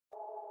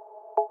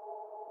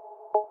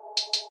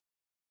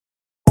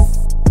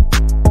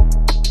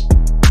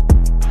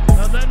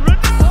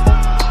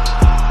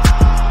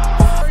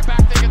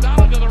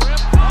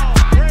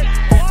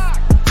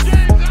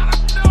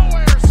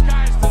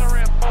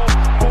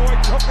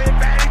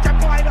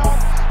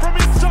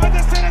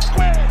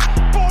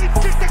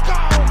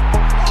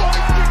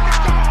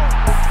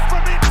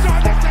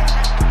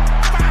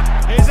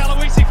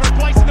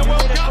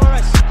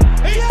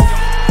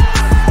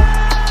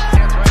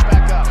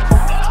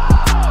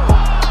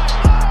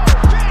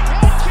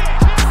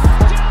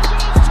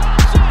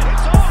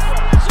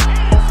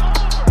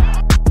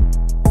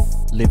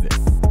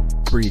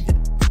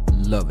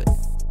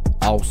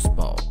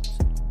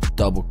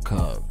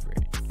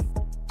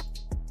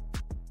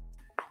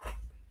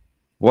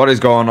What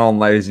is going on,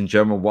 ladies and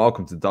gentlemen?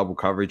 Welcome to Double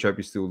Coverage. Hope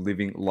you're still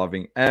living,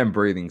 loving, and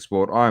breathing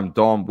sport. I'm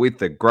Dom with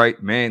the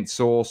great man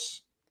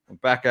Sauce. I'm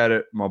back at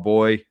it, my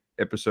boy.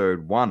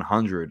 Episode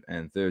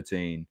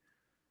 113.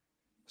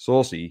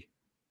 Saucy,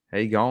 how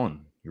you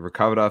going? You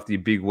recovered after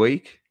your big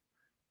week?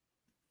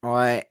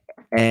 I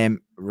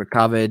am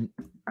recovered.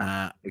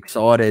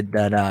 Excited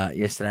that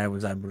yesterday I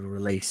was able to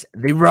release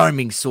the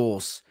roaming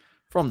sauce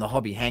from the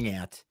Hobby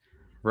Hangout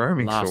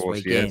Roaming last sauce,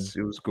 weekend. yes,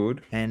 it was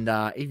good. And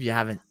if you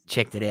haven't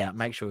checked it out,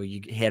 make sure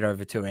you head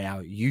over to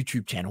our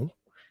YouTube channel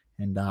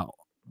and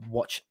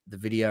watch the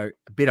video.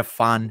 A bit of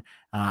fun,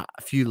 a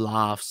few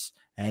laughs,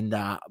 and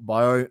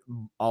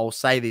I'll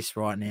say this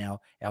right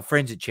now: our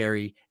friends at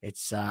Cherry,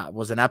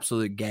 was an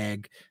absolute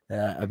gag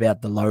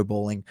about the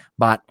lowballing,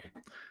 but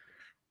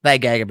they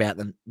gag about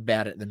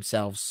it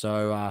themselves.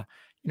 So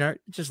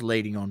just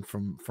leading on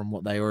from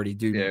what they already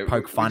do,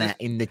 poke fun at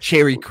in the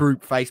Cherry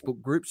Group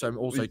Facebook group. So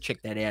also check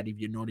that out if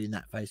you're not in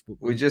that Facebook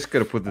group. We just got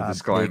to put the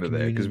disclaimer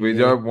there because we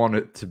don't want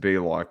it to be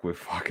like we're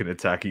fucking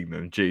attacking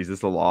them. Jeez,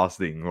 that's the last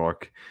thing.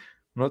 Like,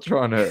 I'm not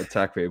trying to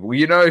attack people.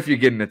 You know, if you're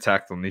getting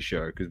attacked on this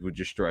show, because we'll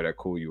just straight out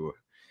call you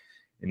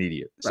an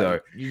idiot. Right. So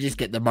you just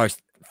get the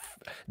most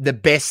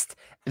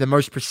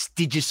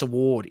prestigious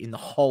award in the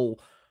whole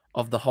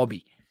of the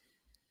hobby.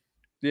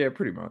 Yeah,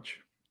 pretty much.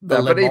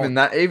 But even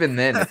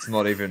then, it's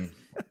not even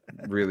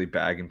really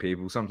bagging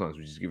people. Sometimes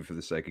we just give it for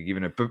the sake of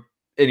giving it. But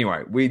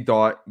anyway, we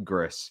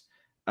digress.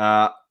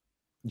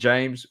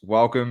 James,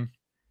 welcome.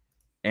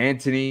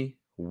 Anthony,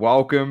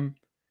 welcome.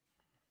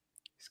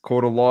 It's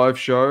called a live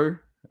show.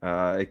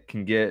 It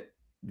can get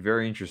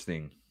very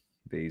interesting,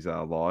 these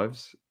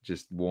lives.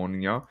 Just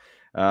warning you.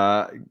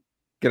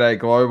 G'day,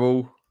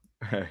 Global.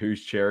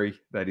 Who's Cherry?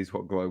 That is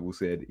what Global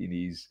said in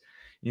his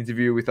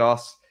interview with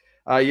us.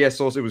 Yes,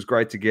 also it was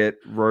great to get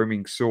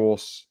Roaming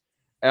Sauce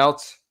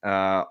out.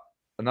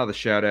 Another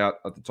shout out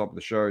at the top of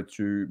the show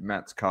to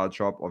Matt's Card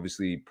Shop.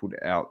 Obviously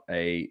put out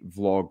a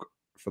vlog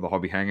for the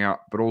Hobby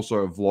Hangout, but also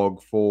a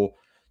vlog for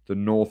the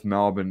North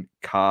Melbourne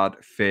Card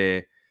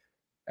Fair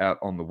out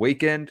on the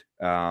weekend.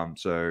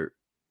 So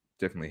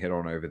definitely head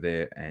on over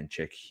there and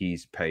check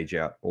his page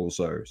out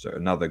also. So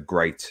another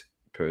great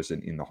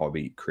person in the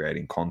hobby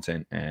creating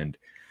content and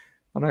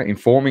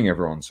informing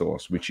everyone,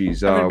 Sauce, which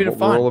is what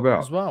we're all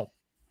about as well.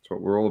 That's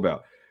what we're all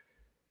about.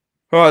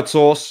 All right,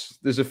 Sauce.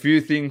 There's a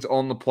few things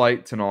on the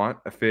plate tonight,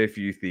 a fair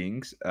few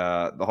things.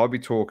 The hobby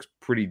talk's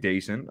pretty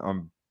decent.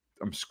 I'm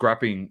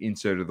scrapping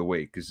insert of the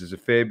week because there's a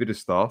fair bit of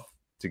stuff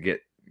to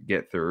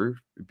get through,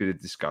 a bit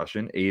of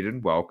discussion.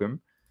 Eden,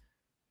 welcome.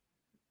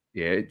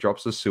 Yeah, it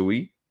drops the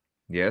Suey.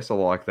 Yes, I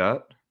like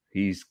that.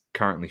 He's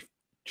currently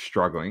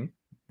struggling,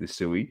 the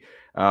Suey.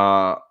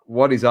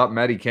 What is up,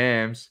 Matty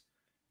Cams?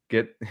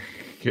 Get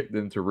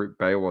them to rip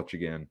Baywatch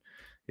again.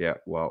 Yeah,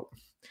 well,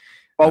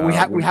 we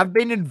have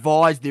been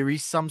advised there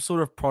is some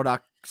sort of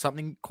product,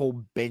 something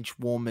called bench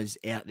warmers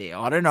out there.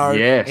 I don't know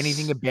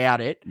anything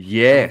about it.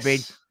 Yes,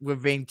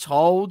 we've been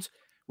told,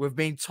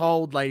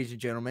 ladies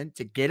and gentlemen,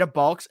 to get a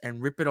box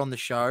and rip it on the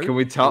show. Can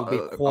we tell?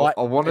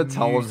 I want to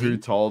tell them who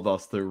told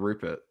us to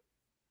rip it.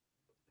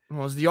 It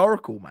was the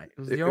Oracle, mate. It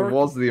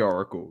was the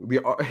Oracle.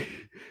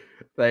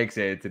 Thanks,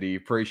 Anthony.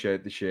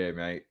 Appreciate the share,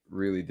 mate.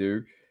 Really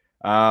do.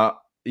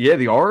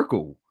 The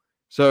Oracle.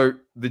 So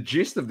the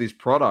gist of this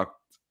product,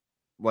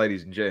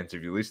 ladies and gents,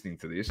 if you're listening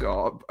to this,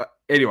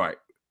 anyway,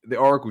 the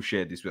Oracle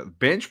shared this with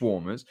bench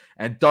warmers,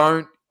 and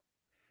don't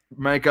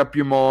make up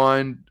your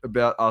mind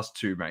about us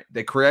too, mate.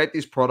 They create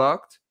this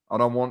product. I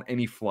don't want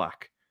any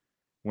flack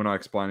when I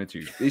explain it to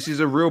you. This is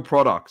a real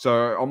product,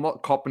 so I'm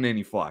not copping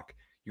any flack.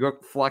 You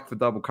got flack for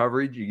double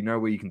coverage, you know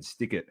where you can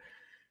stick it.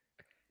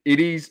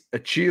 It is a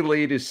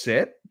cheerleaders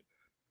set,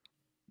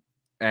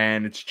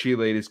 and it's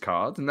cheerleaders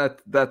cards, and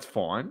that's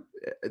fine.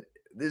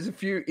 There's a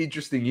few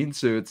interesting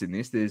inserts in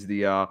this. There's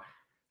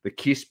the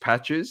kiss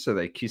patches, so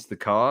they kiss the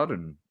card,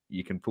 and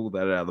you can pull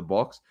that out of the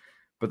box.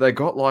 But they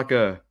got like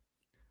a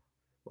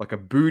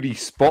booty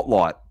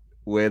spotlight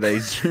where they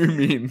zoom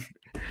in.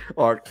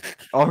 Like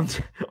I'm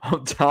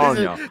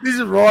telling you, this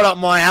is right up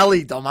my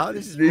alley, Domo.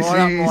 This is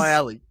right up my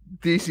alley.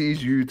 This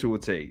is you to a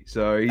T.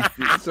 So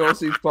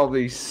he's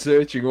probably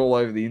searching all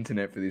over the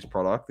internet for this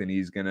product, and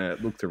he's gonna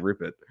look to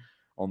rip it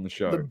on the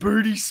show. The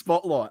booty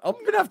spotlight. I'm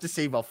gonna have to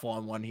see if I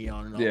find one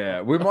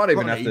here. We might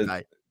even have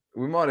to.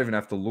 We might even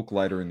have to look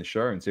later in the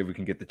show and see if we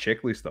can get the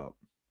checklist up.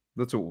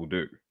 That's what we'll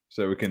do,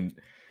 so we can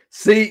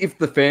see if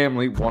the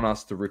family want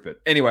us to rip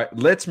it. Anyway,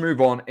 let's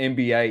move on.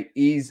 NBA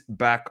is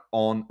back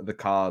on the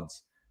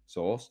cards,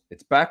 Sauce.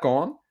 It's back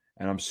on,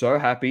 and I'm so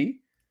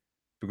happy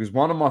because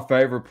one of my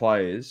favorite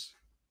players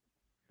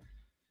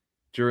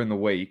during the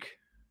week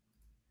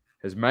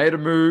has made a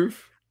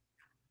move.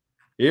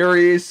 Here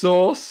he is,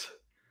 Sauce.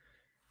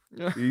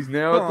 He's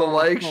now at the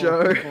Lake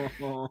Show.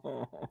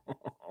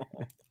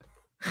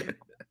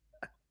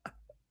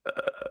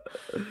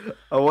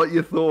 I want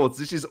your thoughts.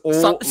 This is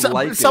all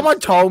Lakers. Someone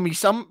told me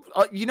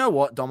you know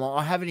what, Dom?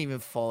 I haven't even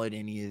followed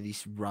any of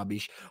this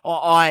rubbish.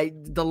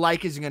 The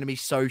Lakers are going to be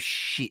so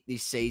shit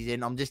this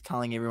season. I'm just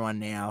telling everyone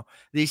now.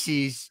 It's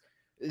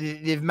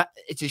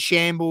a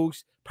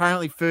shambles.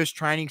 apparently first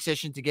training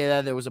session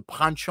together, there was a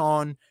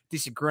punch-on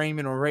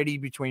disagreement already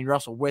between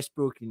Russell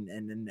Westbrook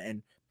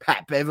and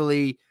Pat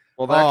Beverly.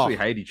 Well, they actually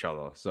hate each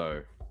other,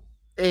 so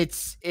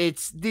this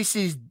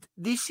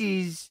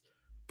is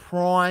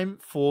prime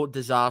for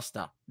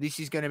disaster. This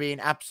is going to be an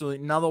absolute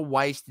another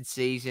wasted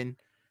season.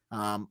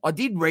 I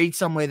did read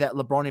somewhere that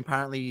LeBron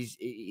apparently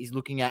is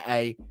looking at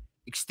a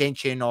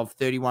extension of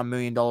 $31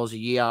 million a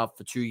year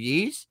for 2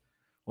 years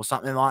or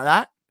something like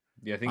that.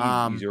 Yeah, I think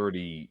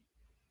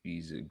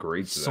he's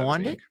agreed to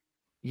signed that, it.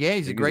 Yeah,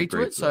 he's agreed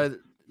to it. So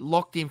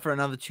locked in for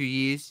another 2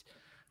 years.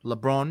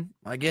 LeBron,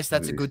 I guess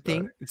that's a good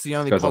thing. It's the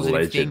only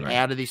positive thing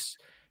out of this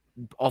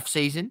off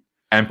season.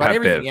 But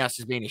everything else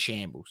has been a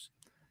shambles.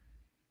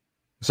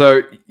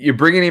 So you're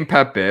bringing in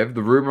Pat Bev.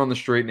 The rumor on the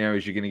street now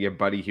is you're going to get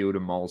Buddy Hield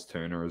and Miles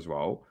Turner as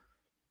well.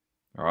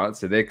 All right,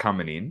 so they're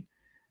coming in.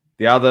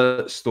 The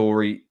other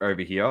story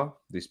over here,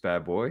 this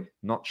bad boy,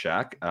 not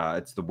Shaq.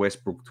 It's the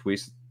Westbrook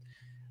twist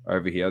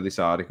over here, this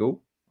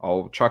article.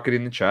 I'll chuck it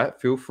in the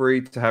chat. Feel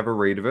free to have a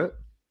read of it.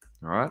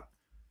 All right.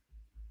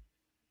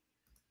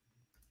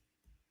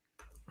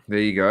 There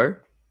you go.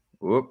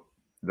 Whoop,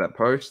 that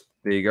post.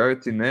 There you go.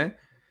 It's in there.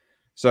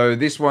 So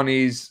this one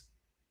is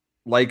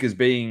Lakers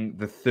being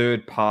the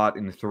third part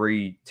in the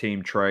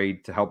 3-team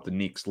trade to help the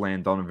Knicks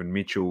land Donovan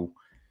Mitchell,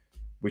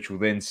 which will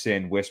then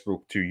send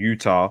Westbrook to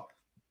Utah.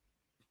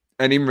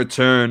 And in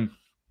return,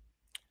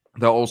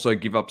 they'll also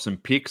give up some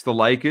picks, the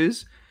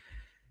Lakers,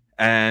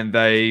 and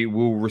they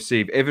will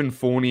receive Evan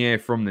Fournier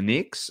from the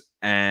Knicks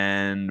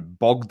and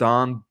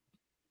Bojan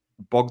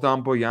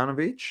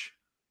Bogdanovic.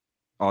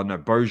 Oh, no,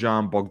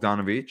 Bojan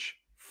Bogdanovic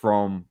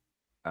from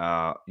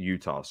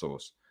Utah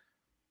source.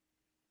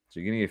 So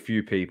you're getting a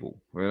few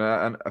people,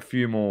 and a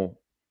few more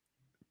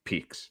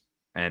picks,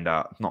 and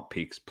not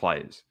picks,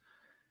 players.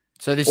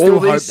 So there's still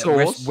hope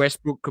that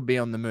Westbrook could be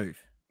on the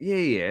move.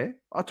 Yeah.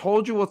 I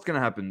told you what's going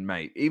to happen,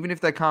 mate. Even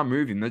if they can't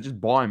move him, they just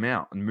buy him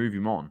out and move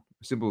him on.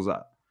 Simple as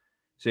that.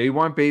 So he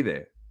won't be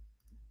there.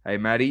 Hey,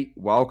 Maddie,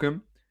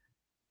 welcome.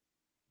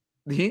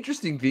 The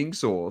interesting thing,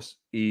 Source,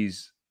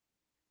 is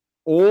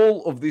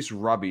all of this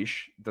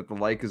rubbish that the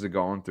Lakers are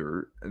going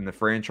through and the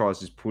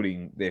franchise is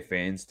putting their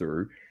fans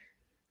through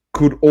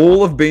could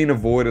all have been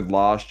avoided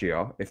last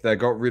year if they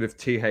got rid of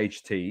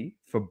THT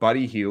for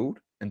Buddy Hield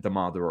and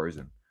DeMar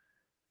DeRozan.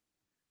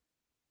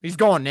 He's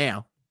gone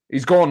now.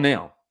 He's gone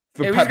now.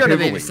 He was going to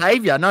be the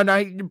savior.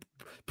 No.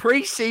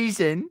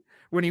 Pre-season,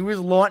 when he was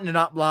lighting it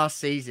up last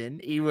season,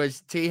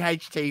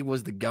 THT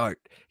was the GOAT.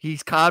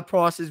 His card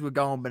prices were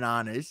going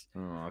bananas.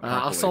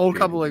 I sold a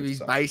couple of his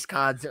base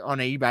cards on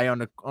eBay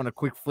on a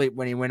quick flip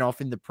when he went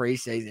off in the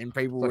preseason.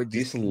 People were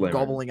just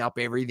gobbling up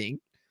everything.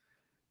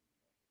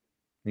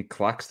 Nick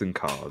Claxton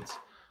cards.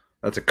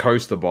 That's a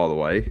coaster, by the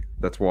way.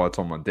 That's why it's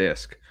on my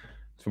desk.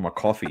 It's for my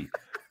coffee.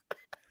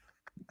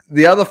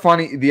 The other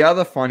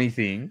funny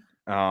thing,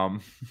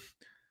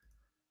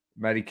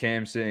 Matty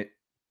Cam said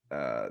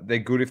they're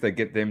good if they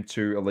get them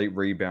to elite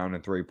rebound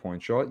and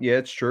 3-point shot. Yeah,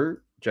 it's true.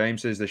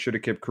 James says they should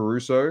have kept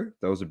Caruso.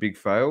 That was a big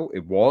fail.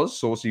 It was.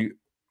 Saucy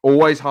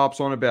always harps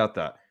on about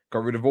that.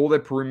 Got rid of all their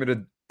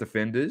perimeter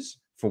defenders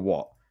for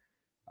what?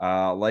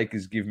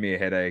 Lakers give me a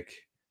headache.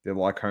 They're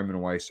like home and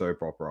away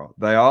soap opera.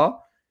 They are.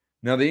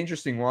 Now, the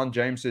interesting one,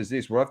 James says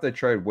this. What if they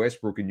trade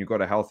Westbrook and you've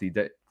got a healthy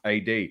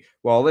AD?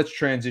 Well, let's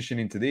transition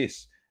into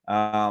this.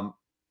 Rumor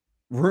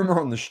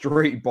on the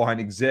street by an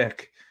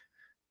exec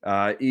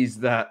is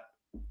that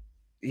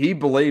he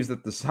believes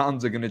that the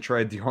Suns are going to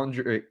trade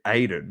DeAndre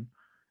Ayton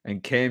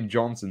and Cam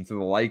Johnson to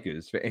the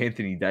Lakers for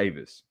Anthony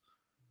Davis.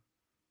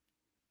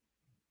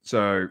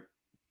 So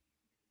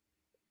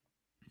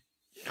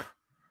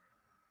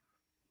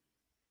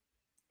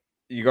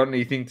you got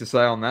anything to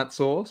say on that,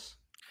 Source?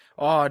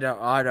 Oh, I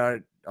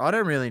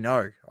don't really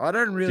know. I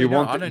don't really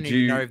know. I don't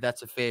even know if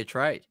that's a fair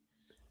trade.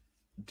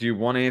 Do you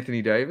want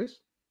Anthony Davis?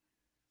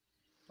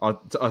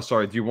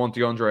 Sorry, do you want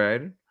DeAndre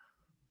Ayton?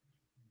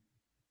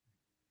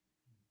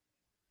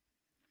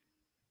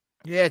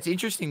 Yeah, it's an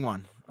interesting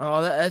one.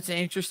 Oh, that's an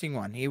interesting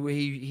one.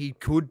 He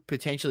could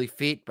potentially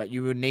fit, but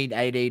you would need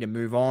AD to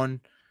move on.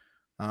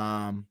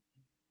 I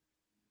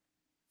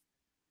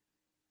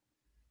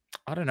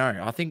don't know.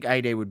 I think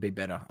AD would be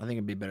better. I think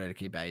it'd be better to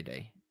keep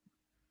AD.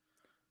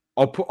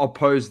 I'll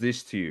pose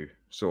this to you,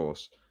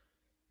 Source.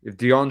 If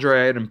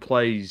DeAndre Ayton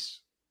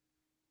plays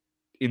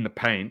in the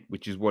paint,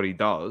 which is what he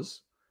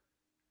does,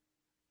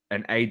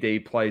 and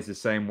AD plays the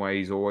same way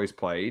he's always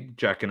played,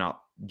 jacking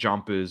up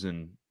jumpers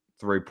and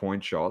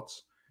 3-point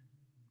shots,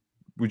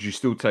 would you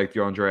still take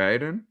DeAndre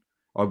Ayton?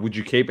 Or would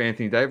you keep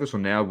Anthony Davis, or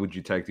now would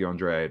you take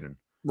DeAndre Ayton?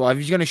 Well, if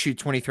he's going to shoot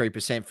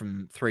 23%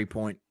 from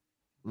 3-point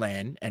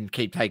land and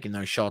keep taking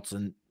those shots,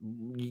 and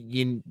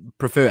you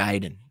prefer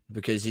Ayton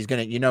because he's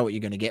going to, what you're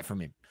going to get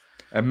from him.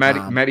 And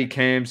Matty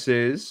Cam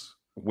says,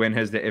 when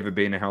has there ever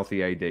been a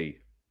healthy AD?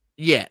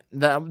 Yeah,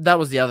 that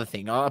was the other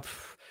thing. I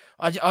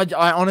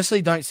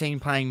honestly don't see him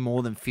playing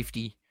more than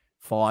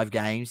 55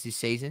 games this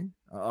season.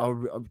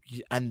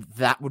 And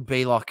that would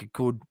be like a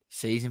good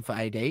season for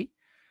AD. He's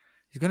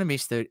going to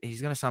miss 30.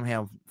 He's going to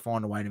somehow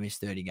find a way to miss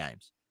 30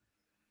 games.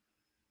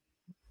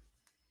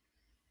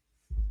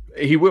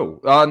 He will.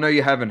 No,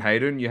 you haven't,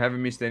 Hayden. You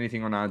haven't missed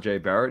anything on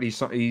RJ Barrett. He's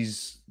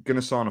going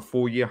to sign a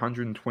 4-year,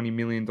 $120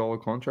 million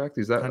contract.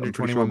 Is that? I'm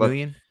pretty sure 121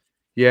 million.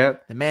 Yeah.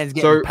 The man's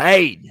getting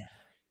paid.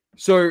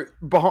 So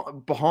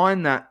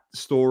behind that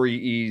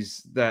story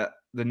is that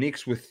the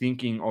Knicks were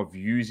thinking of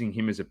using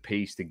him as a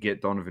piece to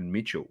get Donovan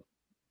Mitchell.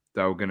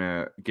 They were going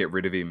to get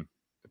rid of him.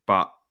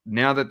 But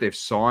now that they've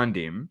signed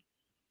him,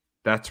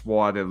 that's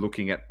why they're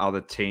looking at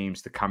other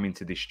teams to come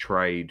into this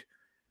trade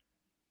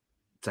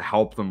to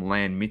help them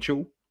land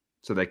Mitchell,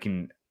 so they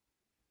can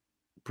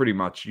pretty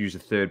much use a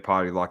third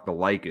party like the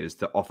Lakers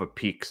to offer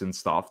picks and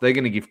stuff. They're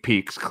going to give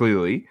picks,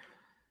 clearly,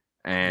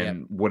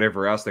 and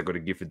whatever else they've got to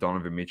give for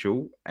Donovan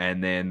Mitchell.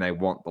 And then they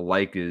want the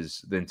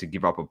Lakers then to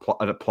give up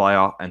a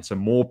player and some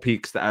more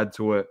picks to add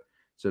to it,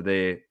 so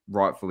they're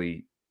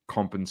rightfully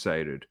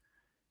compensated.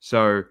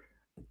 So,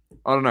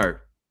 I don't know.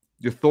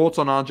 Your thoughts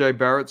on RJ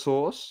Barrett,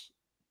 Source?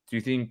 Do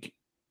you think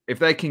if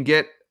they can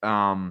get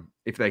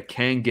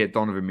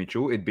Donovan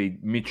Mitchell, it'd be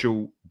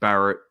Mitchell,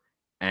 Barrett,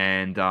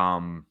 and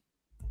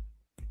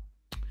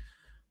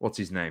what's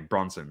his name?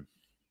 Brunson.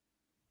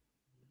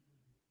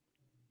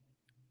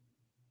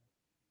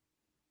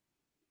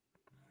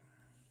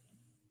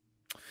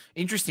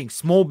 Interesting.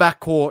 Small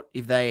backcourt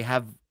if they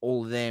have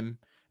all of them,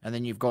 and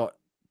then you've got.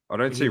 I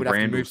don't see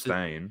Randall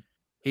staying.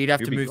 He'd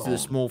have to move to the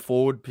small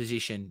forward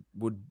position.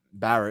 Would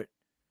Barrett?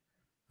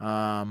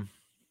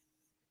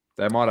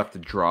 They might have to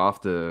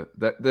draft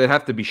they'd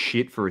have to be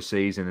shit for a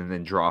season and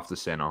then draft a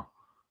center.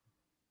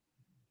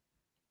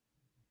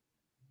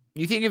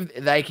 You think if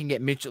they can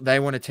get Mitchell, they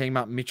want to team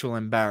up Mitchell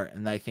and Barrett,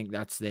 and they think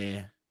that's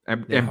their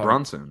and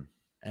Brunson.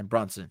 And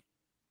Brunson.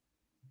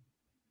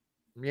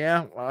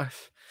 Yeah.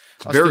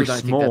 It's very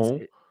small.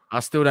 I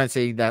still don't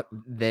see that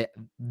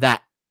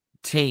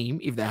team,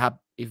 if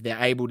they're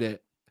able to,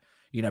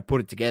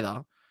 put it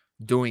together,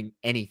 doing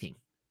anything.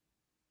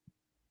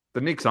 The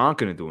Knicks aren't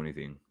going to do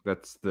anything.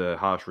 That's the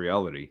harsh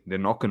reality. They're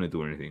not going to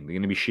do anything. They're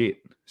going to be shit.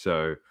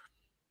 So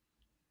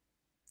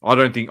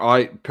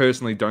I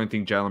personally don't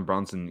think Jalen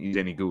Brunson is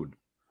any good.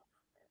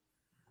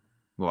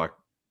 Like,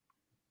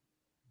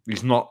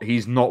 he's not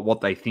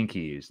what they think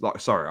he is. Like,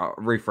 sorry, I'll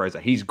rephrase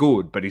that. He's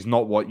good, but he's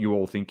not what you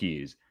all think he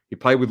is. He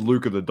played with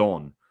Luka the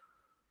Don.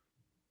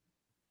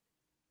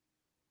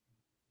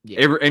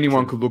 Yeah,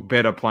 anyone could look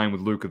better playing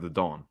with Luka the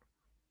Don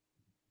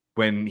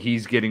when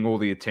he's getting all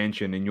the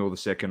attention and you're the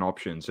second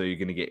option. So you're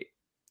gonna get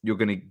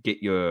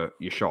your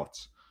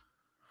shots.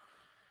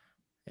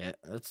 Yeah,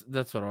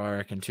 that's what I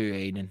reckon too,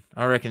 Eden.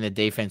 I reckon the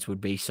defense would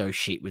be so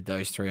shit with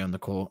those three on the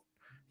court.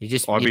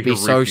 It'd be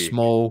so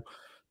small.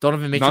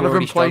 Donovan Mitchell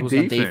already struggles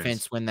on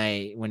defense when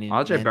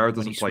RJ Barrett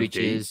doesn't play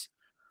defense.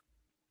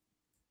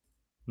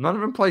 None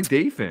of them play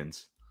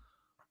defense.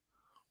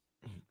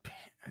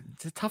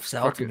 It's a tough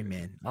sell to me,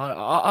 man.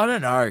 I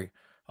don't know.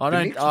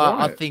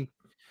 I think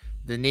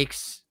the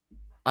Knicks.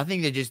 I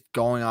think they're just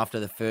going after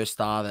the first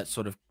star that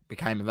sort of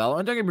became available.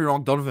 And don't get me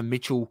wrong, Donovan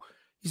Mitchell,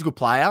 he's a good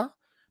player,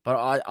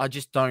 but I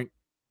just don't.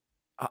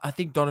 I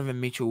think Donovan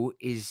Mitchell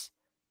is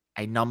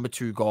a number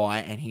 2 guy,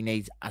 and he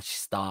needs a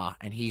star,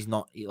 and he's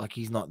not.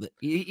 He's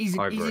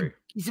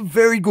a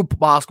very good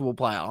basketball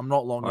player. I'm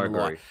not long going to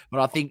lie,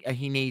 but I think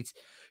he needs,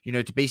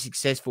 to be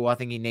successful. I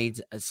think he needs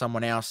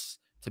someone else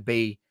to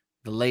be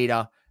the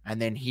leader,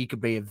 and then he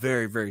could be a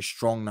very, very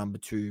strong number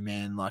 2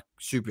 man, like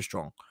super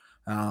strong.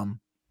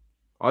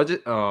 I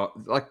just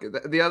like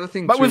the other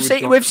thing, but we've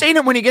seen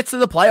it when he gets to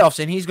the playoffs,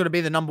 and he's got to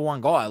be the number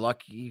 1 guy.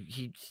 Like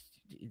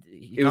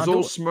it's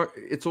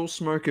all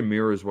smoke and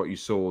mirrors what you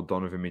saw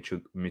Donovan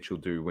Mitchell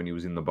do when he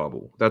was in the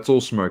bubble. That's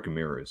all smoke and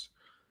mirrors.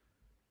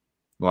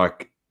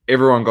 Like,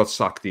 everyone got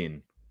sucked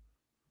in.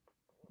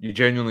 You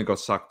genuinely got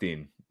sucked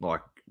in,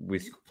 like,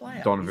 with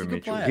Donovan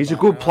Mitchell. He's a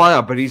good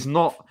player, but he's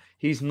not.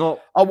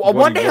 I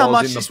wonder how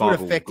much this would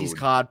affect his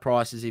card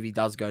prices if he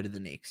does go to the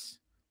Knicks.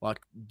 Like,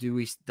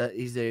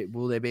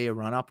 will there be a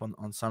run up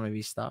on some of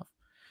his stuff?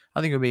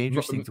 I think it'll be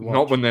interesting to watch.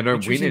 Not when they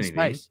don't win anything.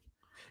 Space.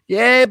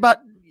 Yeah,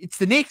 but it's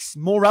the Knicks,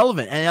 more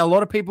relevant, and a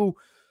lot of people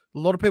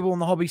on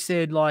the hobby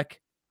said, like,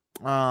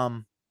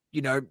 the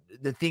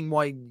thing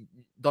why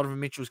Donovan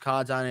Mitchell's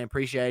cards aren't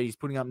appreciated, he's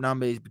putting up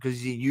numbers because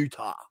he's in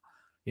Utah.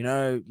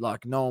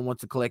 Like, no one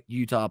wants to collect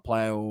Utah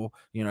player or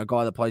a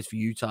guy that plays for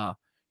Utah.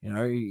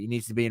 He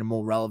needs to be in a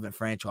more relevant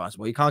franchise.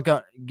 Well, you can't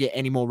get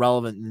any more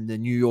relevant than the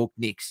New York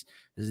Knicks.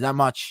 There's that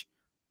much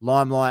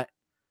limelight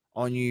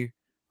on you.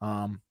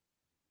 I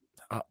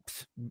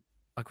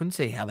couldn't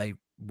see how they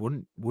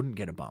wouldn't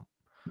get a bump.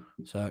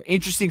 So,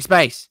 interesting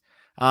space.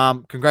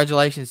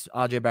 Congratulations,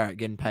 RJ Barrett,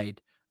 getting paid.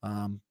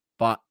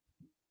 But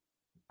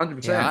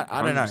 100%. Yeah,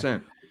 I don't know.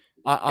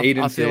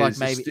 Eden I feel like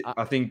maybe.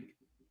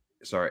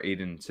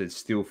 Eden said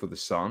steal for the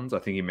Suns. I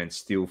think he meant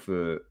steal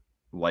for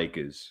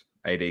Lakers.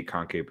 AD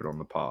can't keep it on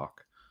the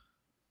park.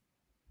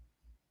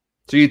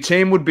 So your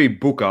team would be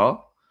Booker,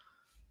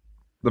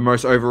 the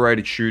most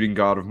overrated shooting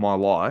guard of my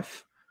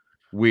life,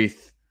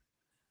 with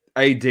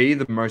AD,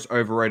 the most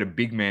overrated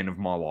big man of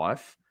my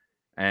life,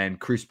 and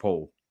Chris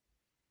Paul.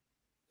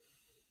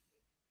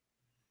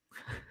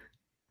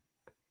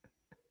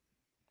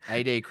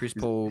 AD, Chris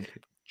Paul,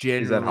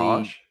 generally. Is that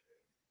harsh?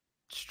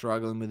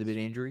 struggling with a bit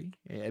of injury.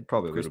 Yeah,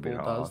 probably a Chris little bit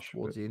Paul harsh does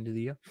towards the end of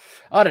the year.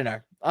 I don't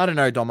know,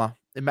 Doma.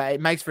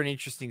 It makes for an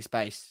interesting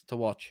space to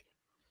watch.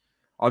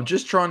 I'm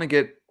just trying to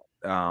get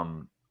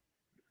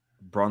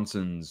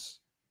Brunson's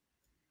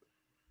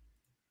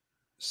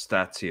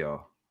stats here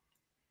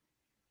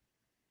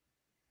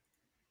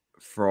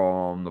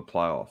from the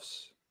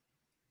playoffs.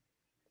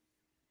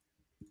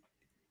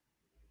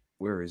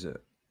 Where is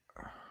it?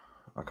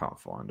 I can't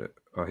find it.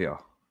 Oh, here.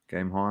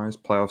 Game highs,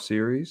 playoff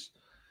series.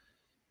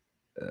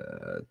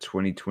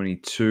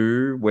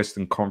 2022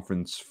 Western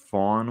Conference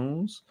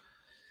Finals.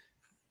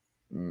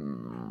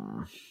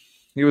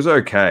 He was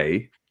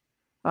okay.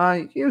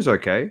 He was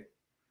okay.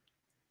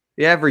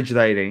 He averaged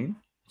 18.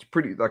 It's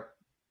pretty like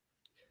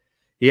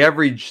he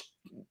averaged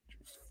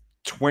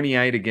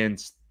 28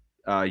 against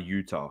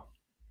Utah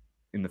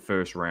in the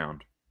first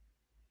round.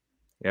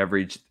 He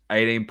averaged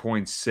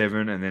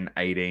 18.7 and then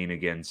 18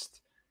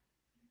 against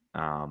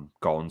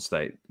Golden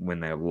State when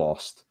they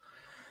lost.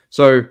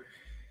 So,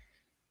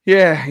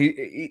 yeah,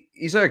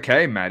 he's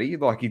okay, Matty.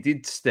 Like, he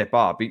did step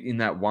up in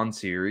that one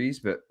series,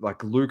 but,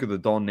 like, Luka the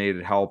Don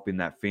needed help in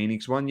that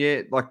Phoenix one.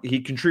 Yeah, like, he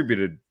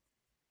contributed,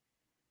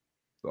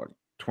 like,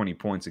 20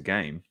 points a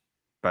game,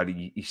 but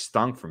he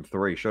stunk from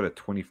three, shot at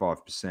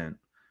 25%.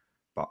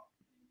 But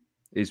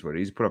is what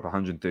it is. He put up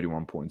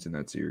 131 points in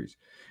that series.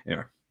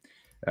 Anyway,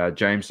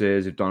 James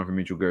says if Donovan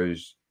Mitchell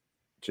goes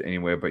to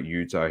anywhere but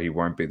Utah, he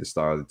won't be the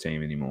star of the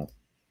team anymore.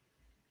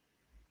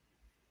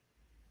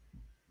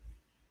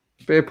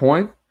 Fair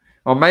point.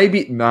 Or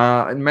maybe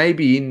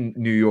in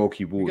New York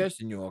he would. If he goes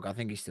to New York, I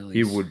think he still is.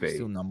 He would be.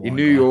 Still number in one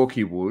New guy. York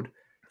he would.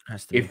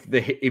 Has to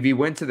if he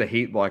went to the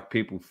Heat like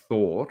people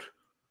thought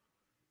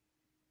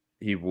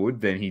he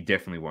would, then he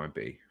definitely won't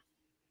be.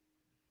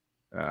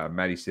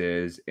 Matty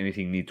says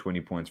anything near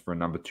 20 points for a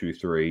number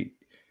 2-3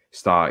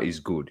 star is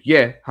good.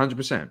 Yeah,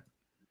 100%.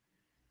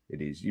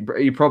 It is.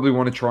 You probably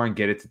want to try and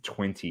get it to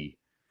 20,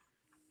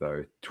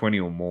 though. 20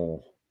 or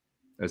more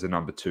as a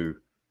number 2.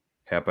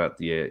 How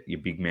about your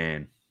big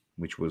man,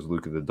 which was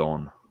Luka the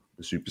Don,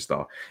 the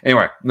superstar.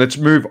 Anyway, let's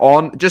move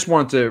on. Just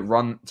wanted to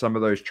run some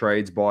of those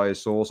trades by a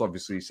source.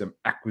 Obviously, some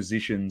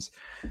acquisitions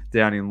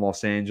down in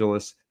Los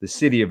Angeles, the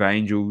City of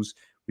Angels,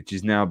 which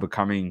is now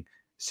becoming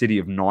City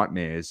of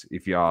Nightmares,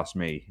 if you ask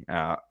me.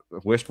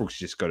 Westbrook's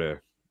just got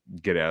to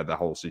get out of the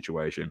whole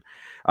situation.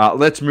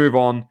 Let's move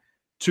on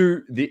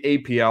to the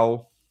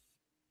EPL.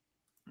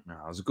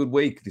 It was a good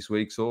week this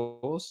week,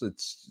 Source.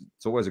 It's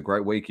always a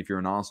great week if you're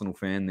an Arsenal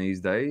fan these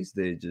days.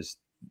 They're just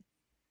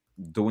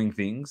doing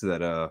things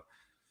that are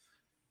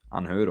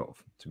unheard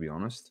of, to be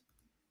honest.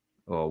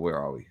 Oh, where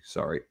are we?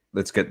 Sorry.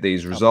 Let's get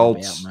these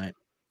results.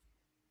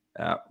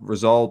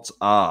 Results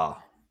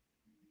are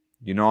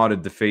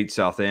United defeat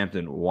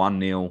Southampton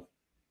 1-0.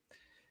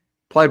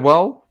 Played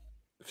well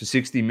for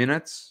 60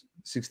 minutes,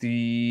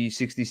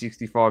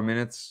 65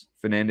 minutes.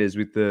 Fernandez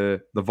with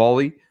the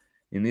volley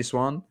in this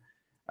one.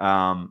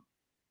 I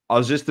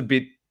was just a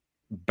bit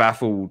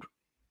baffled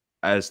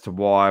as to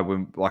why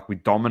we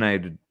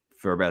dominated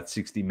for about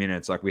 60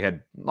 minutes. Like we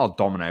had not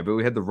dominated, but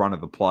we had the run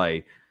of the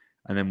play,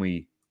 and then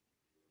we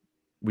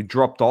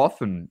dropped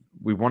off and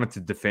we wanted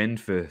to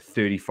defend for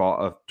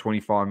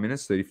 35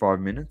 minutes.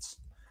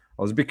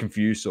 I was a bit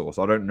confused, Source.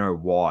 I don't know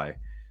why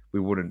we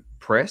wouldn't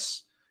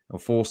press or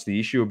force the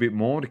issue a bit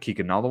more to kick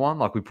another one.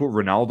 Like we put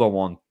Ronaldo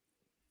on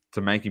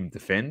to make him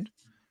defend.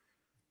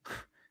 It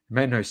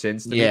made no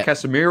sense to me.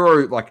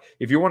 Casemiro, like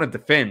if you want to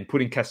defend,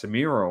 putting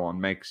Casemiro on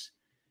makes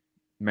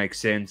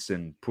sense,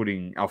 and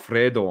putting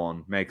Alfredo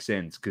on makes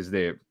sense because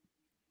they're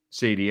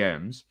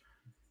CDMs.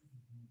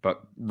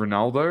 But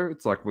Ronaldo,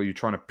 it's like, well, you're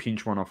trying to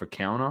pinch one off a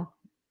counter.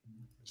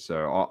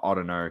 So I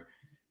don't know.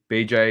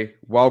 BJ,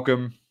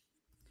 welcome.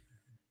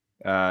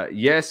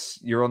 Yes,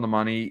 you're on the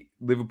money.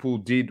 Liverpool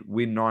did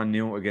win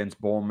 9-0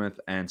 against Bournemouth,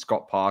 and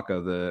Scott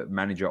Parker, the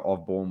manager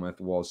of Bournemouth,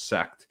 was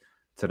sacked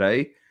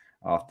today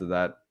after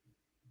that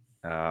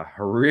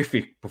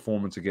horrific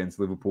performance against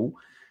Liverpool.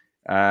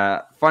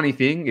 Funny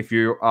thing, if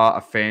you are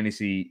a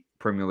fantasy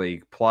Premier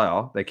League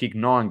player, they kicked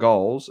 9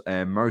 goals,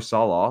 and Mo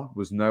Salah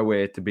was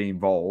nowhere to be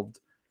involved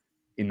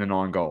in the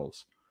 9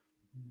 goals.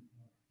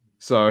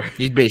 So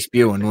you'd be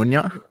spewing, wouldn't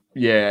you?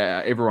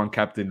 Yeah, everyone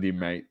captained him,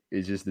 mate.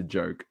 It's just a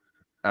joke.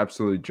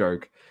 Absolute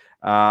joke.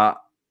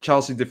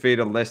 Chelsea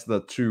defeated Leicester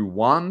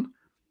 2-1.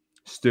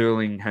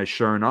 Sterling has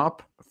shown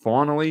up,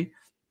 finally.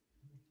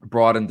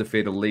 Brighton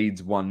defeated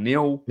Leeds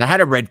 1-0. They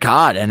had a red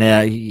card,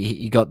 and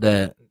he got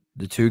the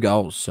 2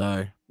 goals.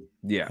 So,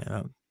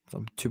 yeah.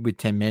 From 2 with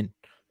 10 men.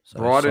 So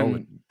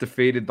Brighton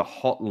defeated the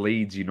hot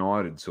Leeds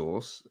United,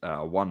 Source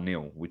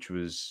 1-0, which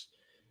was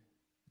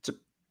a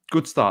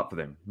good start for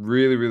them.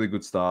 Really, really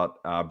good start.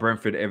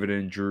 Brentford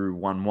Everton drew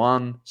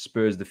 1-1.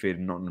 Spurs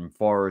defeated Nottingham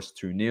Forest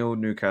 2-0.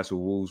 Newcastle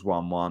Wolves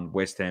 1-1.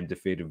 West Ham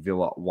defeated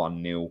Villa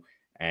 1-0.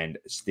 And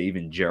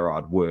Steven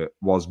Gerrard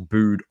was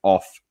booed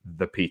off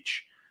the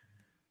pitch.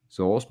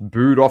 Source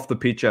booed off the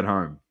pitch at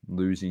home,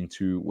 losing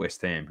to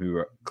West Ham, who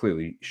are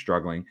clearly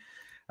struggling.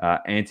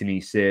 Anthony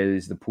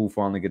says the Pool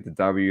finally get the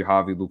W.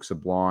 Harvey looks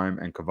sublime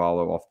and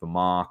Cavallo off the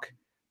mark.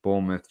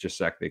 Bournemouth just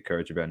sacked their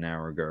coach about an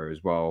hour ago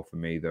as well. For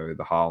me, though,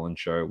 the Haaland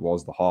show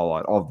was the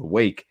highlight of the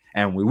week.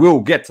 And we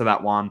will get to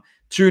that one.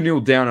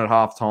 2-0 down at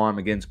halftime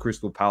against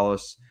Crystal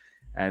Palace.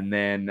 And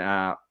then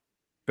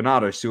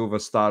Bernardo Silva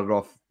started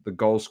off the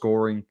goal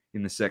scoring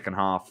in the second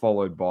half,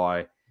 followed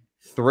by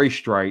 3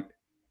 straight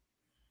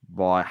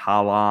by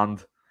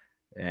Haaland.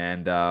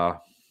 And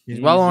he's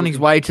well on his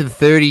way to the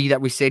 30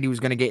 that we said he was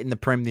going to get in the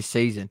Prem this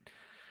season.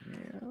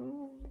 Yeah.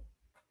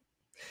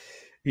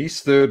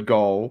 His third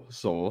goal,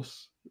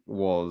 Source,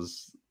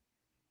 was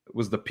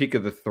the pick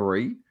of the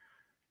 3.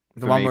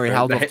 The one where he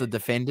held off the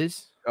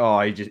defenders?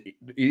 Oh, he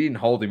didn't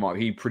hold him up.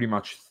 He pretty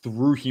much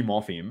threw him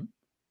off him.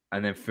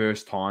 And then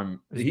first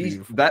time,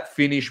 that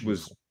finish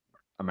was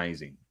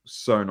amazing.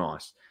 So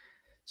nice.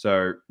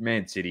 So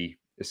Man City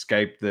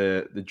escaped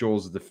the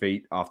jaws of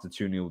defeat after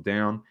 2-0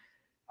 down.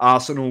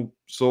 Arsenal,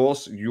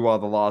 Source, you are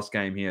the last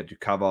game here to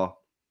cover.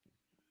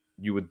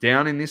 You were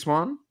down in this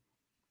one.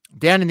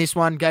 Down in this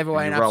one, gave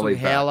away an absolute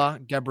howler.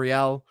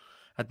 Gabriel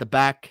at the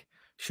back.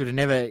 Should have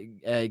never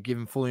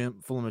given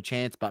Fulham a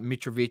chance, but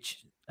Mitrovic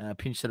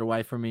pinched it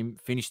away from him,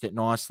 finished it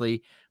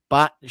nicely,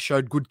 but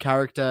showed good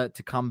character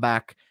to come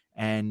back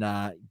and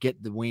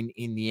get the win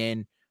in the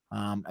end.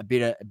 A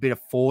bit of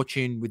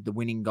fortune with the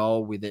winning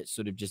goal, with it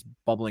sort of just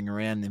bobbling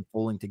around and then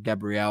falling to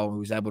Gabriel, who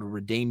was able to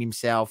redeem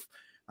himself.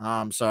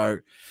 So,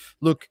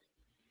 look,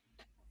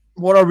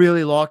 what I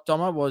really liked,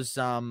 Doma, was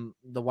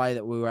the way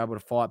that we were able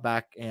to fight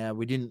back.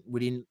 We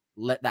didn't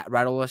let that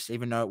rattle us,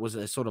 even though it was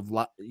a sort of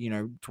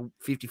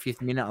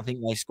 55th minute. I think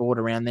they scored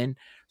around then.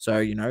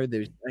 So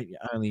there's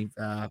only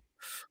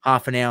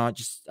half an hour,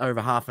 just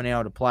over half an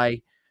hour to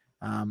play,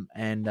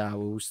 and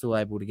we were still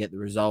able to get the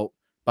result.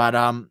 But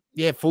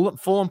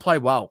Fulham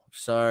played well.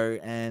 So,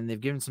 and they've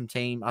given some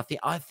team.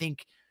 I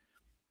think.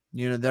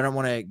 They don't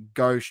want to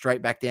go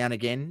straight back down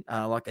again,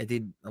 like they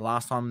did the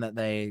last time that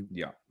they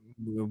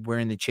were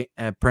in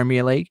the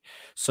Premier League.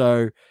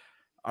 So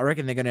I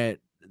reckon they've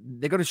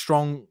got a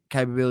strong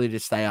capability to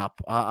stay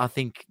up. I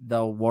think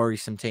they'll worry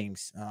some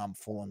teams,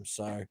 Fulham.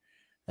 So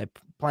they're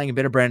playing a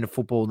better brand of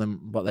football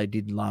than what they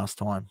did last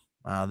time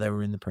they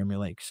were in the Premier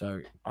League. So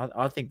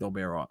I think they'll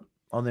be all right.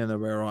 I think they'll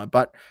be all right.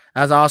 But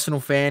as an Arsenal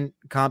fan,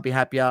 can't be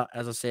happier.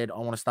 As I said, I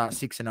want to start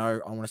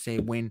 6-0. I want to see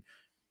a win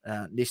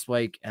this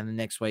week and the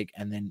next week,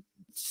 and then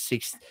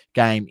 6th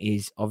game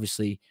is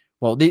obviously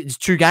there's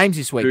 2 games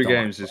this week. 2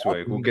 games this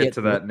week. We'll get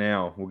to that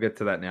now.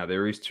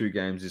 There is 2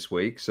 games this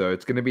week, so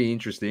it's going to be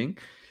interesting.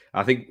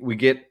 I think we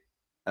get,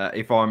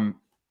 if I'm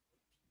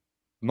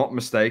not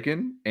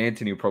mistaken,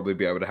 Anthony will probably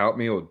be able to help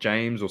me, or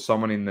James, or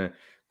someone in the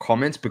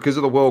comments. Because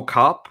of the World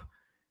Cup,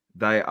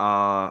 they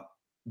are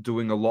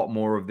doing a lot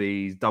more of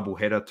these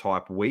double-header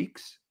type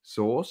weeks,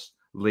 Source,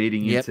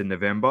 leading into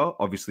November.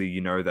 Obviously,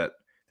 you know that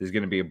there's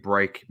going to be a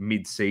break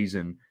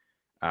mid-season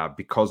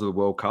because of the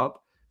World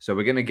Cup. So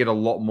we're going to get a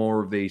lot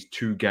more of these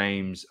 2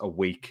 games a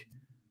week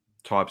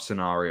type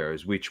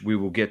scenarios, which we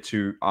will get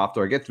to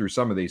after I get through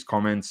some of these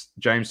comments.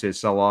 James says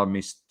Salah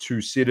missed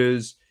 2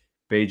 sitters.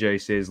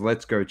 BJ says,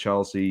 let's go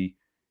Chelsea.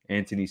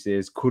 Anthony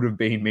says, could have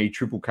been me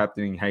triple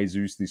captaining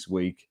Jesus this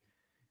week.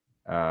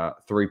 3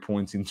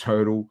 points in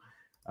total.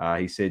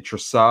 He said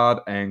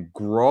Trossard and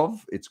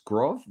Grove. It's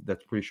Grove.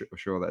 That's pretty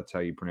sure that's how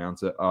you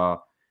pronounce it.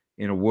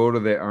 In a world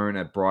of their own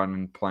at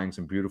Brighton, playing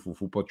some beautiful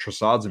football.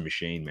 Trossard's a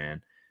machine,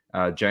 man.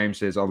 James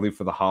says, I live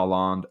for the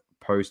Haaland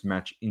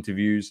post-match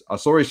interviews. I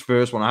saw his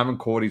first one. I haven't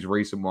caught his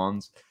recent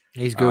ones.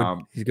 He's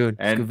good. He's good.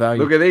 And good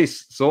value. Look at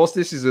this. Source,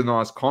 this is a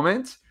nice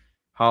comment.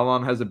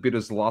 Haaland has a bit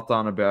of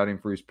Zlatan about him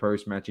for his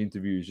post-match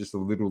interviews, just a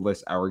little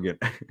less arrogant.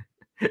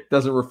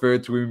 Doesn't refer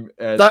to him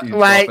as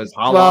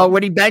Haaland. Well,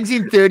 when he bangs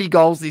in 30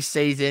 goals this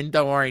season,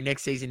 don't worry.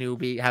 Next season, he'll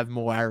have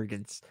more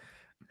arrogance.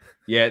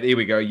 Yeah, here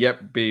we go.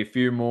 Yep, be a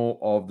few more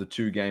of the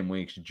 2 game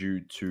weeks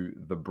due to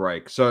the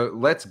break. So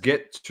let's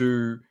get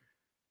to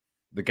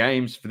the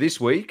games for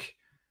this week.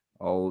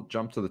 I'll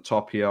jump to the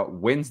top here.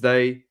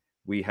 Wednesday,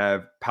 we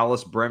have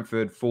Palace,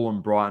 Brentford,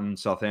 Fulham, Brighton,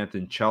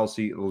 Southampton,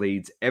 Chelsea,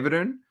 Leeds,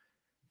 Everton.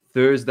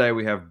 Thursday,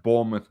 we have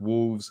Bournemouth,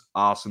 Wolves,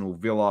 Arsenal,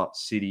 Villa,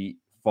 City,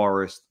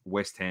 Forest,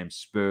 West Ham,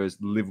 Spurs,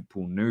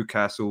 Liverpool,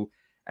 Newcastle.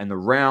 And the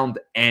round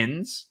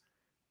ends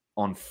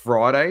on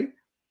Friday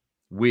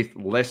with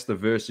Leicester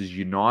versus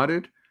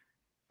United.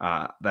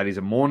 That is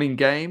a morning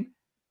game.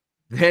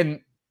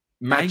 Then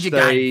match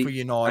day for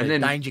United. And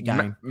then danger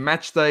game.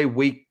 Match day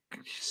week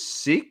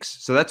 6.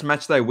 So that's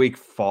match day week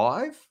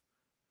 5.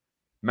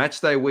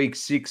 Match day week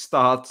 6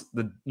 starts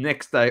the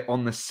next day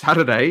on the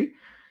Saturday.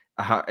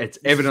 It's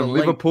Everton,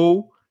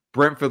 Liverpool,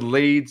 Brentford,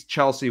 Leeds,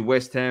 Chelsea,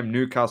 West Ham,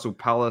 Newcastle,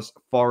 Palace,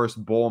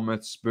 Forest,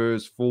 Bournemouth,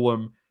 Spurs,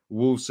 Fulham,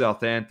 Wolves,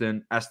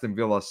 Southampton, Aston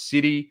Villa,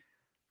 City,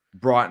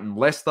 Brighton,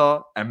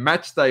 Leicester. And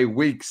match day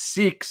week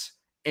 6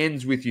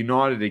 ends with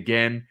United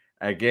again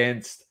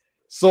against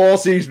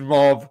Saucy's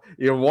Mob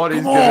in what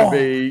is going to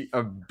be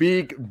a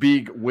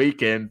big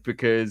weekend,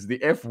 because the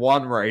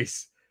F1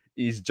 race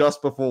is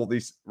just before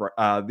this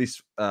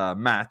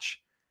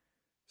match.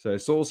 So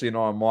Saucy and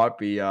I might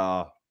be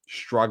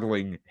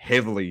struggling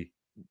heavily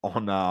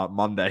on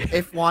Monday.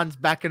 F1's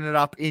backing it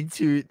up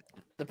into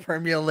the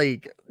Premier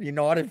League.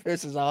 United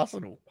versus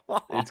Arsenal.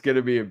 It's going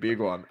to be a big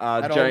one.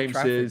 James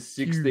says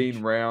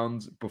 16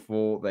 rounds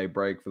before they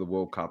break for the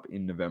World Cup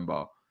in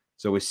November.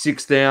 So we're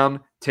 6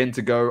 down, 10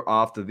 to go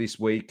after this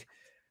week.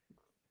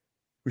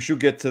 We should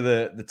get to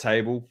the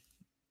table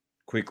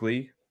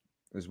quickly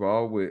as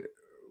well.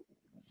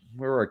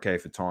 We're okay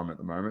for time at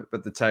the moment,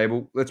 but the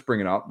table, let's bring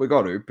it up. We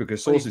got to,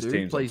 because Sauce's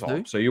team's on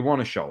top. So you want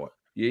to show it.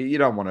 You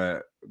don't want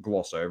to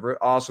gloss over it.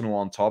 Arsenal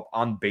on top,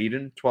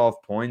 unbeaten,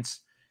 12 points.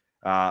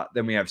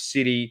 Then we have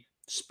City,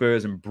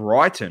 Spurs, and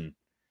Brighton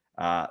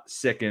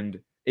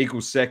second.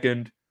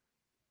 There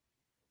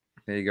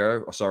you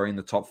go. In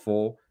the top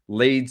 4.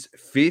 Leeds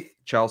 5th,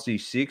 Chelsea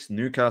 6th,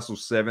 Newcastle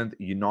 7th,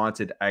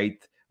 United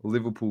 8th,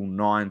 Liverpool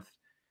 9th.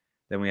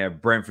 Then we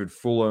have Brentford,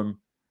 Fulham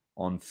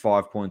on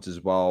 5 points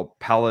as well.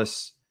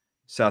 Palace,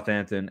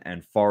 Southampton,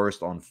 and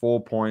Forest on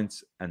 4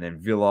 points. And then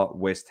Villa,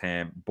 West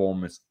Ham,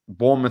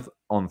 Bournemouth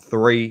on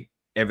 3.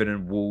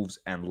 Everton, Wolves,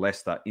 and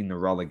Leicester in the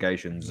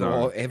relegation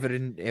zone.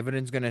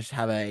 Everton's going to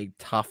have a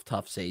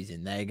tough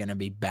season. They're going to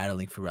be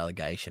battling for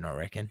relegation, I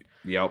reckon.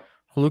 Yep.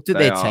 I looked at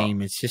their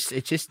team. It's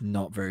just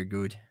not very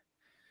good.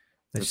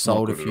 They've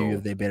sold a few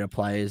of their better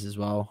players as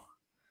well.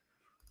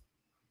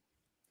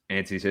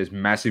 Anthony says,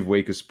 massive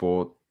week of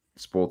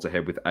sports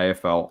ahead with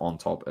AFL on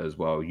top as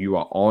well. You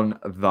are on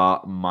the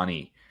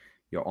money.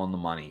 You're on the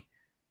money.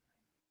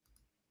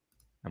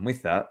 And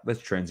with that, let's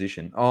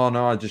transition. Oh,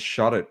 no, I just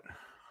shut it.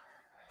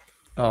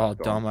 Oh,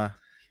 dumber.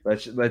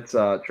 Let's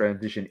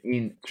transition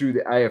into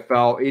the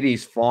AFL. It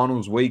is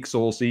finals week,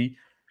 Saucy.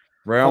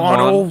 Round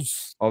 1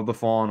 of the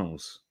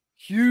finals.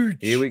 Huge.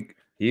 Here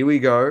we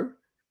go.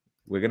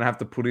 We're going to have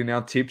to put in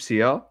our tips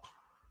here.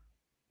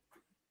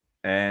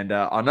 And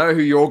I know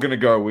who you're going to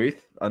go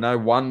with. I know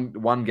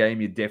one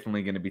game you're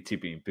definitely going to be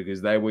tipping,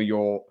 because they were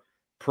your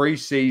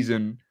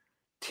preseason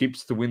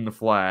tips to win the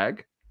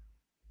flag.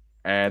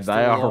 And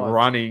they are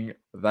running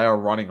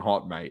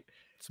hot, mate.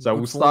 So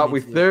we'll start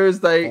with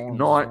Thursday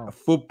night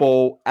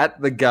football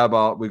at the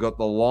Gabba. We got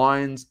the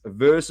Lions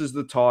versus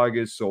the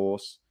Tigers,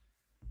 Sauce.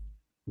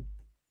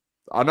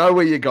 I know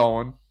where you're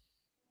going.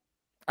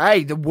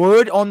 Hey, the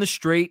word on the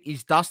street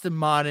is Dustin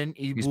Martin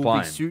be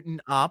suiting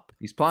up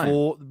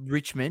for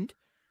Richmond.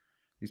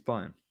 He's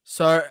playing.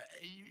 So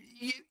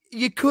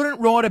you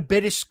couldn't write a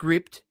better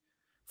script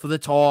for the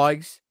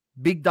Tigers.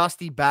 Big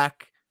Dusty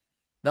back.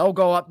 They'll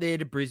go up there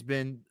to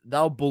Brisbane.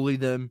 They'll bully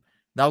them.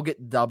 They'll get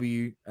the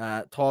W.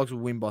 Tigers will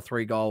win by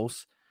 3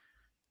 goals.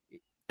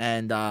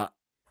 And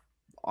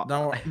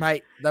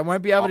mate, they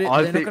won't be able to.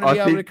 They're not going to be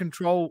able to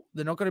control.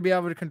 They're not going to be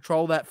able to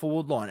control that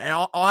forward line.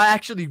 And I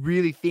actually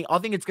really think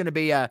it's going to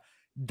be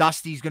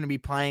Dusty's going to be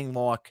playing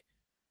like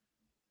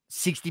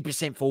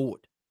 60%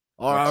 forward.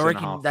 I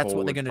reckon that's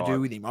what they're going to do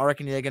with him. I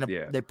reckon they're going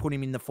to they put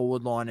him in the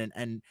forward line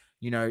and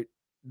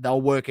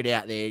they'll work it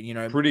out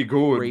there. Pretty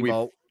good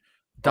Revolt,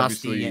 with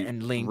Dusty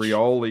and Lynch.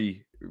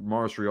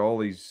 Maurice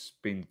Rioli's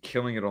been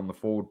killing it on the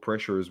forward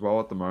pressure as well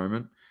at the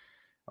moment.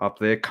 Up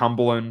there,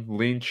 Cumberland,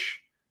 Lynch.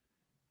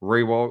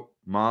 Rewalt,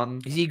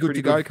 Martin. Is he good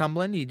to go,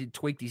 Cumberland? He did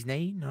tweaked his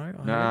knee? No.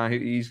 Nah,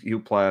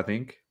 he'll play, I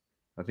think.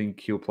 I think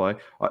he'll play.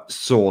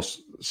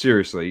 Sauce,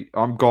 seriously,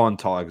 I'm going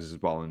Tigers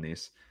as well in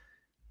this.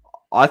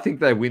 I think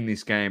they win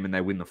this game and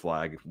they win the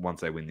flag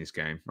once they win this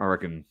game. I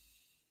reckon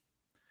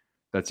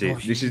that's it.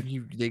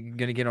 They're going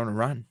to get on a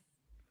run.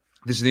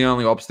 This is the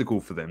only obstacle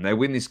for them. They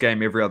win this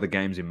game, every other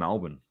game's in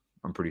Melbourne,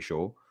 I'm pretty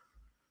sure.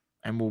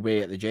 And we'll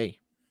be at the G.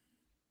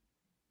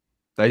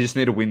 They just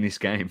need to win this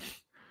game.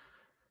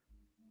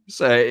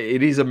 So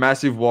it is a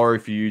massive worry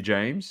for you,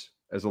 James,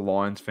 as a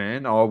Lions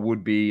fan. I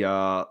would be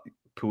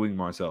pooing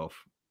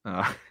myself,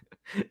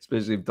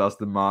 especially if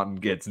Dustin Martin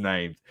gets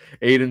named.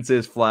 Eden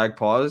says flag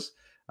pies.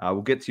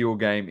 We'll get to your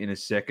game in a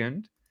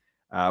second.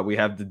 We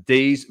have the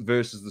D's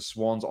versus the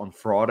Swans on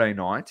Friday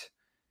night.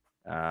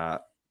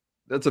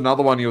 That's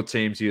another one of your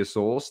teams here,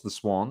 Sauce, the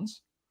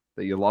Swans,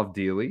 that you love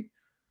dearly.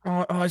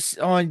 I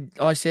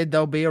said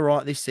they'll be all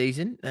right this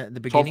season at the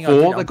beginning.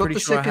 Top 4, they got the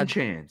second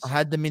chance. I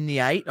had them in the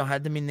 8.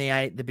 At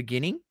the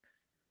beginning.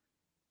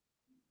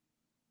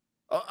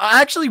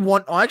 I actually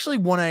want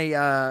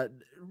a.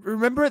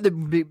 Remember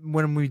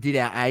when we did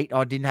our 8,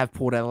 I didn't have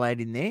Port Adelaide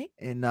in there,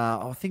 and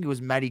I think it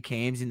was Matty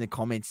Cams in the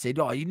comments said,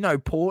 "Oh, you know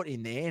Port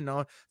in there," and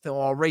I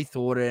thought I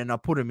rethought it and I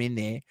put them in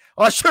there.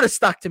 I should have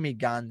stuck to me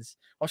guns.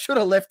 I should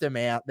have left them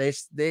out.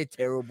 They're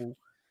terrible.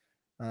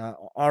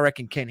 I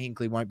reckon Ken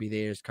Hinkley won't be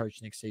there as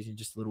coach next season.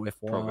 Just a little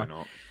FYI. Probably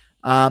not.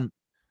 I'm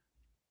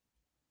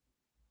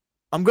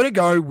going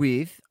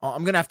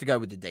to have to go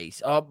with the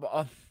D's.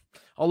 I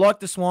like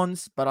the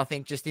Swans, but I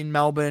think just in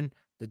Melbourne,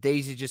 the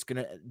D's are just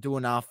going to do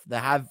enough. They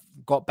have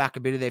got back a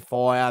bit of their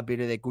fire, a bit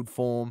of their good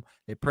form.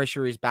 Their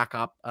pressure is back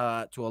up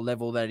to a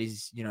level that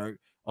is,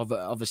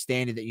 of a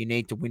standard that you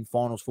need to win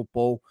finals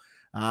football.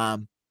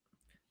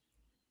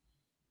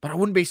 But I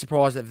wouldn't be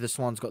surprised if the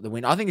Swans got the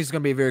win. I think it's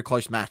going to be a very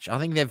close match. I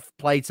think they've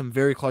played some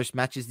very close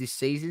matches this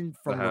season,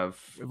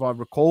 if I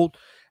recalled.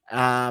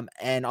 And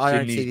I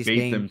don't see this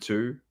being them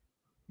too.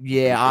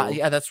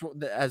 Yeah, that's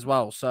as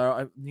well.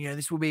 So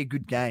this will be a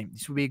good game.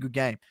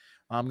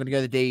 I'm going to go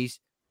the D's.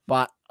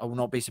 but I will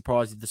not be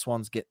surprised if the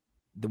Swans get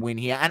the win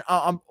here. And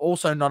I'm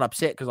also not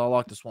upset because I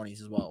like the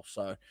Swannies as well.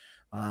 So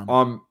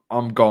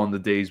I'm going the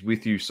D's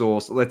with you,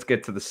 Sauce. Let's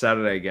get to the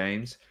Saturday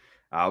games.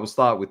 We'll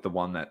start with the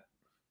one that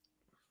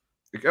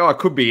it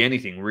could be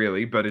anything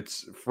really, but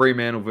it's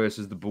Fremantle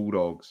versus the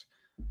Bulldogs.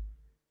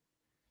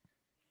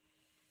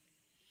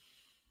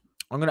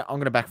 I'm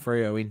gonna back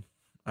Freo in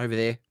over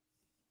there.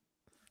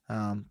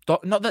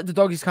 Not that the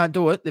Doggies can't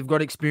do it. They've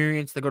got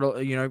experience. They've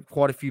got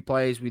quite a few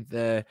players with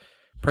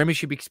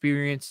premiership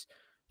experience,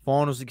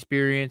 finals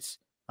experience.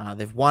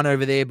 They've won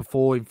over there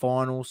before in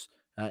finals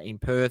in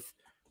Perth.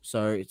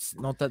 So it's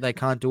not that they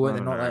can't do it.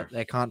 They're not that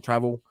they can't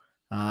travel.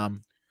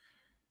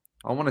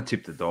 I want to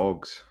tip the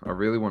Dogs. I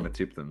really want to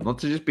tip them. Not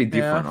to just be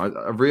different.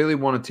 Yeah. I really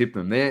want to tip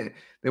them. They're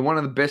one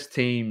of the best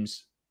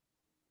teams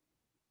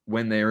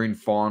when they're in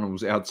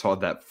finals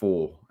outside that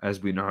 4.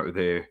 As we know,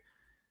 they're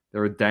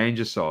a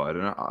danger side.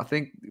 And I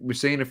think we've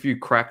seen a few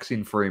cracks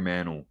in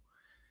Fremantle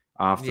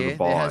after the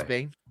bye. There has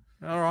been.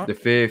 All right. The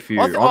fair few.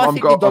 I'm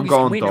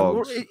going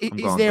Dogs.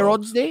 Is there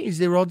odds there? Is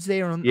there odds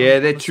there?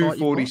 They're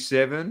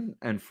 247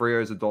 and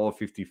Freo's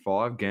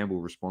 $1.55. Gamble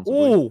responsibly.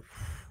 Oh,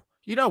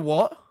 you know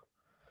what?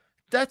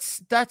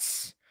 That's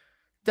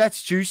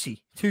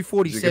juicy.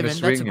 247.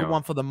 That's a good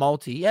one for the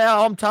multi. Yeah,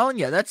 I'm telling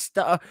you, I like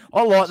those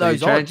odds. Are you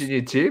changing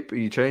your tip?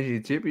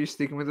 Are you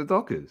sticking with the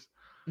Dockers?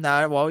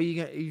 No, well,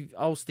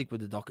 I'll stick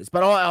with the Dockers.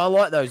 But I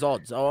like those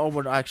odds. I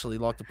would actually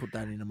like to put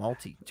that in a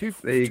multi. There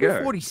you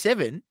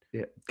 247. Go.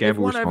 Yeah,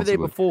 gamble responsibly. Over there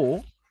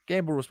before.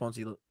 Gamble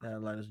responsibly,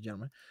 ladies and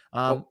gentlemen.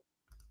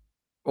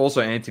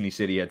 Also, Anthony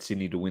said he had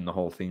Sydney to win the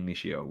whole thing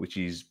this year, which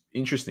is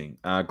interesting.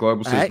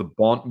 Global says the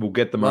Bont will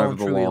get them over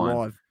the line.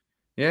 Alive.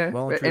 Yeah,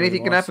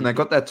 anything can happen. They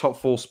got that top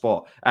 4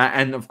 spot.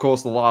 And, of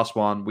course, the last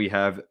one, we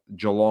have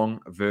Geelong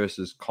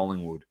versus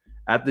Collingwood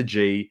at the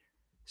G,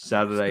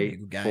 Saturday,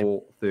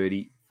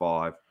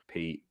 4:35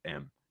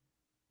 p.m.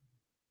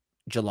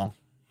 Geelong.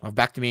 I've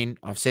backed them in.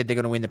 I've said they're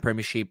going to win the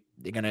premiership.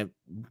 They're going to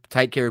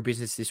take care of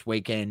business this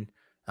weekend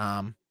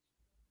onto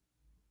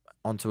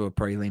a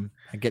prelim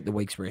and get the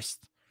week's rest.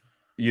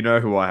 You know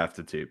who I have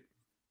to tip?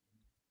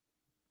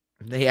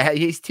 Yeah,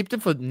 he's tipped them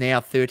for now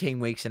 13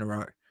 weeks in a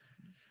row.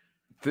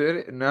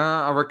 30?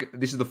 Nah, I reckon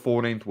this is the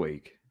 14th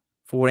week.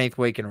 14th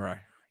week in a row.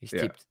 He's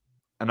tipped.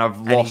 And I've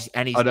lost.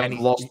 I've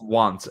lost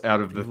once out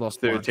of the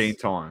 13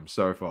 times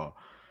so far.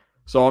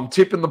 So I'm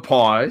tipping the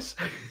Pies.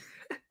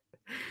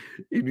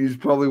 It is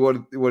probably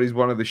what is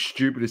one of the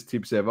stupidest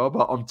tips ever,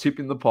 but I'm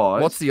tipping the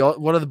Pies.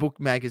 What are the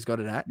bookmakers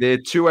got it at? They're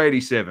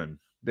 287.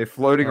 They're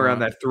floating around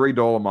that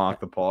 $3 mark.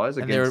 The Pies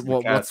against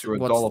the Cats who are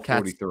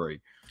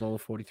 $1.43. $1.43.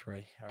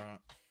 All right.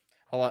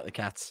 I like the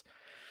Cats.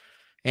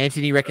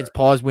 Anthony reckons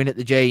Pies win at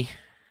the G.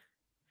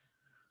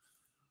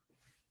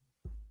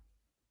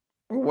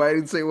 We'll wait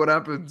and see what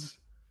happens.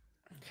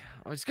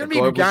 It's going to be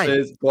a good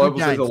game. Global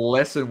says a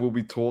lesson will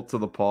be taught to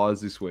the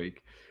Pies this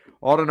week.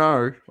 I don't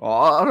know.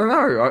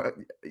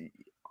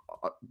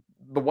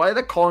 The way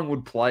that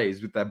Collingwood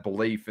plays with that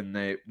belief and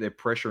their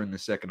pressure in the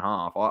second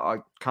half, I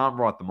can't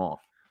write them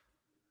off.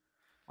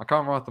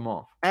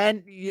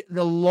 And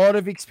a lot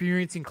of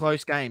experience in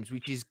close games,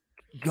 which is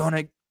going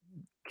to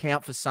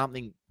count for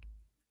something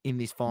in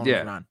this final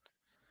run.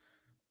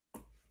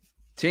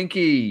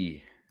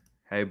 Tinky.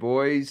 Hey,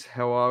 boys.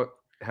 How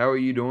are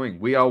you doing?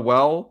 We are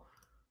well.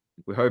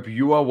 We hope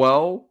you are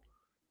well.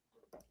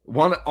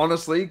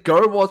 Honestly,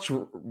 go watch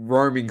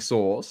Roaming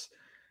Source.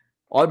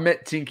 I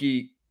met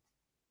Tinky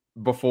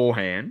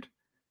beforehand.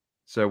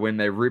 So when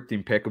they ripped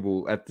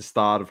Impeccable at the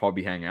start of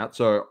Hobby Hangout.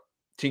 So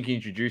Tinky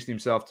introduced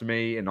himself to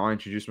me and I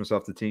introduced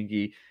myself to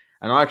Tinky.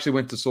 And I actually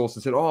went to Source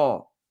and said,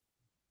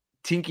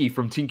 Tinky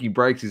from Tinky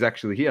Breaks is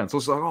actually here. And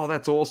Source was like,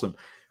 that's awesome.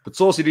 But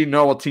Saucy didn't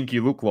know what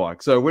Tinky looked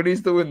like. So when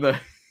he's doing the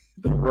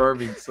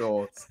Roaming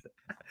Source,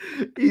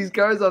 he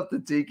goes up to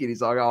Tinky and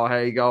he's like, how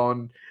you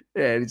going?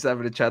 Yeah, and he's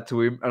having a chat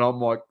to him. And I'm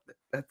like,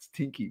 that's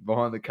Tinky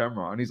behind the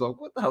camera. And he's like,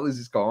 what the hell is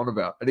this guy on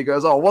about? And he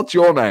goes, what's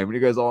your name? And he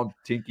goes, I'm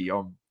Tinky.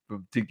 I'm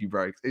from Tinky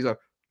Breaks. He's like,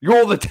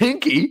 you're the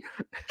Tinky?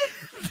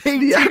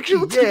 The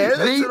actual Tinky. Yeah,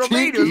 that's what I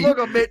mean. It was like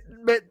I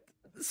met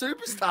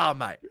Superstar,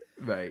 mate.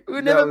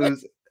 We never met.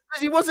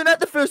 He wasn't at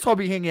the first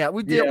Hobby Hangout.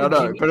 I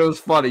know, but it was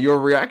funny. Your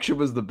reaction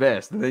was the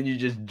best, and then you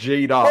just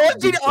G'd up. I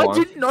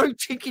didn't know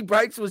Tinky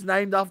Breaks was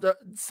named after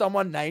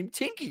someone named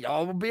Tinky. I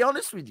will be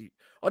honest with you.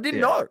 I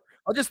didn't know.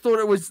 I just thought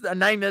it was a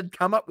name they'd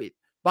come up with.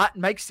 But it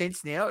makes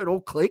sense now. It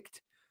all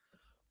clicked.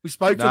 We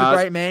spoke to the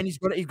great man. He's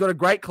got a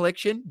great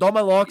collection.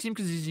 Domo likes him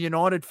because he's a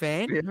United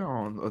fan. Yeah,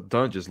 no, I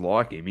don't just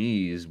like him.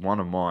 He is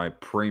one of my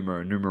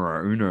primo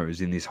numero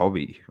unos in this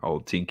hobby,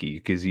 old Tinky,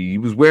 because he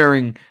was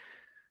wearing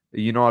a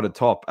United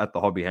top at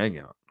the Hobby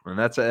Hangout. And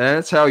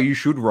that's how you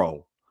should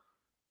roll.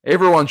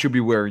 Everyone should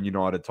be wearing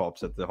United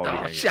tops at the Hobby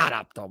Hangout. Shut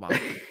up, Domo.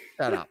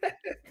 Shut up.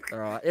 All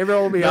right.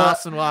 Everyone will be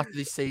Arsenal after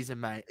this season,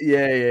 mate.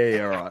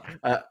 Yeah. All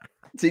right.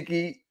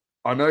 Tinky,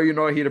 I know you're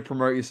not here to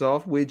promote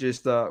yourself. We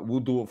just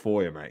we'll do it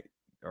for you, mate.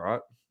 All right.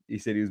 He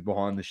said he was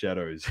behind the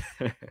shadows.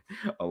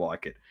 I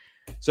like it.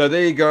 So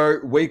there you go.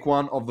 Week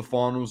 1 of the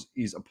finals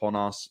is upon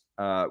us.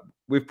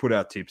 We've put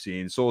our tips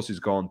in. Sauce has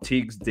gone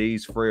Tigs,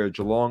 D's, Freo,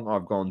 Geelong.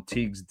 I've gone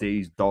Tigs,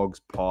 D's,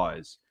 Dogs,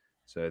 Pies.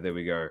 So there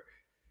we go.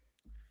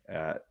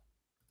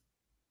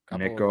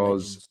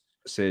 Nekos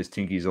says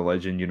Tinky's a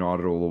legend.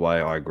 United all the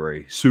way. I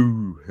agree.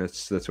 Sue.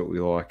 That's what we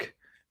like.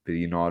 Bit of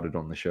United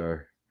on the show.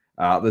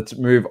 Let's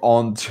move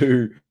on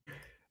to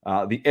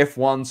the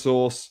F1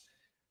 Sauce.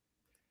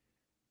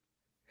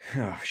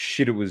 Oh,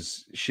 shit! It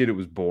was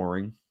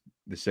boring.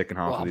 The second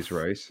half of this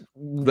race.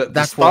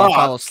 That's why I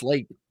fell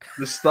asleep.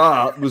 The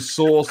start was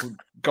Sauce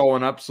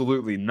going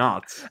absolutely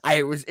nuts. Hey,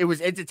 it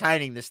was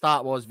entertaining. The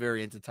start was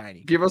very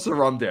entertaining. Give us a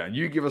rundown.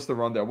 You give us the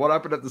rundown. What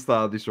happened at the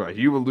start of this race?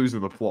 You were losing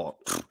the plot.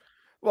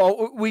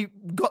 Well, we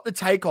got the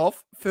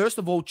takeoff. First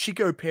of all,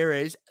 Chico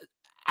Perez,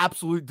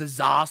 absolute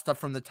disaster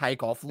from the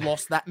takeoff.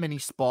 Lost that many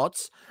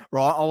spots,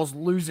 right? I was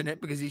losing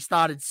it because he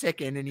started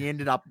second and he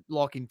ended up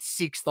like in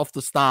 6th off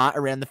the start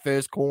around the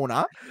first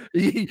corner.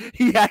 He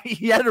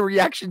had a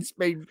reaction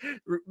speed,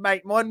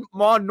 mate. My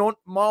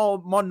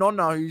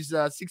nonna, who's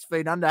 6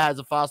 feet under, has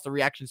a faster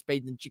reaction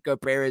speed than Chico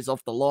Perez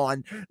off the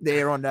line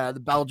there on the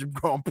Belgium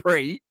Grand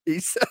Prix.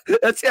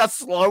 That's how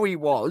slow he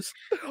was.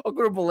 I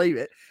couldn't believe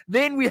it.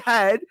 Then we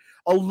had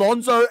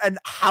Alonso and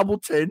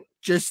Hamilton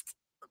just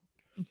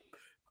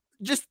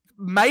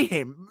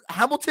mayhem.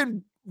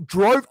 Hamilton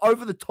drove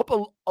over the top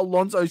of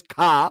Alonso's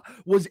car,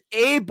 was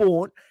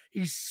airborne.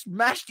 He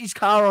smashed his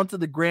car onto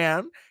the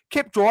ground,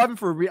 kept driving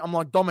for a bit. I'm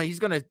like, Doma, he's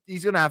gonna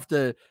have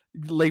to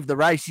leave the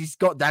race. He's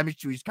got damage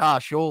to his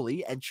car,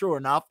 surely. And sure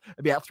enough,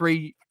 about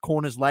 3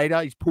 corners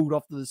later, he's pulled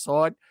off to the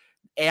side.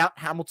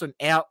 Hamilton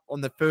out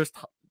on the first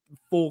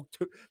 4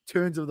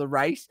 turns of the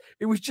race.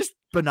 It was just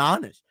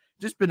bananas.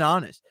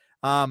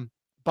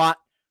 But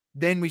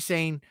then we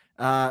seen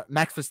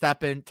Max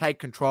Verstappen take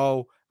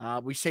control.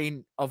 We've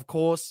seen, of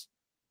course,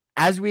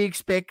 as we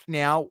expect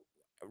now,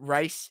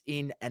 race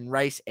in and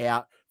race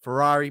out,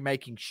 Ferrari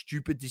making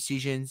stupid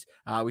decisions.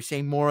 We've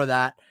seen more of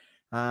that.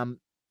 But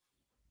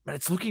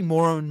it's looking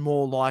more and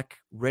more like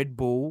Red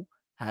Bull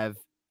have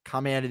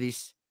come out of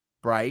this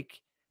break.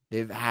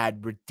 They've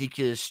had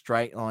ridiculous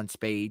straight line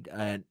speed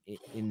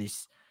in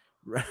this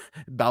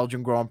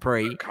Belgian Grand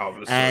Prix,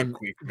 and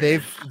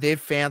they've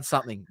found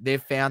something.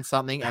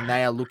 And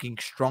they are looking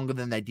stronger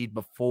than they did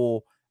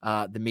before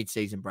the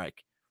mid-season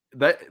break.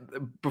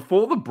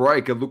 Before the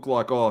break, it looked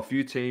like a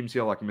few teams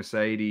here, like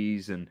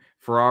Mercedes and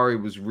Ferrari,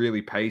 was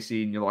really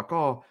pacey, and you're like,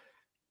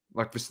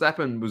 like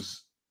Verstappen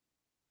was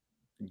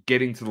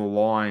getting to the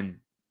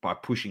line by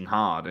pushing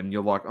hard, and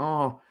you're like,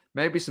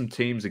 maybe some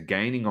teams are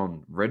gaining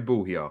on Red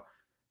Bull here,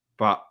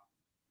 but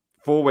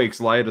 4 weeks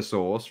later,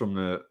 Sauce, from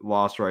the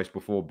last race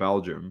before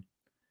Belgium,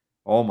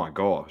 oh my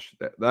gosh,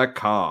 that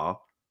car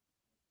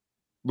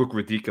looked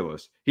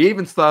ridiculous. He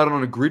even started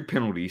on a grid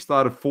penalty. He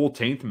started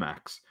 14th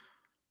max.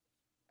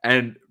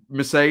 And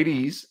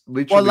Mercedes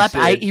literally lap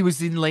 8, he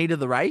was in lead of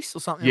the race or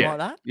something like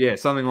that? Yeah,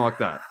 something like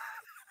that.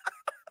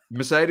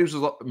 Mercedes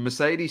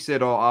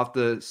said,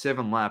 after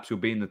 7 laps, he'll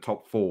be in the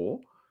top 4.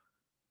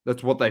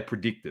 That's what they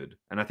predicted.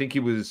 And I think he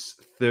was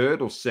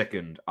 3rd or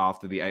 2nd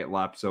after the 8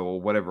 laps or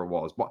whatever it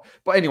was. But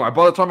anyway,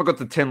 by the time I got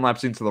to 10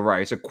 laps into the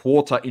race, a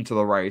quarter into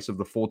the race of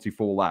the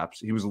 44 laps,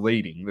 he was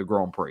leading the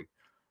Grand Prix.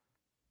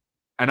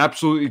 And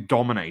absolutely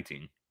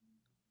dominating.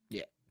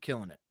 Yeah,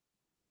 killing it.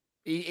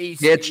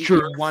 It's true.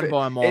 He won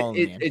by a mile.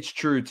 It's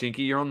true,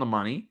 Tinky. You're on the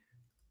money.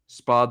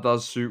 Spa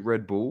does suit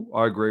Red Bull.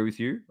 I agree with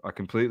you. I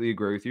completely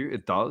agree with you.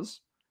 It does.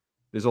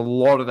 There's a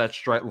lot of that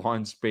straight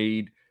line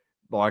speed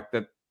like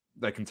that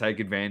they can take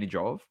advantage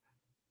of.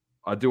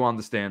 I do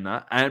understand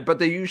that. But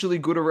they're usually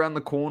good around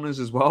the corners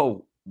as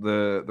well,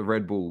 the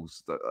Red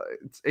Bulls.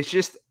 It's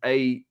just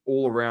a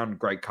all-around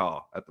great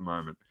car at the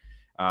moment.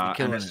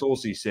 And as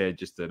Saucy said,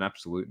 just an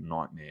absolute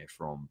nightmare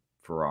from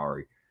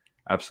Ferrari.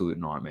 Absolute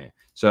nightmare.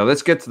 So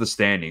let's get to the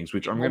standings,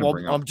 which I'm going to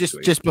bring up.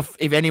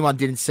 If anyone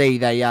didn't see,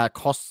 they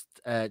cost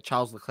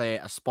Charles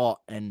Leclerc a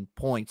spot and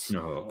points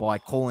by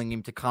calling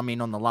him to come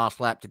in on the last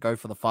lap to go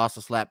for the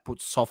fastest lap,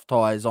 put soft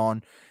tires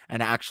on,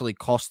 and it actually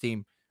cost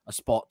him a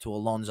spot to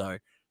Alonso.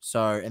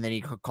 So, and then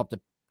he copped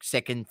a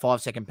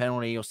 5-second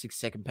penalty or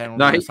 6-second penalty.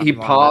 No,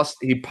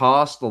 he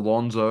passed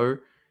Alonso,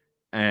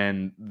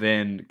 and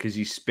then because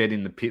he sped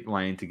in the pit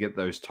lane to get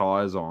those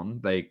tires on,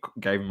 they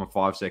gave him a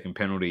 5-second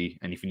penalty,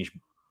 and he finished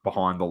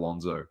behind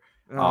Alonso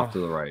after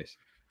the race.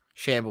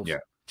 Shambles. Yeah.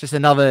 Just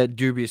another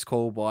dubious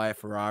call by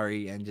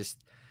Ferrari, and just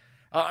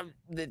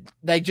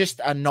they just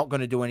are not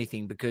going to do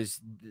anything because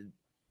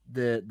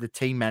the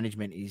team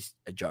management is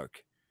a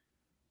joke.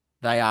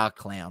 They are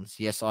clowns.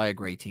 Yes, I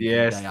agree, Tinky.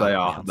 Yes, they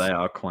are. They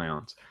are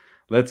clowns.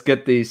 Let's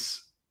get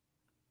this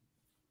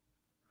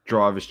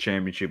Drivers'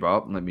 Championship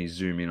up. Let me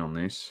zoom in on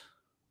this.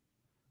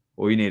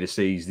 All you need to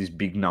see is this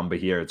big number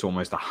here. It's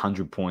almost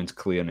 100 points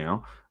clear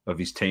now of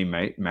his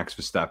teammate, Max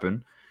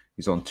Verstappen.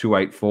 He's on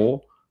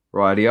 284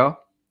 right here.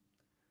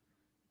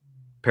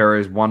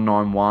 Perez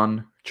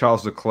 191.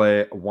 Charles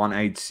Leclerc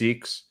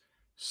 186.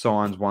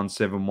 Sainz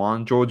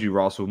 171. Georgie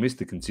Russell,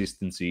 Mr.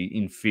 Consistency,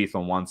 in 5th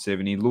on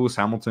 170. Lewis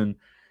Hamilton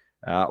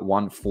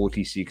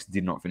 146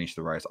 did not finish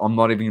the race. I'm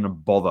not even going to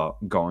bother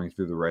going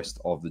through the rest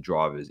of the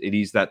drivers. It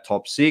is that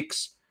top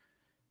 6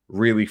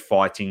 really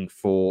fighting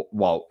for,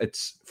 well,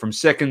 it's from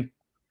 2nd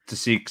to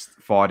 6th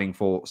fighting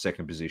for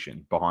 2nd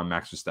position behind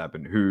Max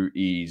Verstappen, who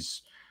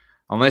is,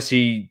 unless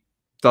he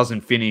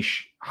doesn't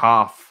finish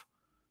half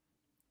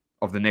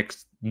of the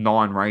next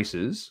 9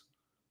 races,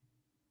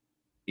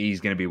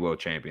 he's going to be world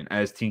champion.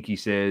 As Tinky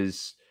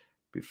says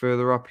a bit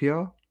further up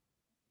here,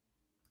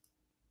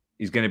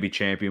 he's going to be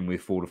champion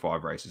with 4 to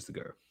 5 races to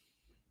go.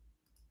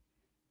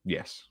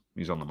 Yes,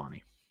 he's on the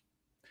money.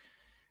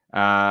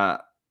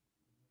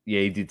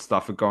 Yeah, he did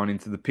stuff for going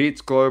into the pits.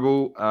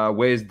 Global.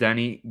 Where's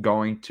Danny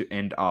going to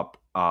end up?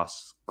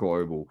 Us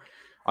Global.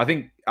 I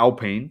think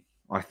Alpine.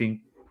 I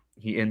think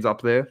he ends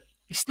up there.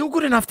 He's still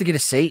good enough to get a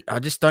seat. I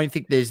just don't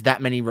think there's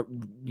that many,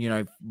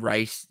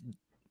 race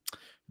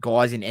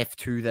guys in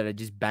F2 that are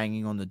just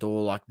banging on the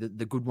door. Like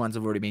the good ones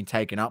have already been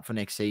taken up for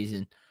next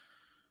season.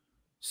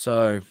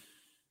 So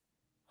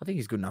I think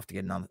he's good enough to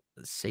get another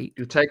seat.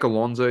 You'll take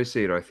Alonso's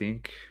seat, I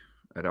think,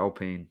 at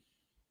Alpine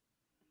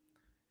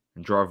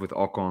and drive with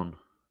Ocon.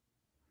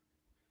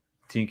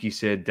 Tinky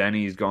said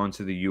Danny is going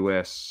to the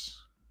US.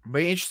 It'd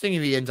be interesting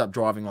if he ends up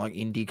driving like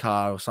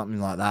IndyCar or something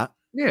like that.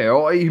 Yeah,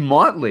 or he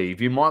might leave.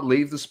 He might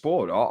leave the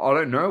sport. I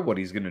don't know what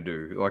he's going to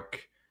do.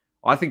 Like,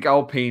 I think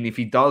Alpine, if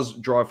he does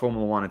drive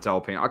Formula One, it's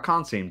Alpine. I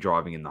can't see him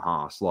driving in the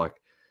Haas. Like,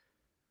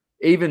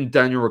 even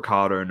Daniel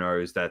Ricciardo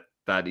knows that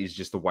that is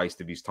just a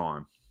waste of his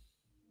time.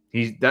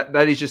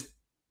 That is just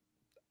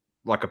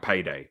like a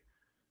payday,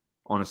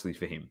 honestly,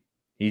 for him.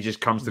 He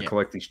just comes to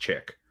collect his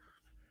check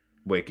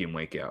week in,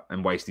 week out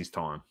and waste his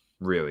time,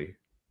 really.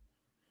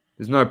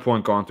 There's no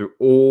point going through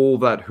all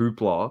that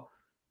hoopla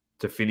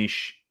to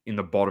finish in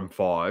the bottom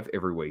 5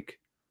 every week.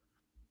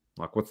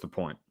 Like, what's the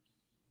point?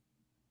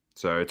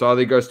 So it's either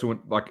he goes to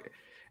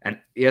and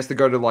he has to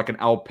go to like an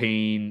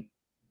Alpine,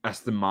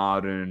 Aston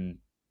Martin,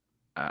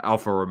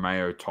 Alfa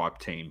Romeo type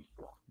team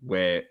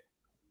where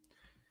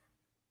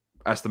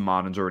Aston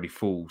Martin's already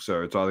full.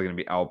 So it's either going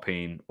to be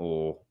Alpine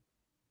or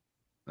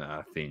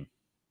Alfa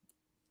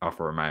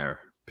Romeo,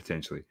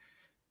 potentially.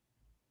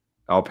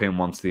 Alpine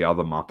wants the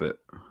other Muppet.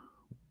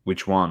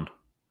 Which one?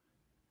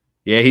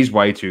 Yeah, he's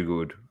way too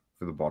good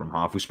for the bottom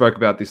half. We spoke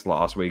about this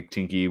last week,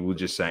 Tinky. We were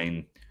just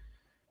saying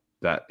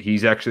that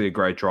he's actually a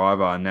great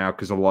driver. And now,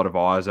 because a lot of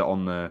eyes are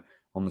on the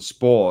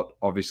sport,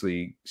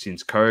 obviously,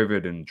 since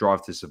COVID and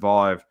Drive to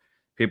Survive,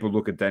 people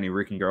look at Danny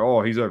Rick and go,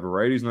 oh, he's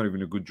overrated. He's not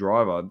even a good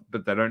driver.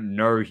 But they don't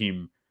know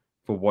him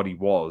for what he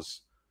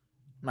was.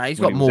 Mate, he's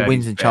got more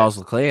wins than Charles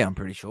Leclerc, I'm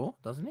pretty sure,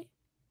 doesn't he?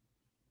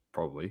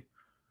 Probably.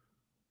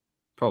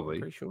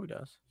 Pretty sure he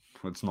does.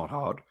 It's not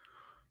hard.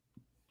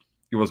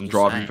 He wasn't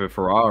driving for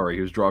Ferrari.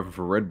 He was driving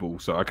for Red Bull,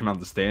 so I can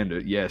understand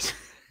it. Yes.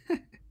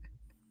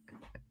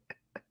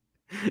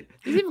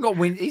 He's even got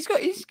win. He's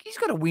got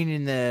a win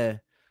in the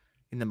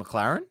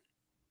McLaren.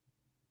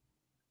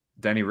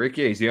 Danny Rick,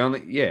 yeah, he's the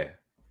only. Yeah,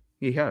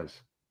 he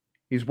has.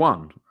 He's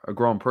won a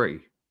Grand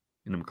Prix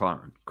in the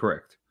McLaren.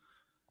 Correct.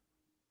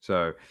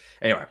 So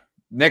anyway,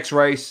 next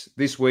race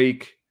this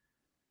week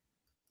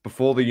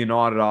before the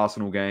United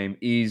Arsenal game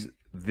is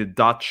the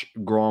Dutch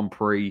Grand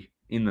Prix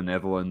in the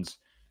Netherlands.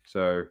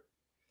 So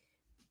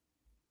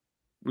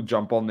we'll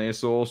jump on their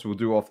source. We'll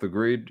do off the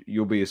grid.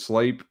 You'll be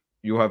asleep.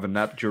 You'll have a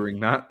nap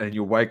during that, and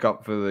you'll wake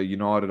up for the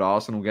United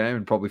Arsenal game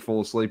and probably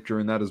fall asleep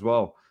during that as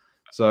well.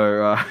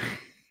 So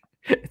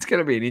it's going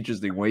to be an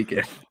interesting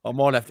weekend. I'm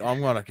gonna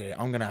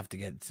have to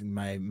get some.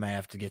 May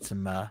have to get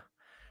some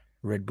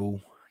Red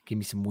Bull. Give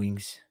me some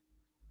wings.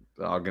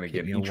 I'm going to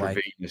get an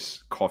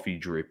intravenous coffee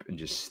drip and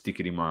just stick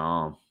it in my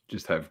arm.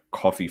 Just have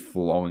coffee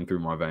flowing through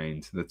my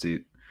veins. That's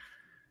it.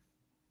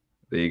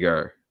 There you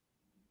go.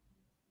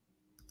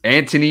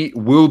 Anthony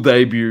will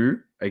debut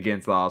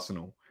against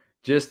Arsenal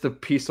just to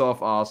piss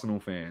off Arsenal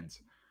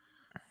fans.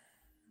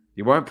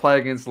 He won't play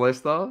against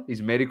Leicester. His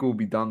medical will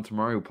be done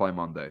tomorrow. He'll play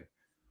Monday.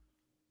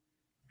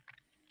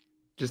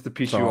 Just to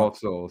piss you off,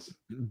 Sauce.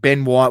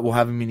 Ben White will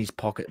have him in his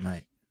pocket,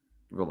 mate.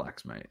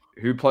 Relax, mate.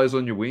 Who plays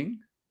on your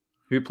wing?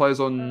 Who plays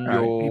on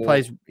your...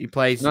 He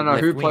plays No,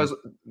 left who wing.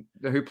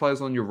 Who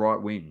plays on your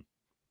right wing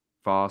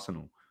for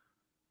Arsenal?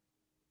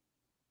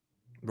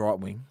 Right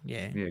wing,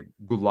 yeah. Yeah,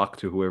 good luck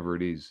to whoever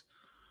it is.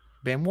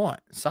 Ben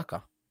White,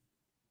 sucker.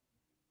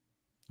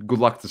 Good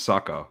luck to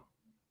Saka.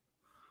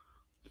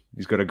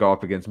 He's got to go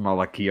up against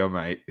Malakia,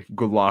 mate.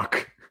 Good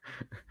luck.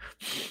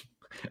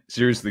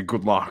 Seriously,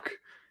 good luck.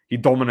 He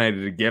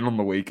dominated again on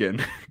the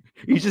weekend.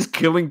 He's just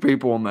killing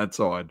people on that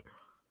side.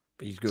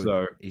 But he's good.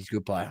 So, he's a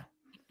good player.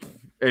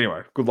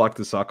 Anyway, good luck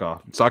to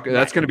Saka. Saka,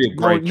 that's going to be a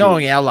great...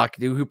 Knowing our luck,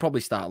 he'll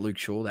probably start Luke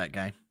Shaw that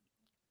game.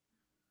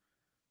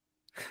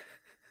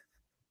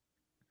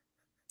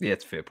 Yeah,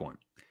 it's a fair point.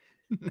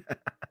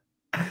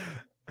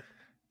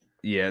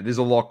 Yeah, there's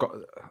a lot.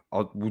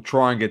 We'll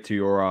try and get to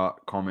your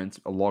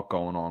comments. A lot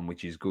going on,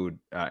 which is good.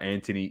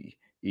 Anthony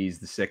is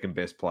the second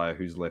best player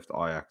who's left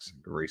Ajax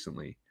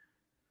recently.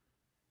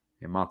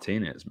 Yeah,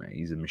 Martinez, man,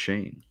 he's a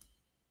machine.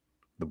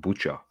 The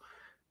butcher.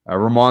 A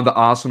reminder: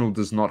 Arsenal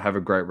does not have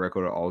a great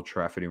record at Old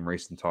Trafford in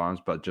recent times,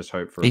 but just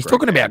hope for. He's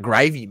talking about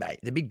gravy, mate.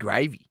 The big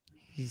gravy.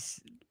 He's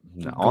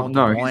no,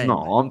 he's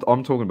not.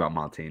 I'm talking about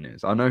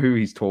Martinez. I know who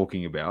he's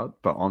talking about,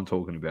 but I'm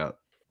talking about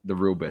the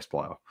real best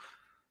player.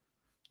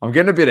 I'm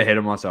getting a bit ahead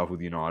of myself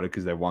with United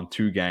because they won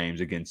 2 games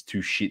against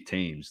 2 shit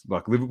teams.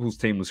 Like Liverpool's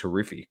team was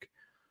horrific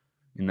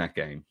in that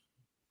game,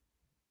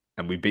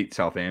 and we beat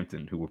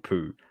Southampton, who were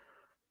poo.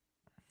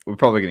 We're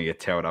probably going to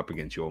get tailed up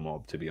against your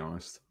mob, to be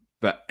honest.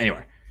 But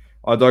anyway,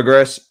 I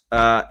digress.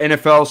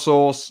 NFL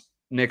source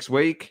next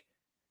week.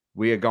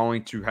 We are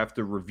going to have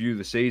to review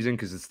the season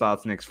because it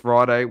starts next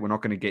Friday. We're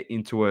not going to get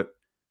into it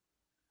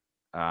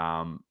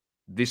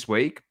this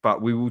week,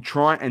 but we will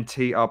try and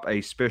tee up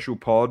a special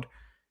pod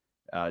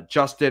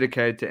just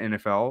dedicated to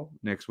NFL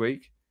next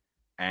week.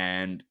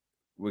 And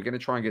we're going to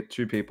try and get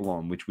 2 people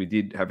on, which we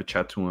did have a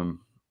chat to him,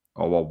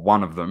 or well,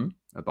 one of them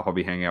at the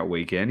Hobby Hangout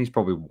weekend. He's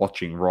probably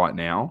watching right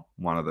now,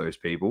 one of those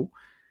people.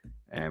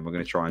 And we're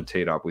going to try and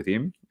tee it up with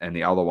him. And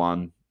the other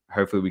one,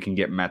 hopefully we can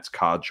get Matt's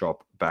Card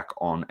Shop back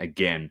on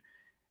again.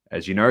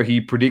 As you know, he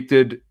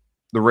predicted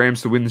the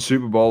Rams to win the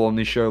Super Bowl on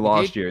this show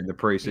last year in the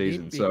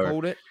preseason. He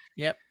called it.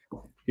 Yep.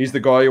 He's the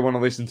guy you want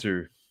to listen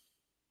to.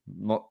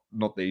 Not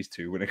these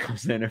two when it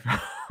comes to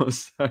NFL.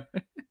 So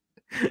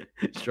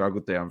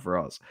struggled down for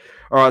us.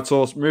 All right,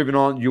 Sauce, moving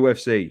on.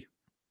 UFC.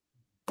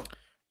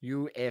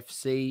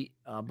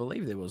 I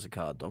believe there was a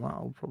card, Dom. I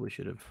probably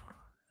should have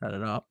had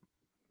it up.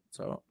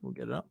 So we'll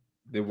get it up.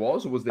 There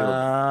was, or was there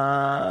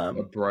a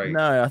break?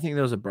 No, I think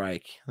there was a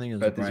break.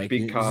 There's a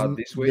big card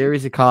this week. There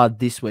is a card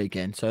this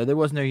weekend. So there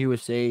was no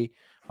UFC,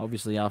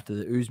 obviously, after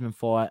the Usman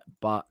fight,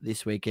 but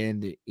this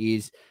weekend it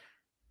is,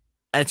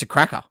 and it's a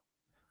cracker.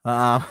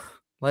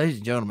 Ladies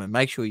and gentlemen,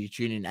 make sure you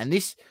tune in. And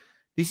this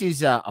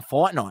is a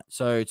fight night,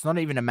 so it's not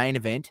even a main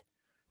event.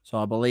 So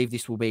I believe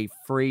this will be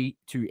free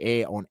to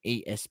air on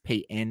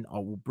ESPN. I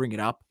will bring it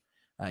up.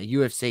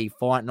 UFC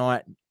fight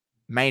night.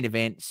 Main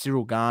event,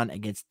 Cyril Gane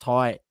against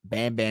Tai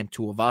Bam Bam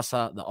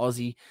Tuivasa, the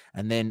Aussie.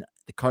 And then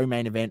the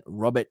co-main event,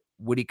 Robert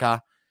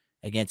Whittaker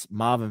against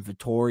Marvin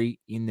Vettori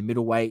in the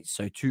middleweight.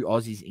 So 2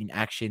 Aussies in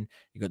action.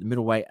 You got the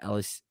middleweight,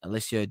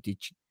 Alessio Di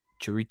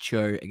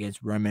Chiricho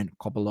against Roman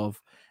Kopylov.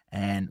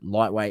 And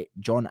lightweight,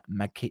 John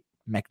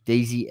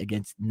Makdessi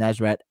against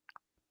Nasrat.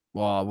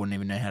 Well, I wouldn't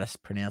even know how to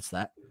pronounce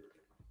that.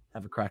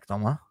 Have a crack,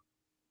 Doma.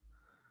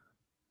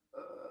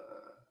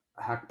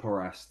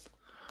 Haqparast.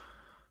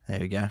 There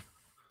we go.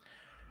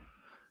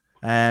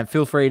 And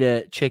feel free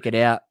to check it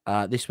out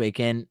this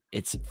weekend.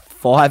 It's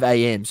 5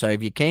 a.m. So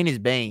if you're keen as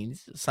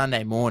beans,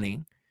 Sunday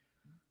morning.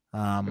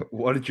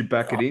 Why did you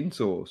back it in,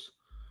 Sauce?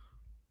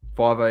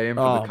 5 a.m.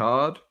 for the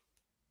card,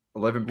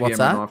 11 p.m. at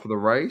night for the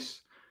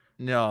race.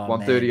 No,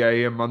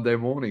 1:30 a.m. Monday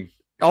morning.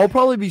 I'll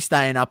probably be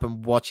staying up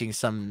and watching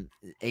some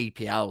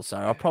EPL, so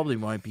I probably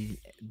won't be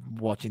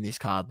watching this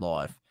card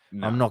live.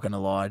 No. I'm not going to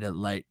lie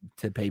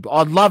to people.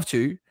 I'd love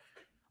to.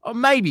 Or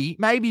maybe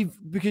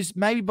because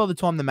maybe by the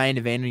time the main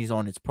event is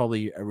on, it's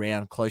probably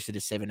around closer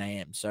to 7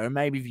 a.m. So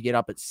maybe if you get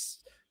up at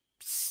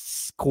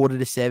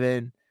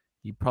 6:45,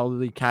 you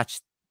probably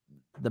catch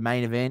the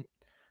main event.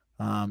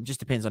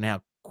 Just depends on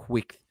how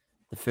quick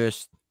the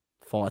first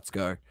fights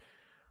go.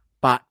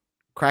 But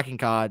cracking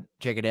card,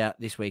 check it out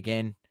this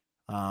weekend.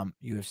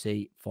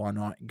 UFC Fight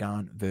Night,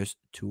 Gane versus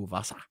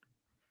Tuivasa.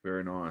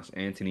 Very nice.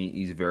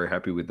 Anthony is very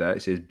happy with that. He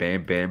says,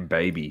 "Bam, bam,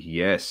 baby."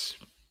 Yes.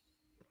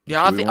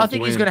 Yeah, I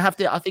think he's going to have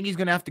to. I think he's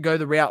going to have to go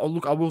the route. Oh,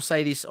 look, I will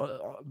say this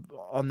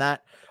on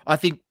that. I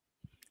think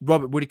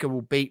Robert Whittaker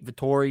will beat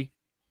Vettori.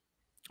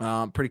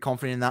 Pretty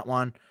confident in that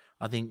one.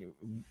 I think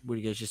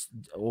Whittaker's just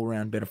all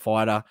around better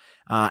fighter.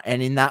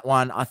 And in that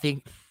one, I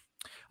think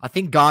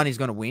Gane is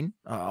going to win.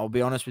 I'll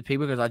be honest with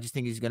people because I just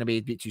think he's going to be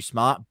a bit too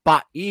smart.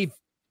 But if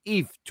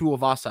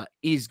Tuivasa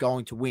is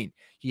going to win,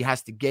 he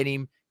has to get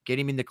him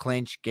in the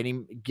clinch,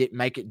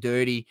 make it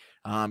dirty,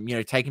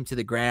 take him to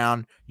the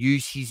ground,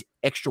 use his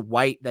extra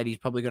weight that he's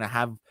probably going to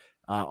have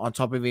on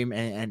top of him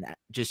and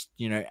just,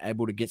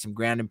 able to get some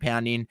ground and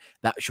pound in.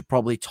 That should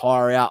probably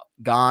tire out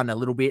Gane a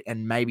little bit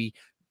and maybe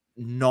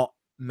not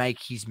make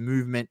his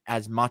movement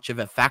as much of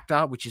a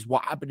factor, which is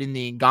what happened in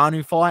the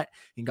Ngannou fight.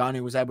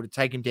 Ngannou was able to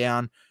take him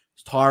down,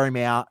 tire him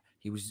out.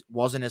 He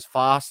wasn't as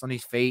fast on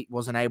his feet,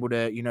 wasn't able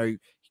to,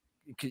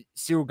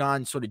 Cyril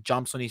Gane sort of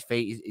jumps on his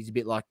feet. He's a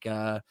bit like,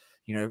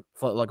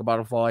 float like a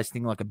butterfly,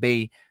 sting like a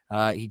bee.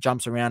 He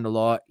jumps around a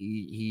lot.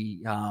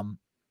 He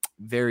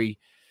very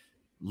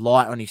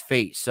light on his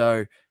feet.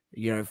 So,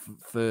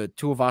 for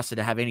Tuivasa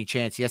to have any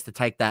chance, he has to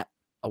take that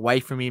away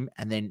from him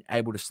and then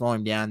able to slow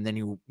him down. Then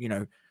he'll,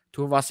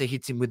 Tuivasa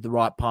hits him with the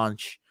right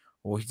punch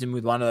or hits him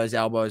with one of those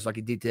elbows like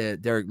he did to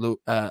Derek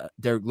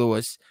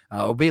Lewis.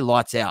 It'll be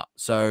lights out.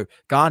 So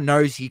Gane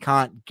knows he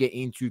can't get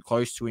in too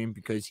close to him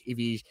because if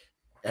he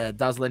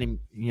does let him,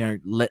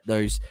 let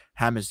those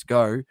hammers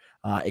go,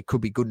 it could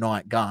be good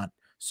night Gane.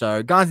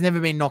 So Gane's never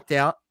been knocked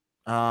out.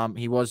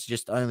 He's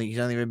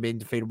only been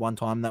defeated one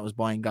time. That was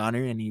by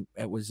Ngannou, and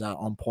it was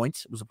on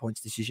points. It was a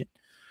points decision.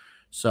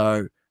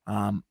 So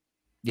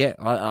yeah,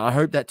 I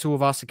hope that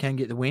Tuivasa can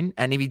get the win.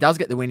 And if he does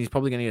get the win, he's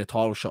probably going to get a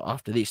title shot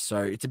after this. So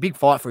it's a big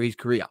fight for his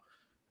career.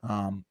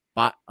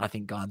 But I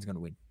think Garn's going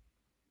to win.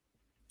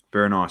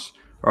 Very nice.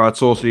 All right,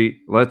 Saucy,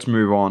 let's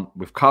move on.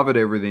 We've covered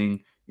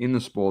everything in the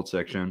sports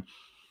section.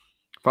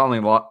 Funnily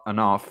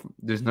enough,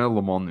 there's no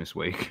Le Mans this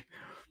week.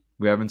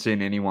 We haven't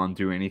seen anyone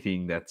do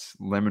anything that's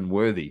lemon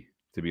worthy,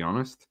 to be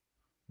honest,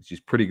 which is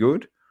pretty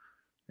good.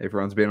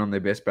 Everyone's been on their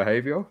best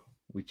behavior,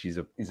 which is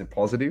a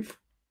positive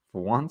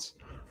for once.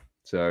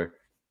 So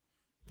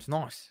it's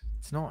nice.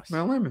 It's nice.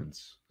 No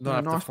lemons.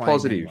 Not nice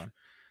positive. Anyone.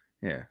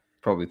 Yeah,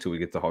 probably till we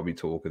get to hobby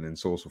talk, and then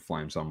Sauce will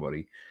flame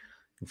somebody.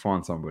 We'll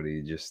find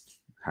somebody to just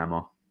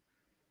hammer.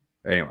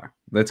 Anyway,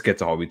 let's get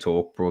to hobby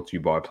talk. Brought to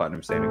you by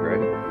Platinum Standard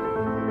Grading.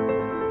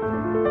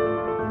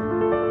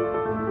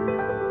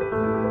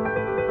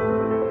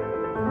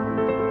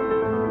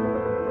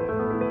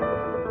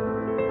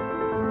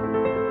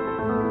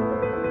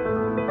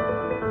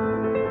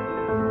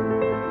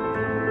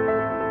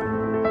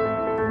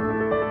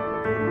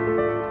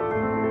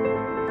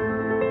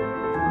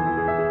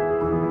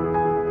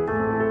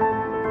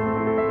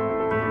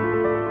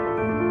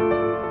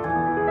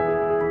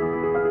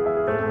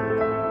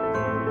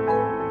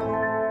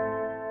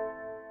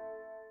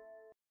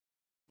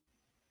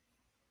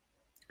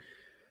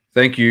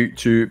 Thank you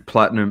to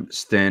Platinum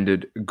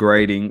Standard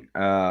Grading.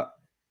 Box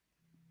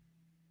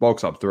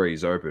Up 3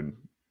 is open.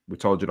 We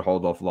told you to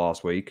hold off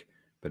last week,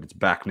 but it's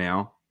back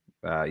now.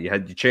 You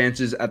had your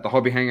chances at the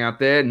Hobby Hangout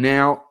there.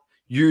 Now,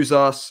 use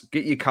us.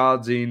 Get your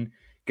cards in.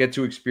 Get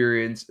to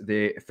experience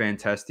their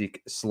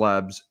fantastic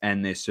slabs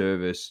and their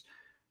service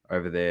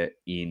over there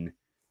in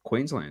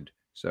Queensland.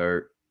 So,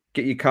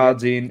 get your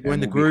cards in. We're in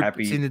the group.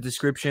 It's in the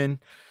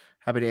description.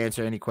 Happy to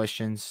answer any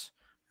questions.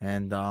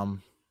 And,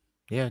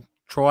 yeah.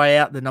 Try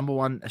out the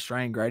 #1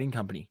 Australian grading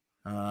company.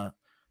 For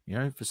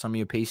some of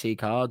your PC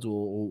cards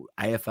or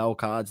AFL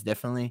cards,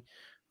 definitely.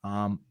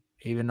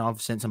 Even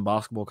I've sent some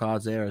basketball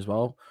cards there as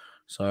well.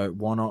 So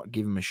why not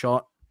give them a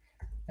shot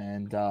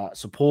and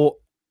support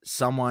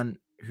someone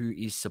who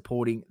is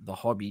supporting the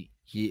hobby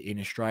here in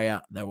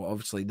Australia. They were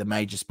obviously the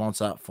major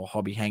sponsor for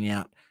Hobby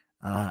Hangout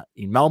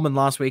in Melbourne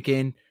last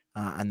weekend.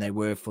 And they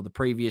were for the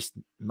previous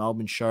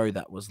Melbourne show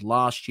that was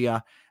last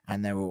year.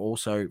 And they were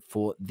also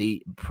for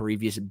the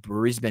previous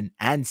Brisbane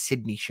and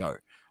Sydney show.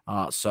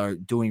 So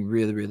doing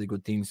really, really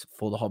good things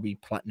for the hobby.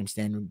 Platinum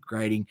Standard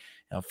Grading.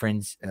 Our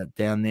friends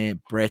down there,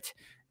 Brett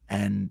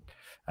and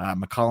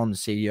McCullum, the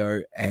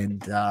CEO,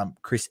 and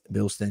Chris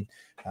Bilston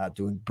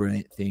doing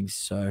brilliant things.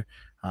 So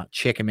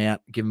check them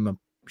out. Give them a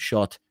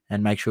shot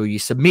and make sure you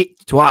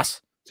submit to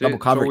us. Double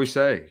coverage. That's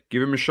what we say.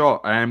 Give them a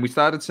shot. And we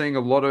started seeing a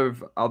lot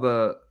of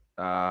other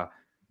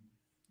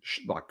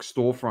like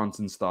storefronts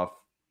and stuff,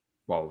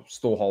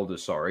 store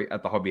holders,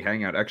 at the Hobby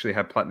Hangout actually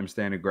have Platinum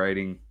Standard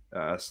Grading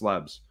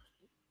slabs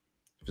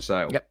for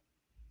sale. Yep.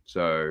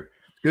 So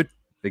good.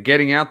 They're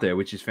getting out there,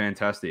 which is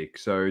fantastic.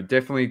 So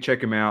definitely check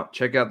them out.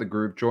 Check out the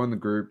group. Join the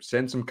group.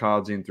 Send some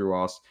cards in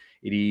through us.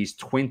 It is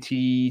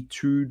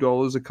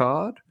 $22 a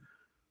card.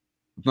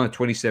 No,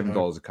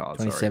 $27 a card.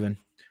 27.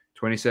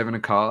 Sorry. $27 a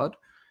card.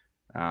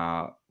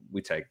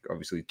 We take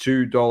obviously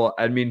 $2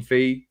 admin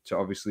fee to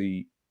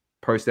obviously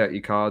post out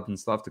your cards and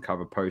stuff to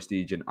cover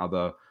postage and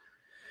other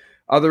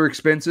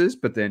expenses.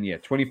 But then,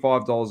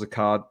 $25 a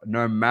card,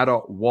 no matter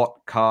what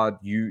card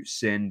you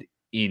send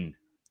in.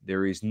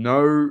 There is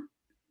no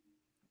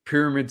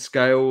pyramid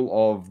scale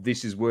of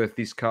this is worth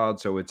this card,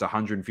 so it's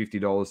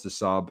 $150 to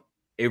sub.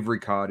 Every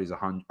card is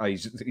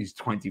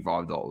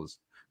 $25,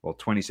 well,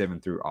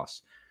 $27 through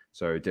us.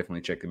 So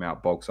definitely check them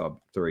out. Box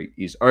Up 3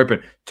 is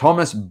open.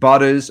 Thomas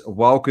Butters,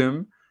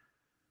 welcome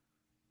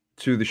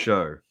to the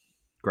show.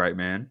 Great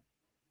man.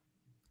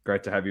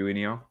 Great to have you in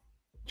here.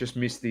 Just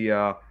missed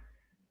the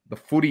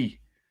footy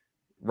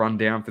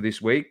rundown for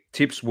this week.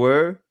 Tips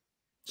were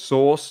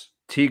Sauce,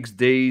 Tiggs,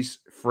 D's,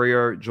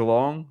 Freo,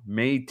 Geelong.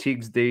 Me,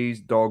 Tiggs,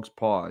 D's, Dogs,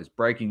 Pies.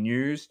 Breaking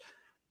news.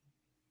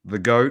 The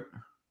GOAT,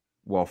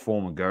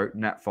 former GOAT,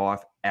 Nat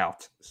Fyfe,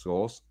 out,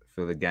 Sauce,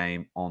 for the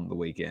game on the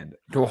weekend.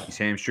 Oh, his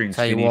hamstring's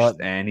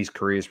finished and his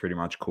career's pretty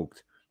much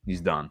cooked.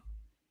 He's done.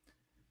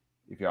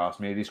 If you ask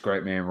me, this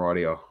great man right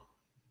here.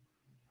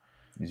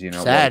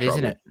 Sad,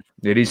 isn't it?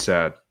 It is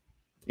sad.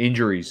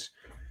 Injuries.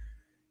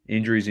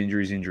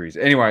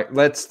 Anyway,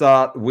 let's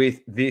start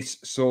with this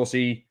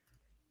Saucy.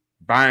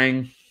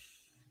 Bang.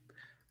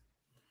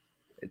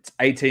 It's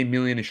 18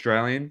 million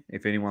Australian,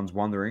 if anyone's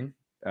wondering.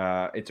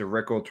 It's a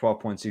record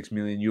 12.6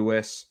 million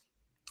US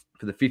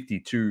for the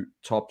 52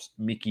 Tops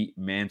Mickey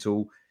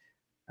Mantle.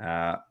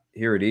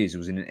 Here it is. It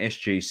was in an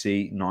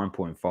SGC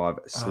 9.5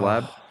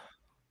 slab. Oh,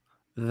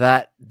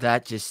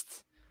 that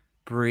just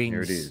brings...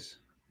 Here it is.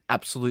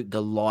 Absolute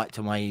delight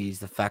to my ears,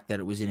 the fact that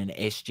it was in an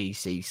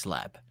SGC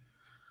slab.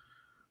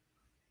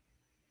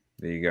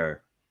 There you go.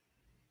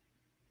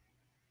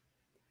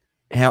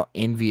 How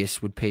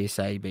envious would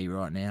PSA be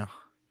right now?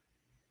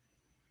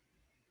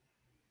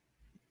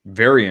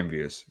 Very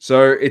envious.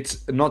 So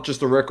it's not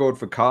just a record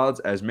for cards,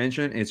 as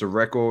mentioned. It's a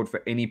record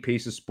for any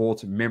piece of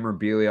sports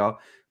memorabilia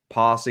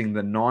passing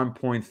the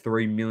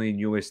 9.3 million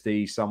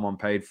USD someone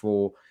paid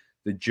for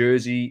the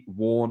jersey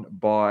worn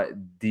by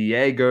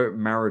Diego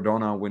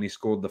Maradona when he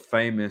scored the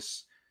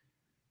famous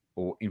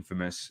or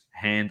infamous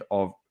hand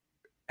of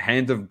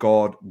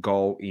God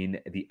goal in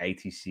the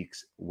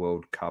 86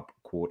 World Cup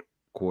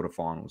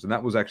quarterfinals. And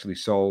that was actually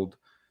sold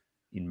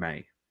in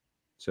May.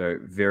 So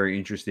very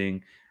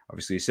interesting.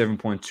 Obviously,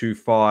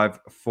 7.25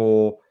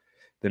 for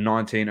the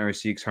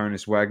 1906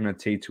 Honus Wagner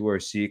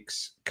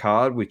T206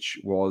 card, which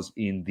was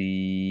in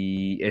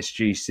the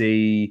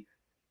SGC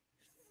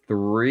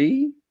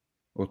 3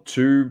 or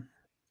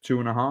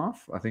 2.5,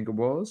 I think it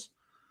was.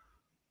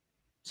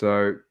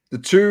 So the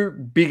two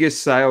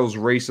biggest sales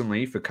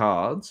recently for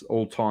cards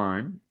all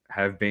time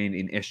have been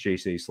in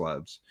SGC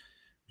slabs,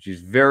 which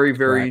is very,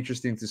 very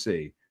interesting to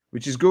see,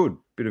 which is good.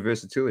 Bit of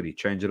versatility,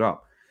 change it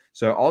up.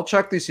 So I'll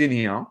chuck this in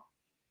here.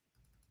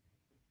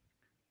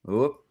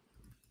 Oop.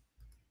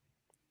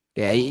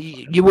 Yeah,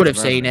 you would have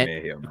seen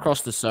it here,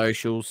 across the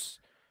socials.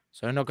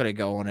 So I'm not going to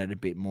go on it a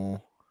bit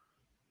more.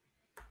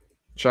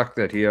 Chuck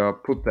that here.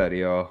 Put that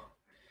here.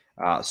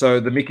 So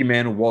the Mickey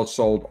Mantle was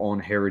sold on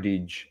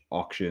Heritage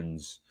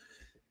Auctions.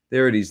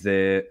 There it is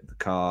there. The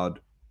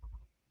card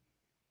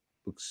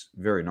looks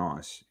very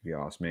nice, if you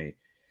ask me.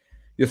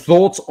 Your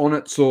thoughts on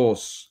it,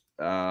 Source?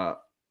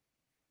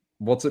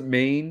 What's it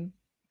mean?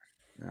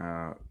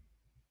 I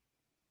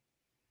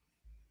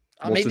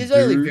mean, there's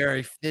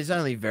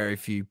only very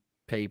few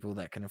people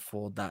that can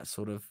afford that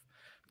sort of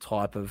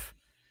type of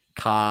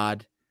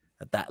card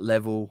at that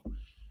level.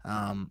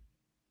 I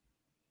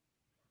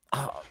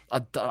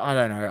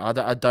don't know.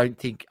 I don't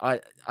think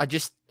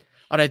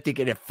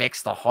it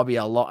affects the hobby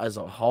a lot as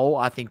a whole.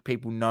 I think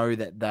people know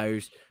that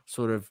those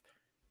sort of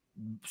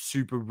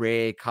super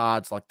rare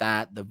cards like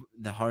that, the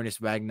Honus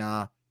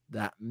Wagner,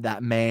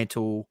 that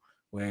mantle,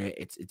 where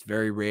it's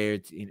very rare,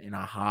 it's in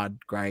a hard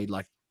grade.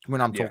 Like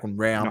when I'm talking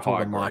rare, I'm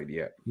talking like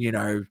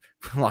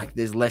like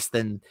there's less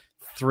than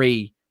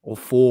 3 or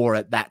 4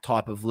 at that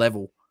type of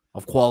level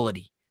of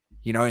quality,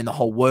 in the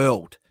whole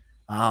world.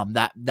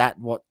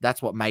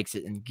 That's what makes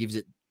it and gives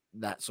it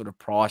that sort of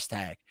price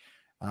tag.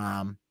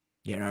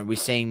 We're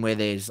seeing where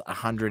there's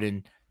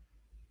 113,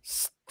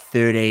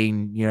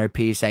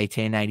 PSA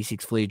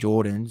 1086 Fleer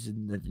Jordans,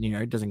 and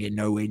it doesn't get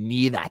nowhere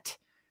near that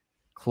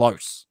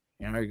close.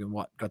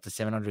 Got to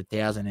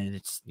 700,000, and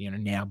it's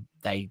now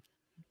they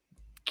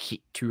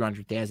hit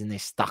 200,000. They're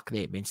stuck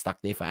there, been stuck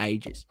there for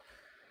ages.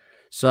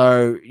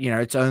 So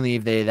it's only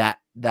if they're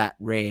that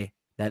rare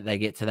that they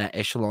get to that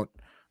echelon.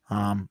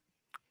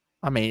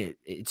 I mean,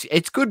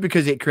 it's good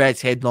because it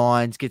creates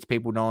headlines, gets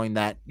people knowing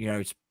that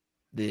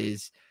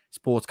there's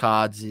sports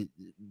cards.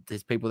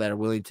 There's people that are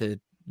willing to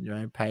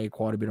pay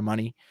quite a bit of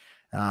money.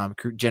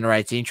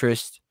 Generates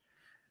interest.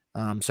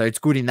 So it's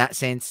good in that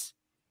sense.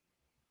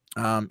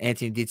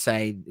 Anthony did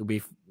say it'll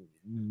be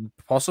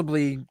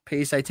possibly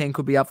PSA 10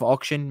 could be up for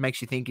auction.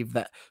 Makes you think if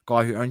that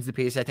guy who owns the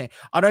PSA 10.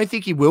 I don't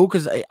think he will,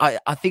 because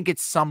I think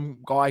it's some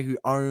guy who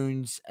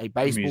owns a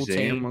baseball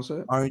team,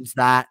 owns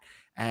that,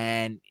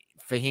 and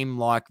for him,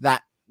 like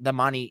that, the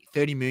money,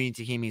 30 million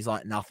to him is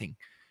like nothing.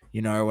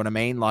 You know what I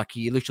mean? Like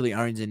he literally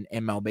owns an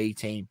MLB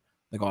team,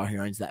 the guy who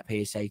owns that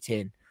PSA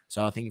 10.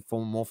 So I think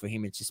for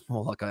him, it's just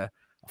more like a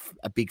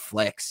big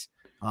flex.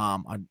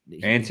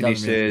 Anthony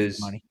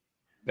says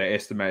they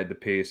estimated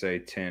the PSA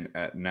 10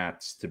 at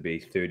Nats to be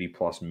 30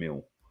 plus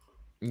mil.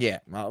 Yeah,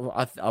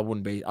 I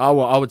wouldn't be.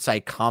 I would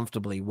say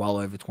comfortably well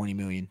over 20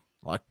 million,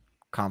 like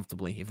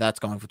comfortably. If that's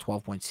going for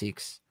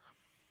 12.6,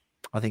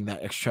 I think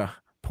that extra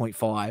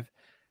 0.5.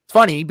 It's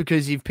funny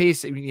because if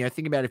PSA,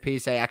 think about if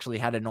PSA actually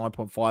had a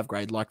 9.5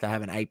 grade, like they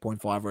have an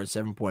 8.5 or a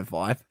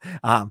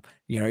 7.5.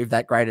 If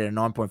that graded a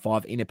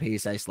 9.5 in a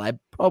PSA slab,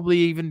 probably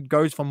even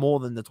goes for more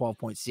than the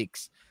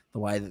 12.6. The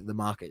way that the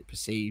market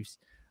perceives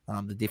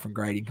the different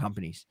grading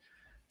companies.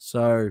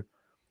 So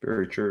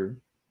very true.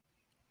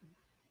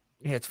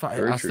 Yeah, it's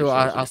funny. I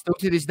still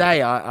to this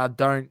day, I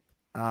don't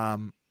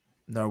know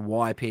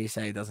why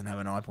PSA doesn't have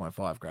a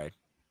 9.5 grade.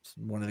 It's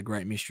one of the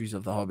great mysteries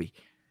of the hobby.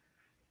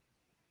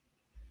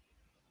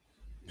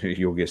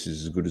 Your guess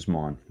is as good as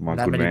mine, my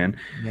good man.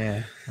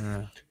 Yeah.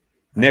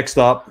 Next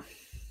up.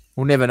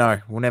 We'll never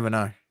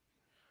know.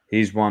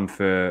 Here's one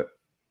for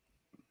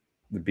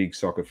the big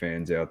soccer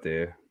fans out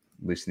there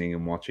listening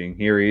and watching.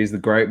 Here he is, the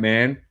great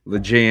man, the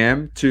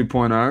GM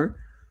 2.0,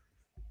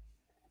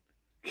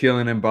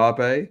 Kylian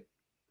Mbappe.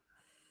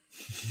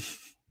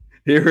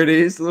 Here it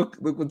is. Look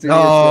what's in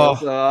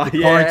the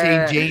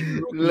quarantine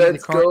gene rookie.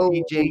 Let's go.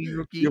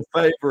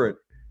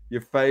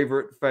 Your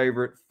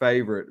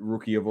favorite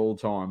rookie of all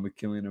time with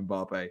Kylian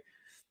Mbappe.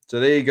 So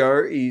there you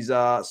go. He's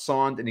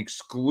signed an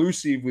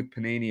exclusive with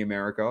Panini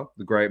America.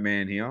 The great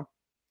man here.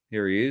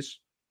 Here he is.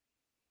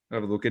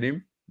 Have a look at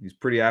him. He's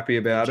pretty happy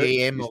about it.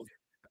 GM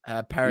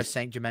of Paris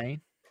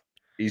Saint-Germain.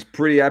 He's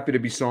pretty happy to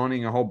be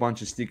signing a whole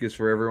bunch of stickers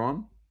for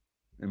everyone.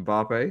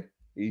 Mbappe.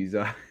 He's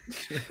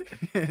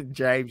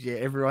James,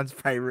 everyone's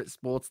favorite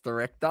sports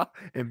director,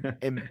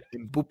 Mbappe.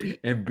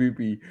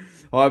 Mbappe.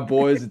 Hi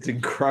boys, it's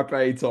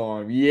Mbappe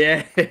time.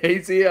 Yeah,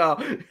 he's here.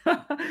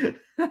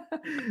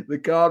 The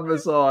card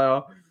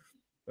messiah.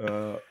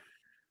 There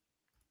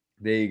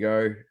you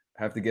go.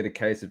 Have to get a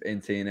case of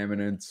NT and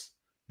Eminence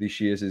this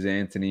year, says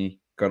Anthony.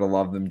 Gotta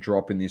love them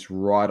dropping this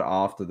right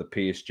after the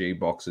PSG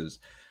boxes.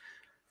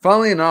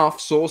 Funnily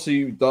enough,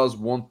 Saucy does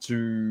want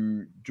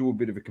to do a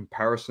bit of a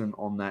comparison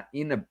on that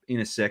in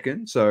a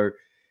second. So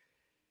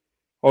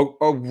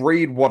I'll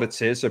read what it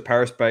says. So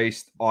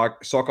Paris-based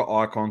soccer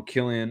icon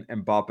Kylian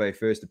Mbappe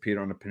first appeared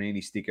on a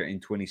Panini sticker in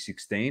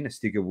 2016, a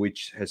sticker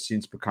which has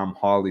since become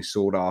highly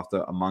sought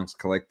after amongst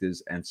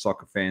collectors and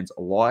soccer fans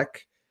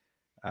alike.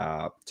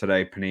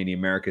 Today, Panini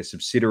America,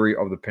 subsidiary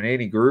of the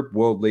Panini Group,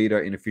 world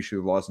leader in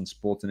officially licensed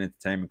sports and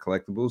entertainment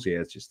collectibles. Yeah,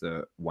 it's just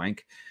a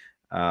wank.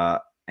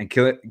 And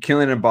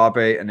Kylian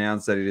Mbappe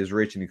announced that it has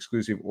reached an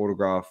exclusive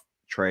autograph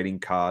trading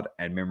card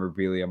and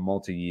memorabilia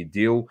multi-year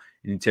deal.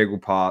 An integral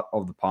part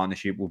of the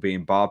partnership will be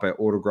Mbappe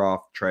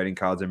autograph trading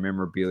cards and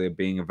memorabilia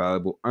being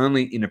available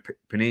only in a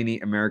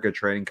Panini America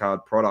trading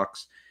card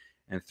products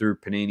and through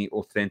Panini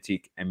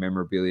Authentic and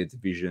Memorabilia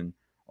division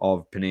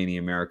of Panini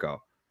America.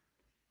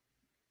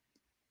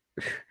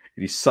 It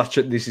is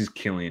this is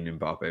Kylian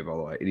Mbappe, by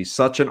the way. It is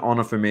such an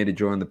honor for me to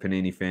join the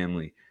Panini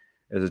family.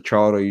 As a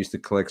child, I used to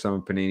collect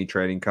some Panini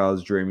trading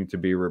cards, dreaming to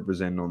be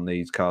represented on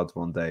these cards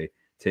one day.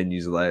 10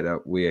 years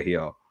later, we are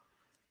here.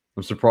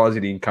 I'm surprised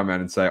he didn't come out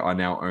and say, I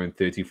now own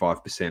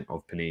 35%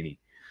 of Panini.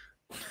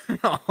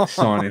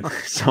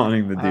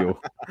 signing the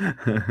deal.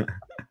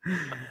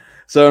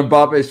 So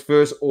Mbappe's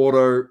first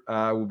auto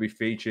will be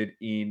featured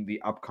in the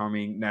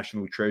upcoming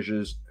National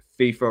Treasures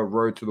FIFA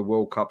Road to the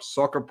World Cup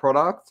soccer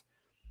product,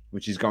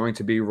 which is going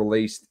to be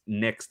released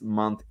next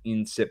month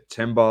in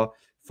September,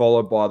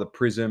 followed by the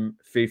Prism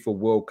FIFA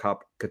World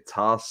Cup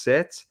Qatar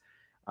set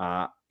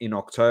in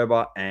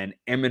October and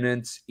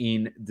Eminence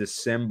in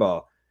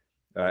December.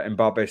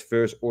 Mbappe's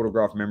first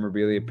autographed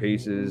memorabilia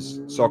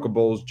pieces, soccer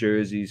balls,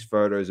 jerseys,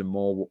 photos, and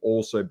more will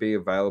also be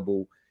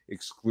available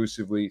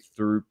exclusively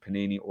through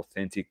Panini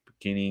Authentic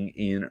beginning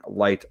in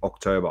late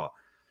October.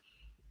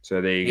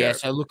 So there you go. Yeah,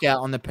 so look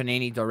out on the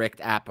Panini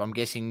Direct app. I'm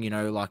guessing,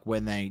 like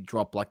when they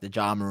drop like the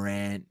Ja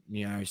Morant,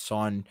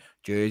 sign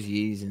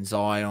jerseys and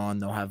Zion,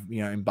 they'll have,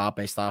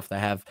 Mbappe stuff. They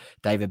have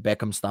David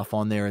Beckham stuff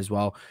on there as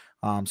well.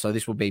 So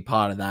this will be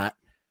part of that.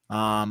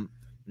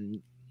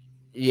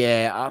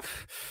 Yeah,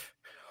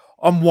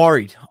 I'm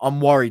worried.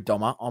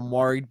 Doma. I'm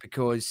worried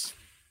because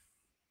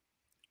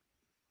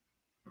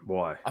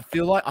why? I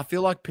feel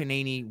like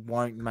Panini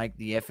won't make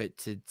the effort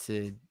to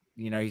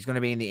he's going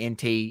to be in the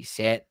NT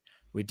set.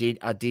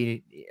 I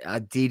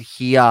did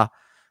hear,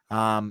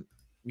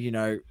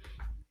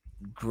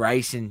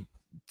 Grayson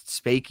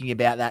speaking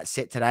about that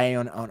set today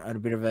on a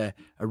bit of a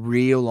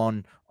reel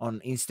on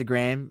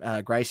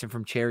Instagram. Grayson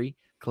from Cherry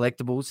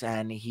Collectibles,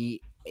 and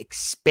he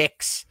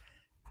expects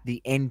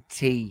the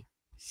NT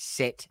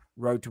set,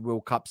 Road to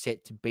World Cup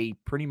set, to be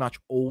pretty much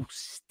all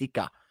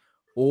sticker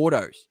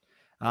autos.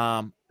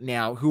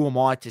 Now, who am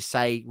I to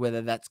say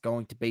whether that's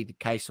going to be the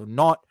case or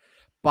not?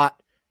 But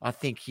I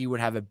think he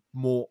would have a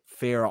more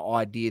fairer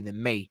idea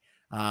than me.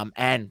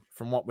 And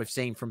from what we've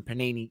seen from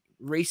Panini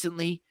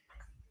recently,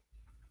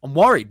 I'm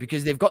worried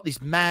because they've got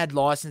this mad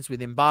license with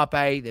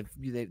Mbappe.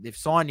 They've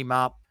signed him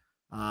up,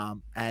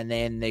 and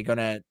then they're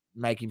gonna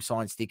make him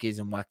sign stickers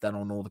and whack that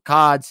on all the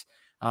cards.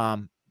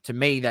 To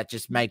me, that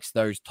just makes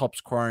those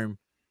Topps Chrome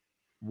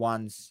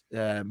ones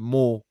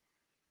more,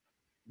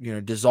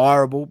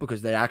 desirable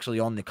because they're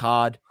actually on the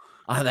card.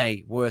 Are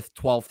they worth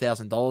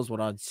 $12,000?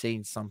 What I'd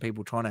seen some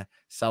people trying to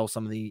sell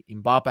some of the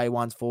Mbappe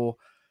ones for.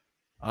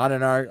 I don't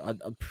know.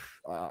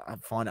 I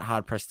find it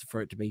hard pressed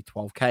for it to be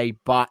 $12K,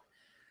 but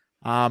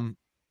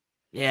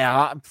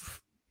yeah,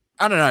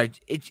 I don't know.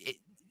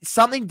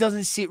 Something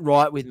doesn't sit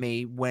right with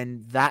me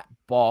when that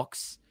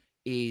box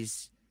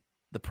is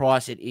the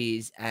price it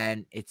is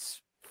and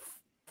it's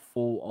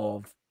full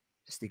of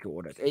sticker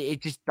orders.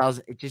 It just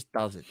doesn't. It just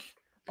doesn't.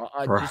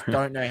 I just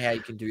don't know how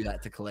you can do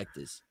that to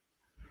collectors.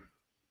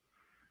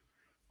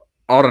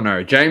 I don't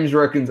know. James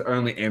reckons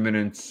only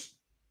Eminence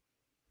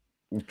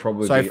will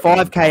probably so be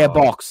 $5K a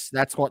box.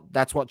 That's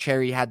what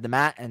Cherry had them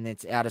at, and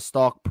it's out of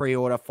stock.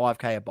 Pre-order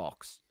 $5K a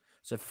box.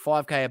 So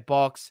for $5K a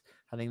box,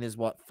 I think there's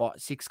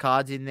 6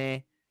 cards in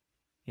there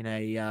in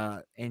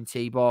a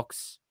NT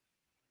box.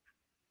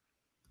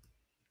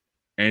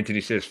 Anthony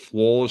says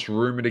Flawless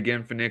rumored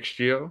again for next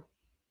year.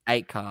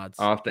 8 cards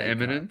after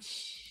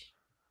Eminence.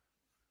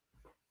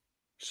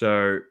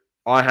 So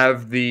I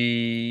have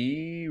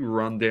the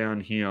rundown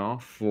here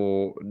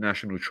for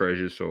National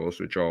Treasure Source,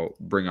 which I'll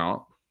bring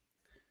up.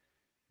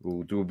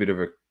 We'll do a bit of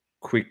a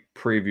quick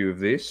preview of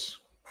this.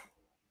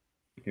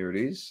 Here it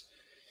is.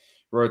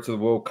 Road to the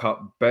World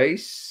Cup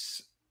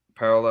base.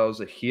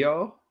 Parallels are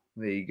here.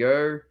 There you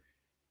go.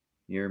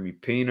 Jeremy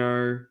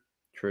Pino.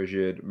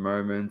 Treasured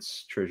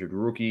moments. Treasured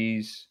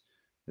rookies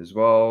as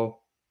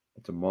well.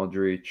 It's a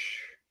Modric.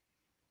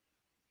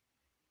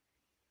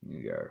 There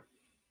you go.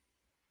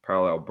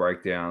 Parallel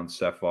breakdown,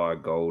 sapphire,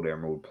 gold,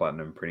 emerald,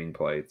 platinum printing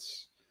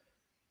plates.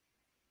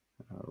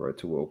 Road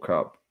to World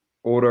Cup.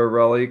 Auto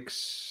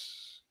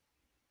relics.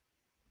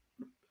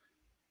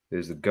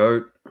 There's the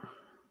GOAT.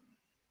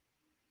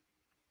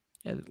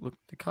 Yeah, look,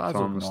 the cards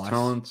Timeless look nice.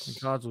 Talents. The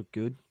cards look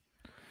good.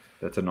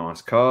 That's a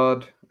nice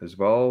card as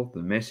well.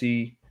 The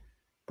Messi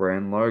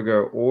brand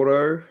logo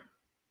auto.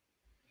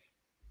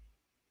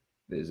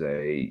 There's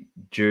a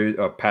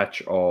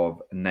patch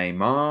of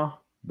Neymar.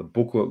 The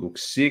booklet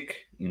looks sick.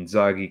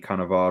 Inzaghi,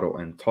 Cannavaro,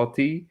 and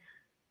Totti.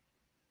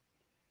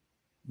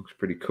 Looks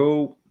pretty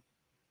cool.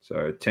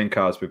 So 10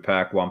 cards per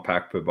pack, 1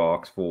 pack per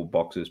box, 4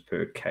 boxes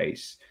per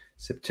case.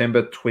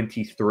 September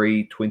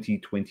 23,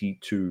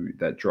 2022,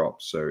 that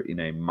drops. So in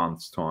a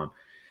month's time.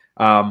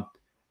 I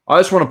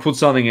just want to put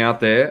something out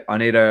there. I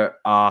need to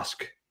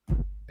ask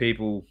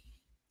people.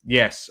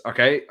 Yes,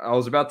 okay. I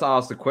was about to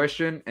ask the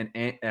question, and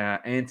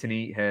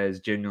Anthony has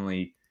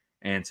genuinely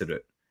answered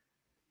it.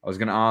 I was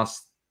going to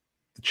ask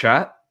the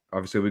chat.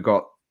 Obviously, we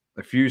got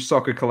a few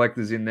soccer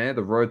collectors in there.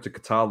 The Road to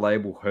Qatar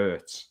label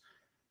hurts.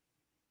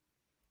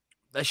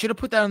 They should have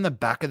put that on the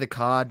back of the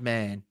card,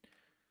 man.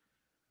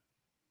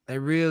 They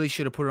really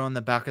should have put it on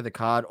the back of the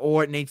card,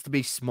 or it needs to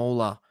be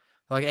smaller.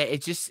 Like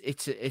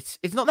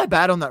it's not that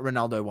bad on that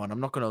Ronaldo one. I'm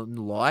not gonna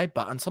lie,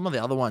 but on some of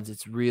the other ones,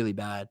 it's really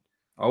bad.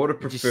 I would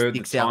have preferred the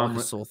timeless.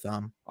 Like a sore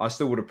thumb. I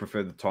still would have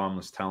preferred the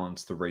Timeless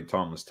Talents to read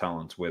Timeless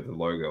Talents where the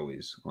logo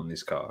is on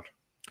this card.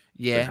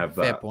 Yeah,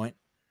 fair point.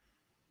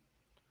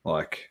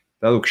 Like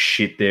that looks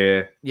shit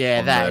there.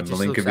 Yeah, that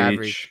just looks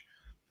average.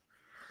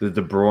 The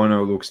De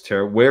Bruyne looks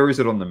terrible. Where is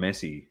it on the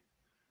Messi?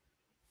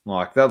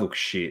 Like that looks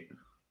shit.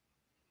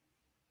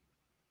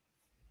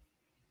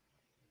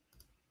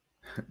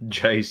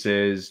 Jay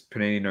says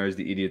Panini knows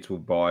the idiots will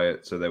buy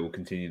it, so they will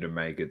continue to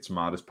make it.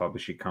 Smartest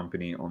publishing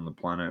company on the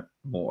planet,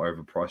 more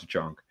overpriced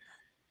junk.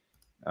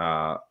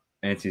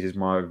 Anthony says,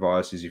 my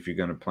advice is if you're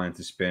going to plan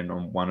to spend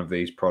on one of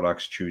these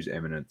products, choose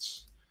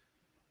Eminence.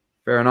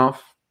 Fair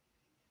enough.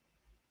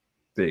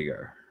 There you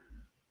go.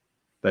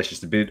 That's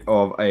just a bit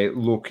of a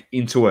look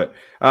into it.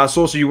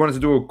 Saucer, you wanted to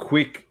do a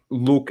quick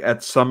look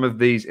at some of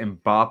these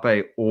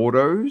Mbappe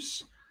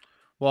autos.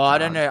 Well, I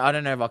don't know. I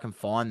don't know if I can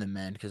find them,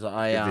 man, because if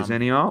there's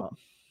any up,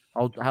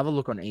 I'll have a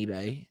look on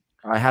eBay.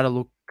 I had a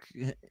look,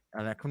 and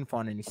I couldn't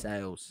find any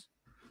sales.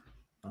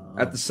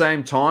 At the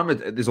same time,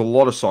 there's a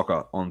lot of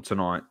soccer on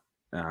tonight,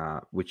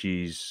 which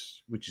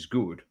is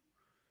good.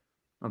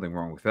 Nothing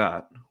wrong with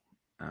that.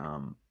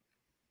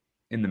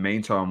 In the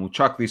meantime, we'll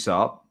chuck this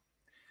up.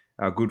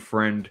 Our good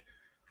friend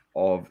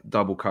of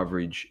Double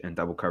Coverage and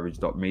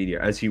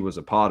doublecoverage.media, as he was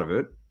a part of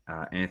it,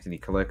 Anthony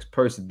Collects,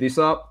 posted this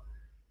up.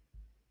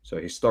 So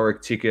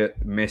historic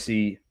ticket,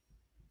 Messi,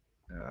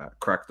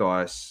 cracked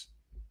ice,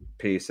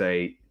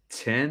 PSA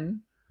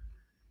 10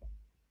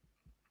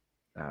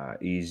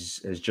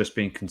 has just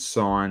been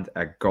consigned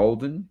at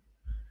Golden.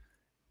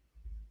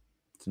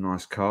 It's a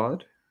nice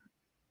card.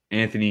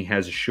 Anthony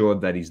has assured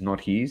that he's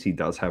not his. He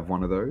does have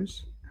one of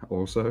those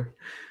also.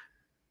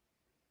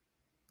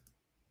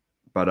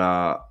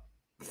 But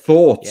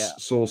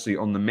thoughts, Saucy,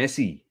 on the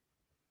Messi?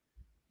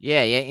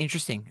 Yeah,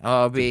 interesting. It's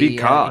a big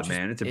card,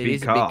 man. It's a big card. It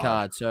is a big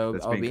card, so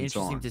it'll be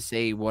interesting to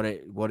see what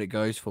it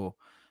goes for.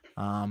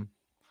 But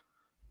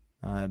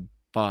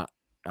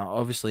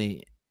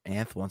obviously,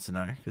 Anth wants to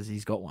know because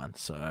he's got one.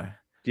 So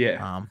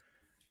yeah,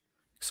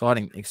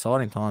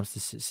 exciting times to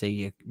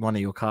see one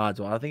of your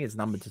cards. Well, I think it's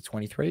numbered to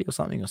 23 or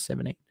something, or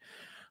 17.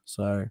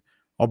 So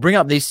I'll bring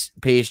up this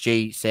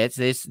PSG sets.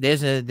 There's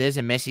a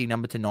Messi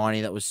number to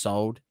 90 that was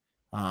sold,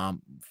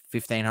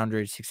 1,500,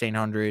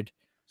 1,600. Is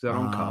that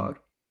on card?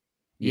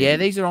 Yeah,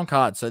 these are on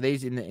card. So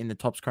these in the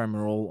Topps Chrome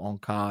are all on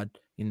card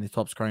in the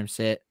Topps Chrome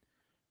set.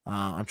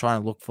 I'm trying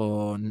to look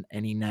for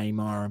any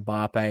Neymar and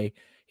Mbappe.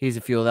 Here's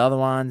a few of the other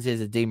ones. There's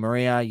a Di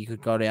Maria. You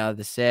could got out of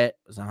the set.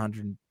 It was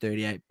 $138.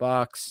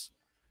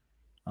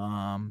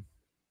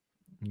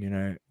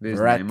 There's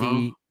Verratti,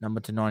 Neymar.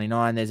 number to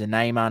 99. There's a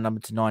Neymar number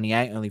to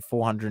 98, only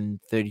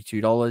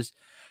 $432.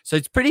 So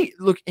it's pretty,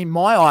 look, in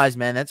my eyes,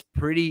 man, that's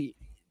pretty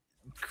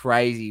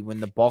crazy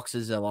when the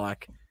boxes are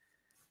like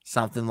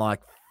something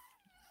like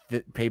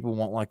that people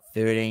want like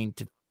 13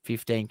 to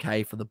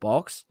 15K for the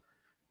box.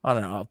 I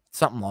don't know,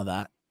 something like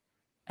that.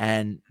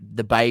 And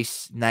the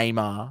base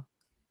Neymar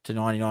to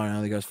 99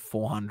 only goes for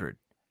 400.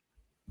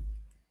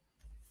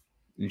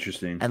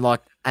 Interesting. And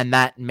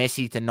that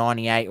Messi to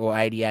 98 or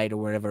 88 or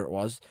whatever it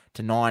was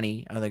to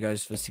 90 only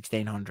goes for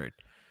 1,600.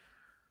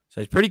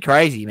 So it's pretty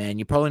crazy, man.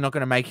 You're probably not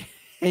going to make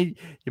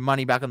your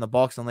money back on the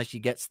box unless you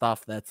get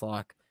stuff that's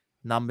like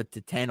numbered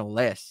to 10 or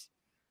less.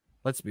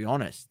 Let's be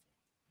honest.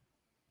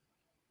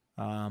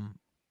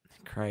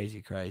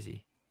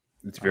 Crazy.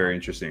 It's very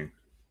interesting.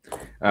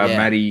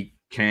 Maddie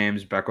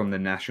Cams back on the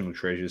National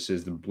Treasure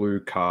says the blue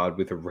card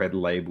with a red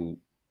label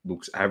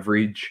looks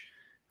average.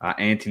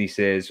 Anthony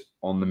says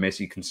on the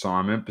Messi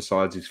consignment,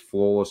 besides his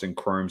flawless and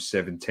chrome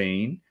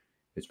 17,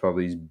 it's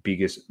probably his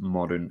biggest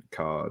modern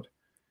card.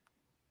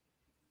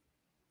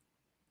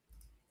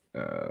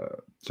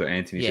 So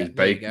Anthony says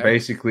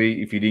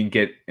basically, if you didn't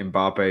get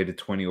Mbappe to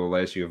 20 or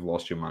less, you have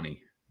lost your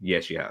money.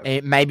 Yes, you have.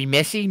 Maybe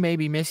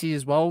Messi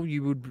as well. It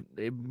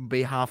would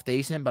be half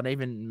decent, but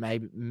even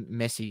maybe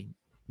Messi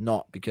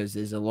not, because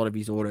there's a lot of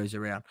his autos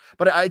around.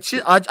 But I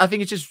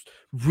think it's just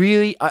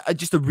really,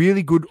 just a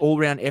really good all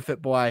round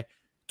effort by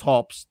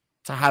Topps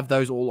to have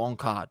those all on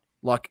card.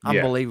 Like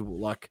unbelievable.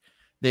 Like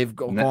they've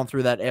gone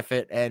through that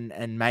effort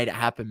and made it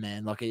happen,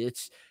 man. Like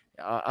it's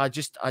I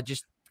just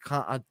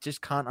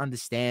can't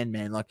understand,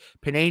 man. Like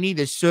Panini,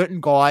 there's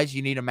certain guys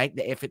you need to make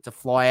the effort to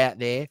fly out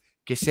there,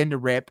 send a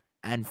rep,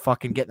 and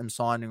fucking get them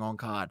signing on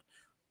card.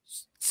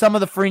 Some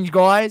of the fringe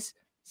guys,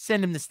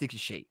 send them the sticker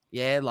sheet.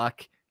 Yeah,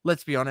 like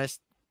let's be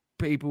honest,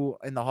 people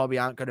in the hobby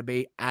aren't going to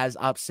be as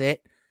upset,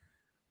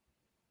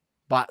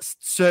 but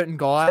certain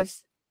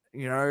guys,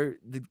 you know,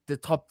 the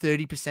top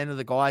 30% of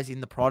the guys in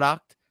the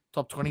product,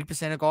 top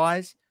 20% of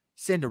guys,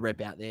 send a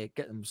rep out there,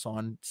 get them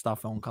signed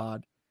stuff on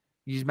card.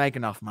 You just make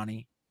enough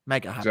money,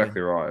 make it happen.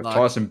 Exactly right. Like,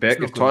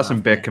 if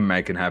Tyson Beck can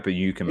make it happen,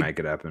 you can make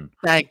it happen.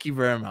 Thank you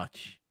very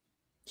much.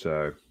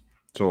 So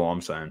that's all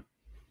I'm saying.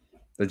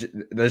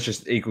 That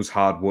just equals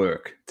hard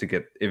work to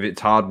get. If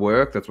it's hard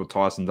work, that's what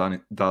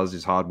Tyson does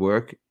is hard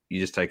work.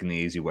 You're just taking the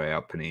easy way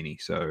out,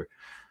 Panini. So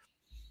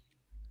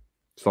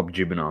stop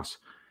jibbing us.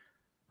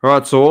 All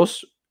right,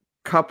 Sauce.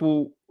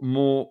 Couple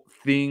more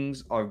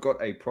things. I've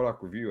got a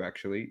product review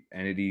actually,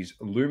 and it is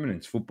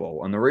Luminance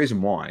Football. And the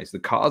reason why is the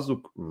cards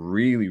look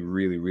really,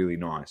 really, really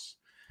nice.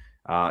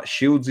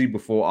 Shieldsy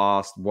before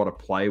asked what a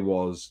play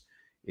was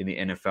in the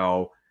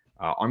NFL.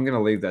 I'm going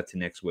to leave that to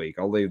next week.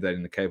 I'll leave that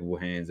in the capable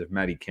hands of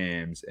Matty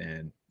Cams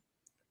and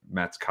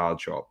Matt's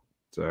Card Shop.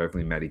 So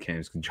hopefully Matty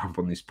Cams can jump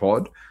on this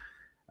pod.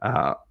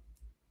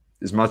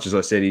 As much as I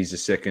said he's a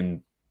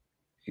second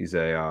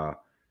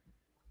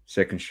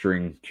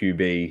string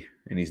QB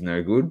and he's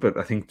no good, but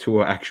I think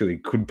Tua actually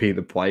could be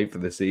the play for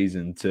the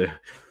season to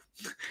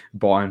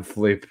buy and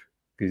flip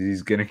because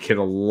he's going to get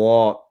a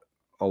lot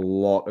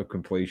of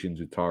completions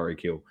with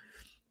Tyreek Hill.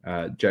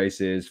 Jay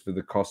says, for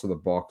the cost of the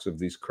box of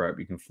this crap,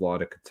 you can fly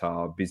to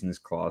Qatar business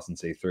class and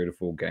see 3 to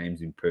 4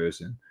 games in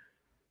person.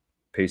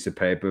 Piece of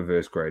paper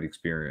versus great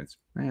experience.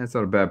 Man, that's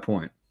not a bad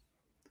point.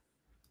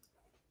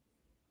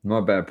 Not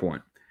a bad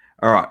point.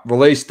 All right,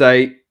 release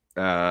date,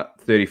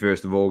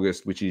 31st of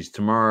August, which is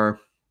tomorrow.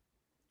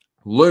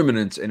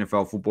 Luminance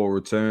NFL football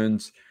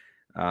returns.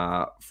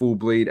 Full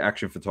bleed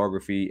action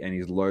photography, and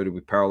is loaded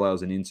with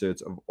parallels and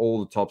inserts of all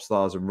the top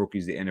stars and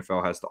rookies the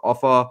NFL has to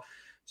offer.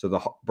 So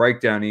the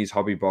breakdown is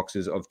hobby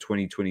boxes of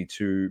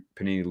 2022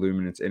 Panini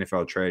Luminance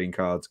NFL trading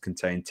cards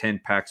contain 10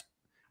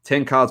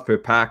 cards per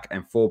pack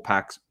and 4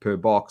 packs per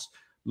box.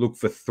 Look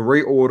for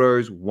 3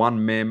 autos,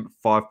 1 mem,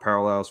 5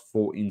 parallels,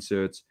 4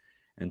 inserts,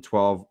 and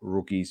 12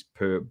 rookies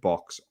per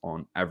box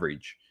on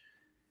average.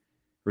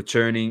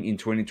 Returning in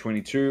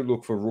 2022,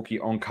 look for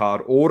rookie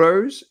on-card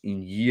autos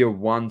in year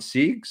 1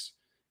 SIGs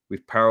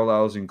with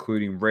parallels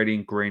including red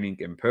ink, green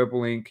ink, and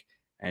purple ink.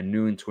 And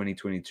new in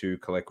 2022,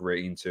 collect rare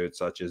inserts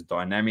such as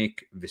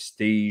Dynamic,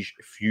 Vestige,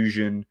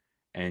 Fusion,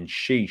 and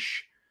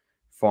Sheesh.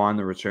 Find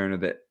the return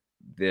of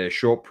their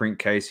short print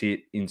case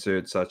hit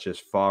inserts such as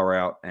Far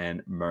Out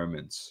and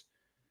Moments.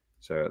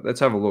 So let's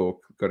have a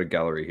look. Got a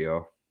gallery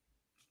here.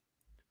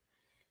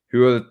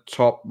 Who are the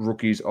top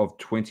rookies of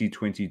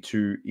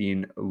 2022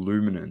 in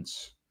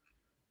Luminance?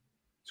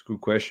 It's a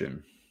good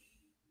question.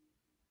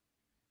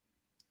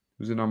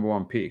 Who's the number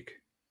 1 pick?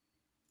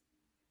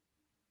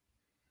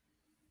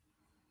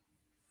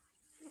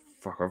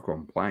 Fuck, I've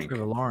gone blank.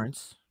 Trevor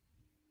Lawrence.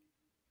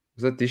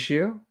 Was that this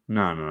year?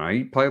 No.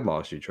 He played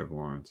last year, Trevor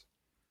Lawrence.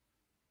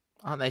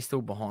 Aren't they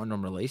still behind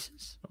on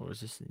releases? Or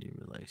is this a new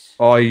release?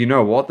 Oh, you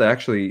know what?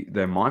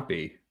 They might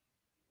be.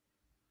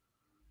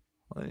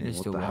 Well, what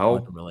still the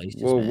hell?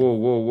 Releases,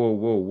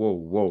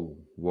 Whoa.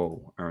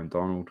 Aaron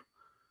Donald.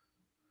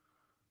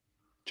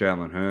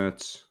 Jalen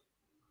Hurts.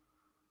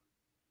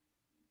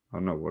 I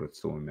don't know what it's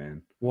doing,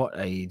 man. What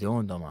are you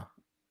doing, Doma?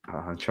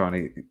 I'm trying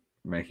to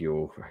make you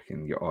all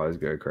fucking your eyes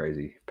go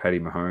crazy. Patty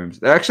Mahomes.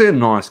 They're actually a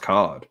nice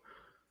card.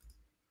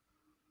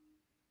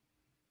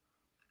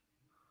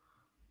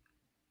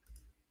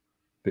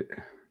 But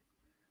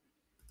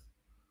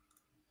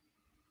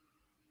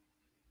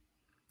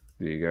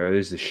there you go.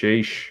 There's the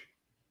sheesh.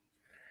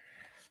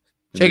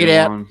 Check it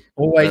out.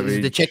 Always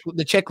is the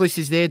checklist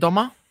is there,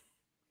 Doma?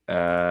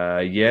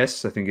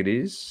 Yes, I think it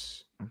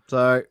is.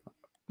 So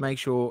make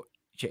sure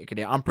check it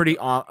out. I'm pretty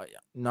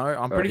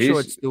sure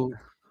it's still.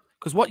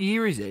 Because what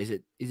year is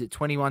it? Is it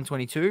 21,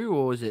 22,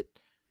 or is it?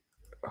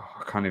 Oh,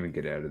 I can't even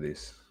get out of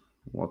this.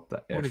 What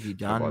the What have you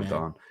done,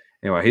 man?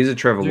 Anyway, here's a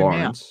Trevor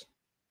Lawrence.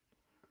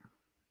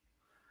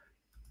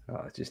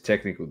 Just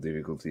technical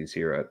difficulties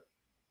here at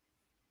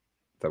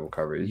double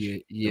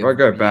coverage. If I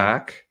go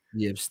back,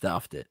 you've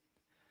stuffed it.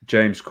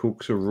 James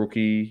Cook's a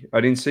rookie.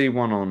 I didn't see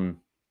one on.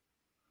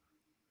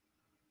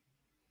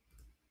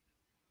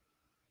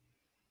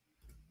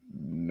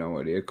 No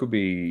idea. It could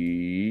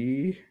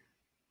be.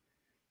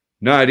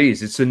 No, it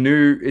is. It's a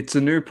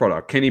new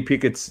product. Kenny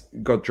Pickett's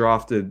got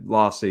drafted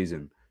last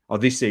season or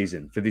this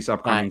season for this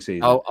upcoming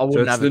season. So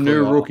it's the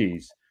new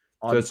rookies.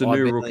 So it's the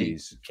new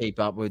rookies. Keep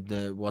up with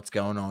what's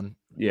going on.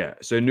 Yeah.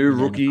 So new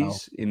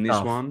rookies in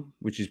this one,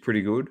 which is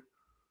pretty good.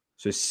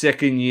 So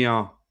second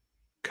year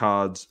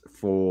cards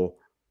for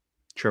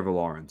Trevor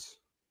Lawrence.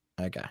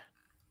 Okay.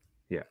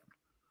 Yeah.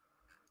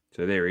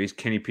 So there he is.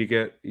 Kenny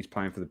Pickett. He's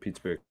playing for the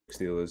Pittsburgh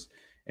Steelers.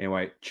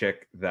 Anyway,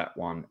 check that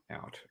one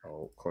out.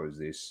 I'll close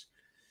this.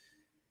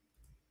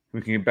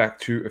 We can get back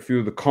to a few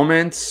of the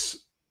comments.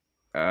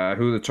 Who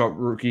are the top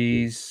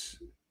rookies?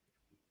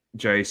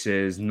 Jay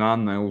says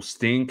none. They all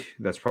stink.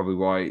 That's probably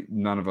why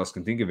none of us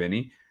can think of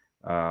any.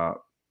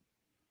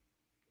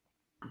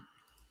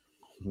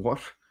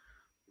 What?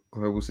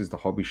 Global says the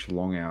hobby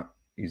schlong out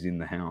is in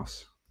the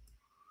house.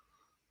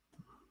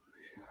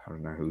 I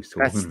don't know who he's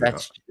talking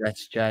about.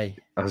 That's Jay.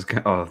 I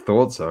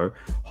thought so.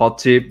 Hot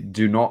tip: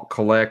 do not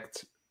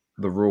collect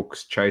the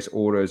rooks. Chase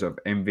autos of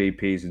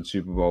MVPs and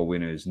Super Bowl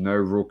winners. No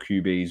rook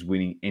QBs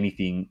winning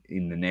anything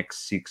in the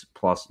next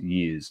 6+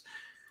 years.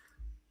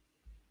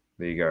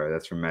 There you go.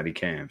 That's from Matty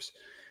Camps.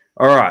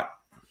 All right.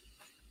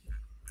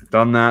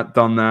 Done that.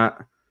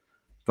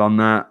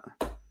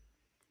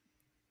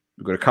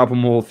 We've got a couple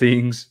more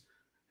things.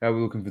 How are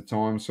we looking for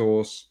time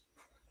source?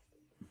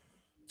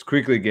 Let's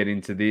quickly get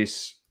into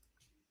this.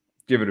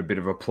 Give it a bit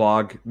of a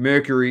plug.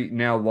 Mercury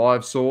now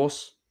live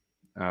source.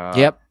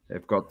 Yep.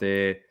 They've got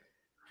their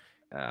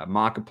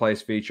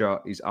marketplace feature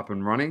is up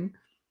and running.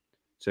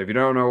 So if you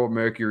don't know what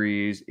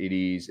Mercury is, it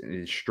is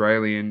an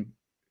Australian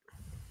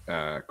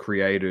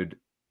created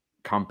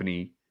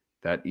company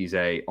that is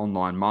a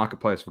online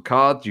marketplace for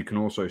cards. You can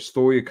also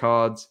store your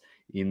cards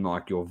in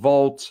like your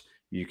vault.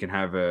 You can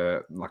have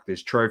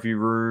there's trophy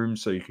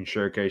rooms, so you can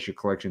showcase your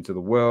collection to the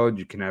world.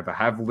 You can have a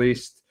have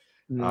list.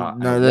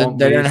 No,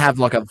 they don't have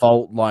like a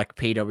vault like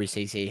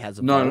PWCC has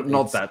a vault. No,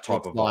 not that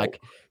type of vault.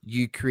 Like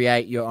you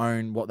create your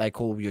own, what they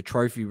call your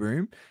trophy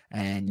room,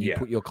 and you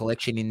put your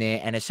collection in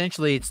there. And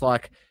essentially it's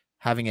like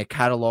having a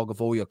catalog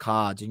of all your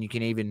cards, and you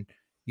can even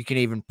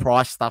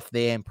price stuff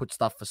there and put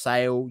stuff for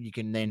sale. You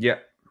can then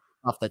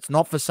stuff that's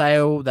not for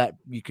sale that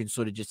you can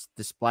sort of just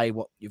display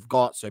what you've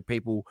got, so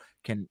people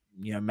can,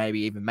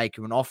 maybe even make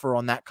you an offer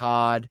on that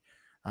card.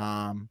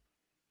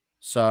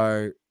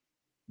 So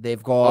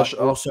they've got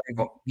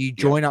you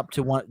join up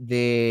to one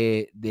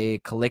their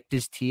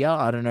collectors tier.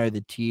 I don't know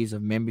the tiers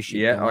of membership.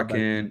 Yeah, I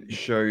can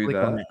show you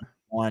that.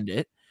 Find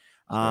it.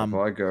 So if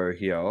I go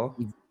here,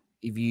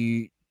 if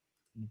you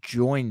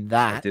join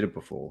that, I did it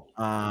before.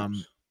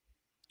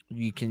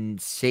 You can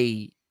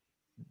see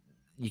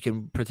you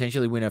can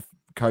potentially win a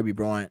Kobe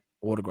Bryant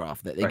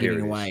autograph that they're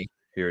giving away.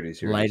 Here it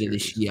is. Later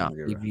this year,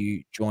 if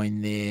you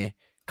join their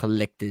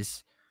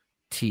collectors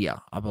tier,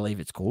 I believe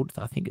it's called.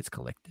 I think it's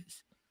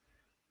collectors.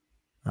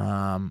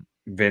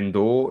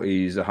 Vendor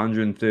is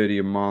 $130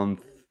 a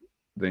month.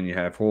 Then you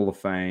have Hall of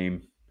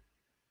Fame,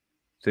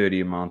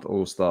 $30 a month.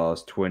 All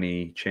Stars,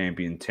 $20.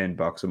 Champion,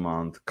 $10 a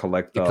month.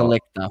 Collector, the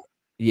collector,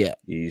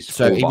 is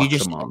so $4 if you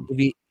just a month.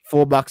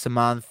 $4 a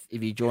month,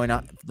 if you join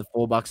up the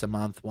 $4 a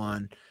month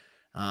one,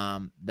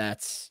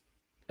 that's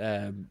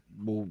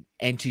will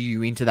enter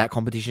you into that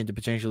competition to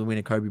potentially win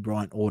a Kobe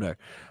Bryant auto.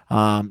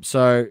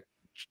 So,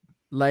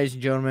 ladies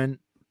and gentlemen,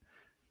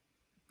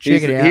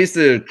 check it out. Here's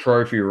the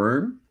trophy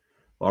room.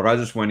 Like I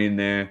just went in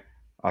there.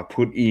 I've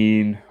got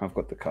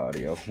the card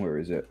here. Where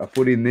is it? I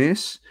put in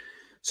this.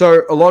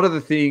 So a lot of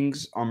the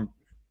things I'm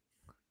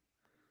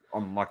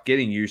like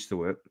getting used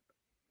to it.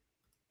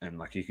 And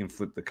like you can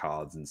flip the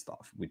cards and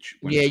stuff, which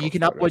you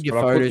can upload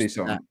your photos.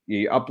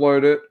 You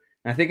upload it.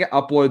 And I think it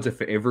uploads it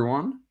for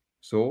everyone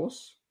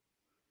source.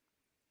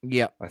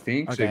 Yeah. I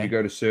think. Okay. So if you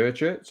go to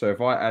search it. So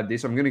if I add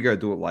this, I'm gonna go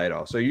do it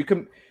later. So you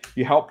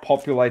help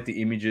populate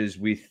the images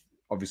with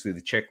obviously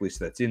the checklist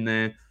that's in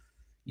there.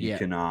 You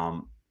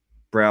can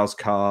browse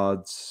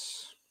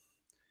cards.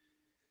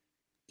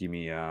 Give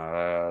me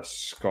a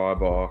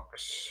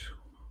Skybox.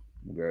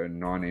 We'll go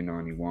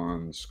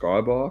 1991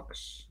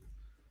 Skybox.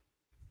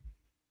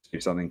 See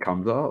if something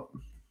comes up.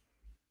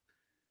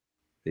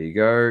 There you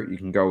go. You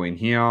can go in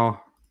here.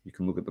 You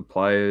can look at the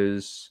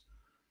players.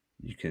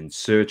 You can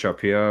search up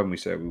here, and we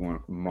say we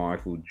want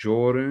Michael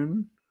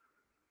Jordan.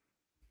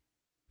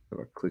 So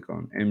I click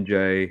on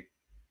MJ.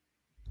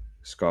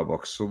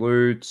 Skybox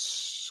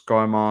salutes,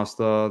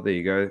 Skymaster. There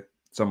you go.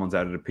 Someone's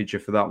added a picture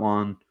for that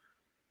one.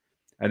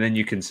 And then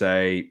you can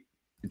say,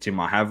 it's in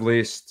my have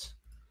list.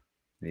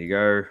 There you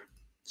go.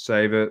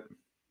 Save it.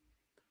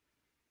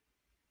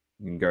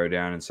 You can go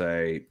down and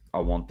say, I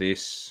want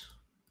this.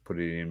 Put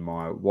it in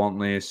my want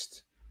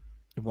list.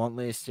 Want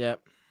list,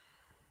 yep.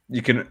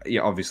 You can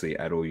obviously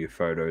add all your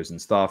photos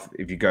and stuff.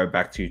 If you go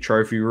back to your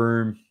trophy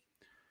room,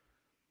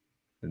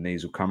 then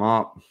these will come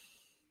up.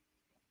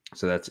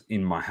 So that's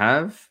in my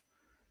have.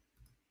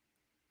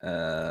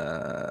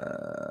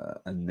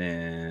 And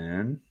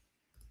then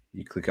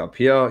you click up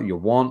here, your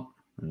want,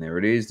 and there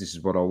it is. This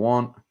is what I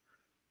want.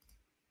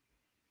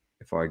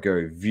 If I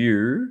go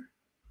view,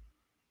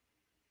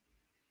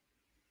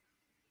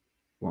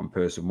 one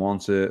person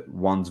wants it,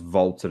 one's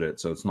vaulted it,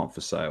 so it's not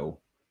for sale.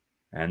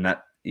 And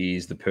that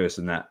is the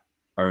person that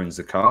owns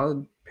the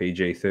card,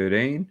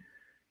 PG13.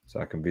 So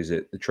I can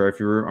visit the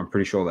trophy room. I'm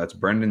pretty sure that's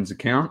Brendan's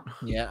account.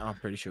 Yeah, I'm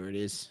pretty sure it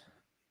is.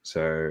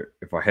 So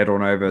if I head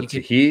on over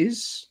to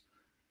his,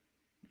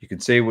 you can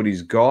see what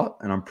he's got.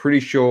 And I'm pretty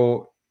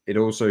sure it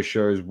also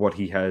shows what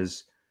he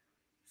has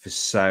for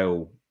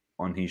sale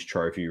on his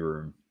trophy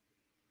room,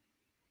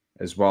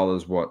 as well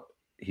as what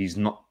he's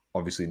not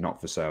obviously not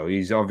for sale.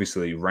 He's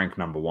obviously ranked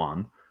number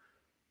 1.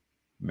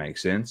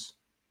 Makes sense.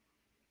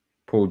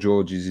 Paul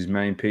George is his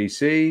main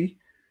PC.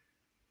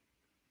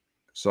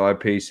 Side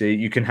PC.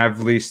 You can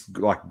have lists,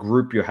 like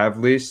group your have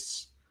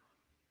lists.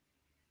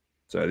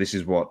 So this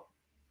is what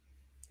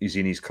is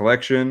in his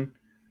collection.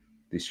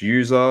 This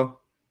user,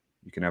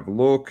 you can have a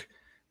look.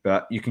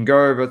 But you can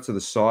go over to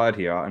the side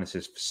here and it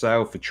says for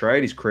sale for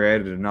trade. He's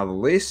created another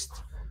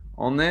list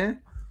on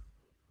there.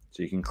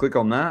 So you can click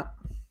on that.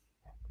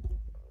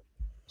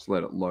 Just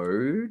let it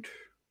load.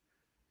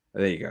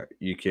 There you go.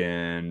 You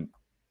can,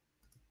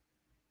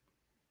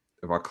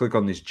 if I click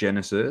on this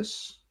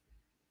Genesis,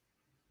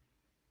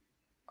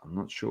 I'm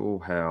not sure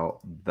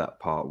how that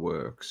part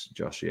works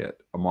just yet.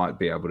 I might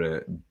be able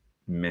to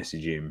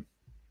message him,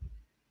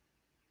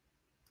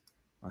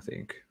 I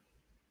think.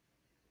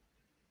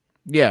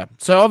 Yeah.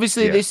 So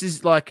obviously this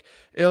is like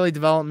early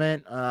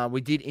development.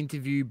 We did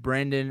interview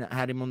Brendan,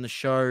 had him on the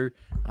show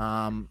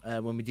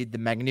when we did the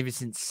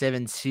Magnificent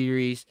 7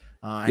 series.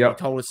 And he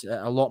told us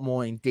a lot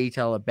more in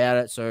detail about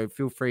it. So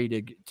feel free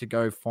to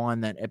go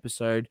find that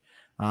episode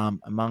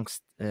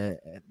amongst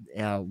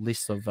our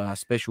list of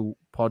special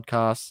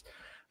podcasts.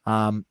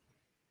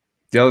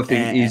 The other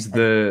thing is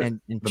the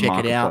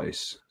check it out.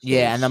 marketplace.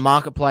 Yeah, and the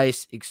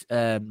marketplace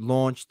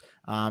launched.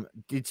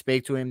 Did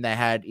speak to him. They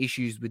had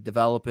issues with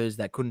developers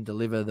that couldn't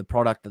deliver the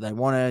product that they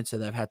wanted, so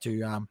they've had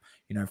to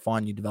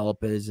find new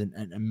developers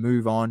and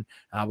move on,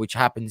 which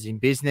happens in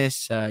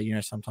business.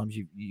 Sometimes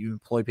you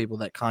employ people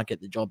that can't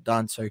get the job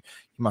done, so you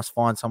must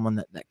find someone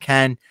that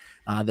can.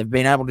 They've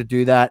been able to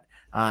do that.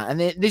 And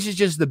this is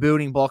just the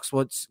building blocks.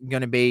 What's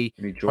going to be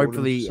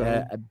hopefully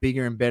a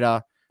bigger and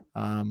better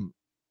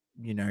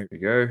there you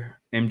go.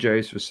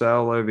 MJ's for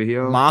sale over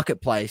here.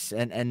 Marketplace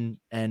and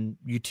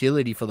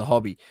utility for the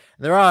hobby.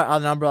 There are a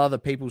number of other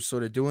people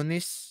sort of doing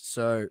this.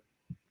 So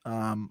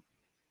Rain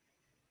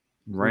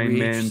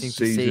Man to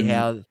see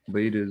how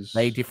leaders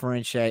they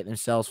differentiate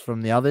themselves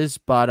from the others.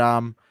 But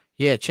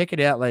check it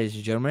out, ladies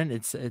and gentlemen.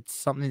 It's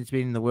something that's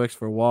been in the works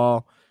for a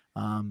while.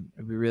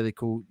 It'd be really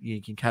cool.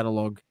 You can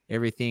catalog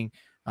everything.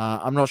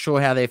 I'm not sure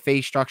how their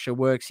fee structure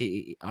works.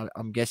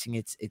 I'm guessing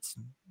it's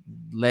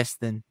less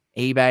than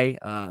eBay.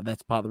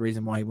 That's part of the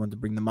reason why he wanted to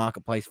bring the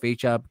marketplace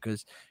feature,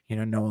 because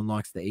no one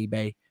likes the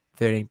eBay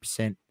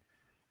 13%.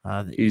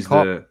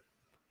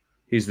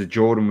 Here's the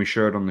Jordan we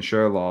showed on the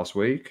show last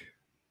week.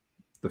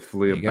 The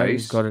Fleer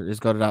base. He's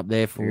got it up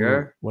there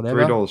for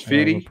whatever.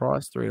 $3.50.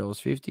 Price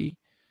 $3.50.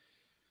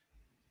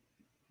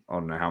 I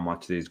don't know how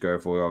much these go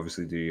for.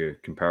 Obviously, do your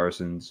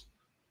comparisons.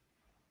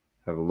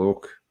 Have a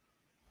look.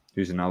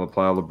 Here's another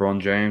player,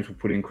 LeBron James. We'll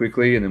put in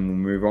quickly, and then we'll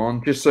move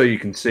on, just so you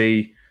can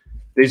see.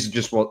 These are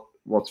just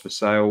what's for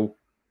sale.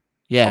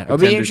 Yeah, it'll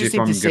be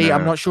interesting to see.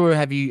 I'm not sure.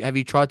 Have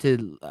you tried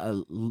to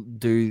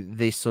do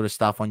this sort of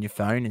stuff on your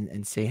phone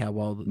and see how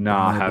well the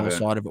mobile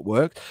side of it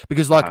works?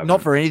 Because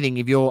not for anything,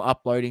 if you're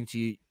uploading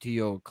to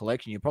your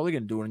collection, you're probably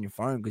going to do it on your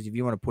phone. Because if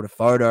you want to put a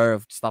photo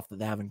of stuff that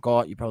they haven't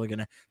got, you're probably going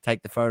to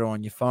take the photo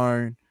on your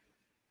phone.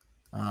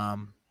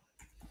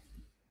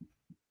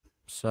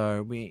 So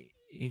it'll be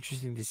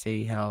interesting to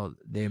see how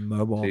their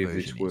mobile version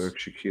if this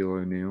works.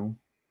 Shaquille O'Neal.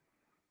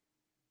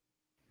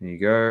 There you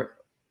go.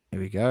 There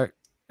we go.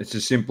 It's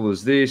as simple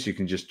as this. You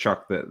can just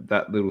chuck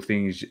that little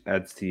thing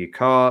adds to your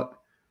cart.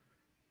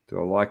 Do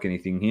I like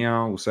anything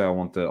here? We'll say I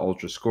want the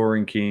Ultra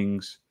Scoring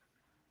Kings.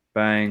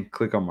 Bang.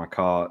 Click on my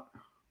cart.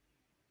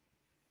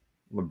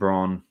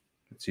 LeBron.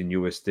 It's in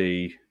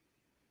USD.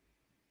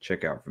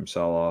 Check out from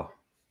seller.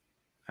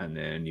 And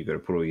then you got to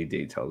put all your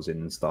details in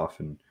and stuff.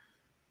 And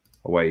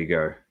away you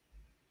go.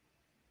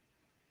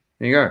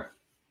 There you go.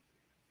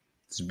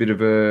 It's a bit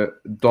of a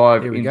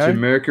dive into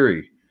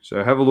Mercury.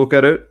 So have a look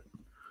at it.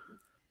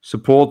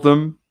 Support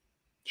them.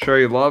 Show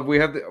your love. We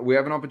have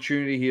an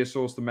opportunity here,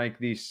 Source, to make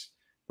this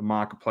the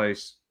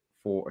marketplace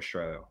for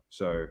Australia.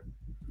 So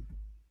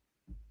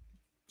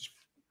just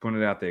putting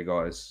it out there,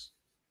 guys.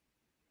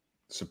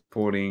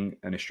 Supporting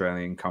an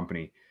Australian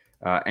company.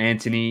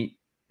 Anthony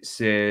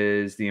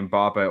says the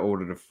Mbappe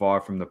ordered a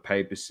 5 from the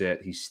paper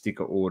set. His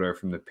sticker order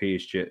from the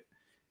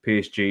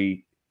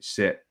PSG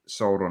set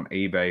sold on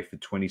eBay for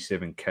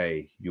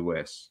 $27K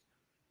US.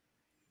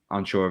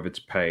 Unsure if it's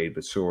paid,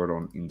 but saw it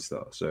on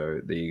Insta. So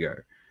there you go.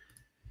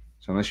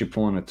 So unless you're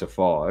pulling it to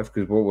 5,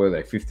 because what were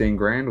they? 15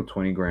 grand or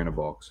 20 grand a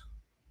box?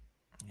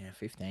 Yeah,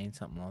 15,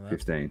 something like that.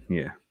 15,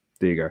 yeah.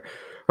 There you go.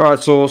 All right,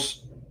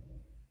 Source.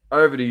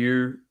 Over to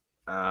you.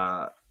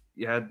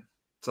 You had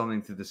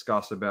something to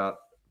discuss about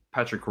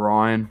Patrick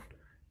Ryan.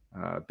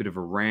 A bit of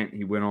a rant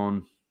he went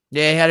on.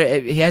 Yeah,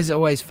 he has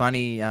always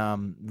funny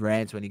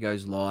rants when he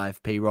goes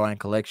live. P Ryan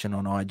Collection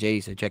on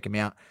IG, so check him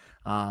out.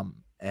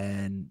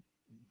 And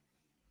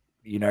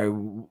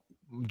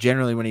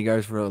generally when he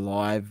goes for a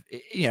live,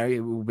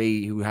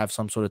 he'll have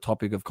some sort of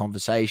topic of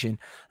conversation.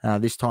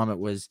 This time it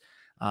was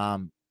a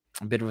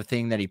bit of a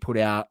thing that he put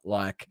out,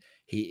 like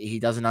he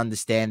doesn't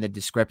understand the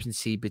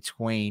discrepancy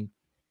between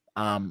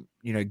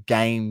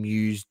game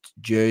used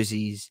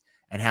jerseys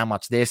and how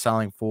much they're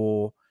selling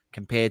for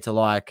compared to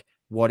like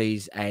what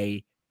is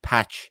a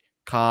patch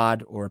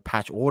card or a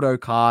patch auto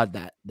card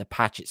that the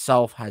patch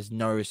itself has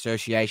no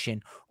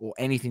association or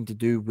anything to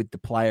do with the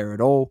player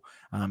at all.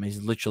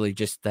 Is literally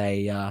just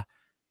a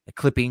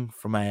clipping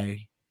from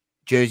a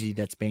jersey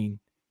that's been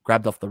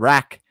grabbed off the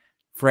rack,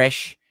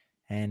 fresh,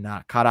 and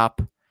cut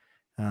up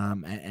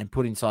and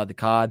put inside the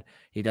card.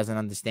 He doesn't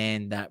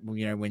understand that,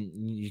 you know, when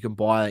you can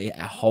buy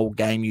a whole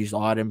game used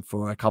item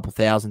for a couple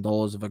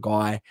 $1,000 of a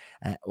guy,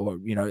 or,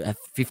 you know,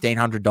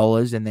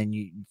 $1,500, and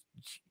then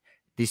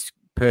this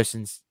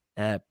person's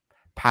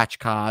patch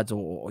cards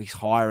or his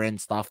higher end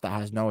stuff that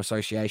has no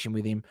association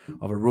with him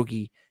of a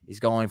rookie is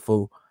going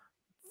for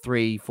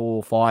 3,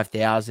 4,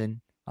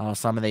 5,000.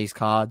 Some of these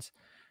cards.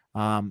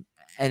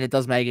 And it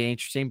does make it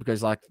interesting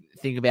because, like,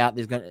 think about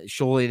there's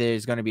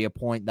going to be a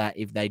point that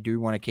if they do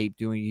want to keep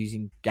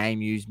using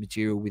game used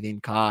material within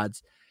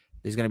cards,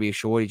 there's going to be a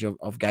shortage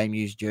of game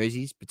used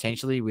jerseys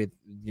potentially with,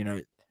 you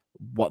know,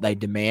 what they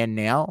demand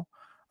now.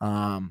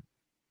 I'm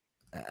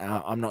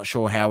not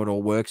sure how it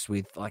all works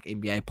with like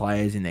NBA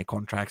players in their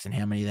contracts and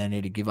how many they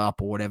need to give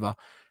up or whatever.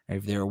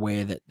 If they're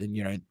aware that,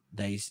 you know,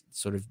 these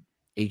sort of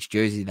each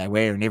jersey they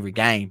wear in every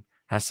game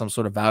has some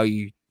sort of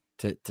value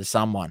to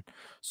someone.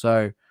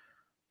 So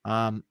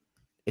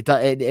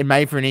it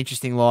made for an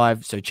interesting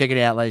live. So check it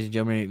out, ladies and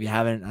gentlemen, if you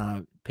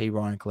haven't. P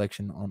Ryan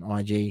Collection on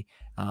IG.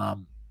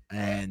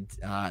 And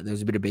there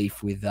was a bit of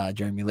beef with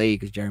Jeremy Lee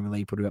because Jeremy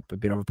Lee put up a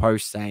bit of a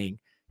post saying,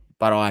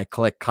 "But I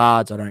collect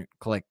cards. I don't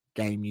collect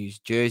game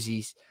used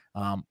jerseys."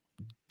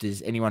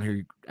 Does anyone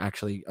who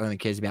actually only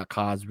cares about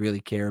cards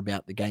really care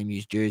about the game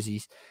used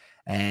jerseys?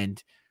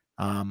 And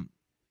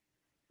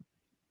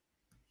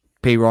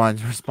P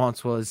Ryan's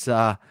response was,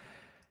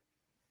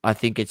 I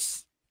think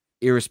it's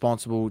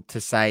irresponsible to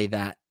say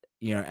that,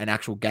 you know, an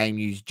actual game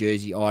used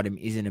jersey item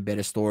isn't a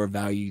better store of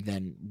value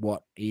than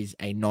what is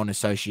a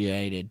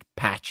non-associated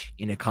patch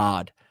in a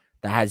card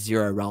that has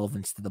zero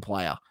relevance to the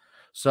player.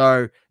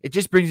 So it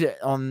just brings it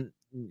on,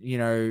 you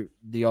know,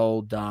 the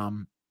old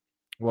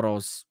what I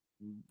was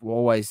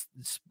always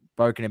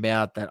spoken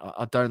about, that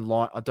I don't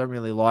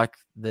really like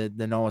the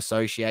no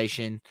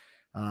association.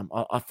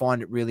 I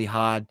find it really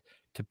hard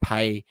to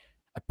pay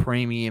a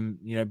premium,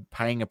 you know,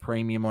 paying a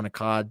premium on a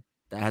card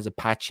that has a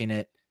patch in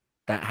it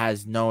that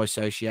has no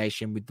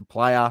association with the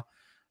player.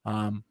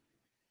 And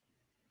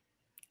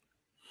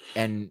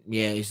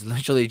yeah, it's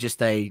literally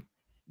just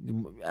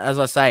as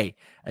I say,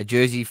 a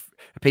jersey,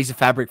 a piece of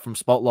fabric from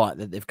Spotlight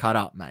that they've cut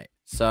up, mate.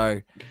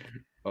 So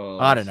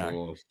I don't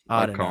know.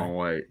 I can't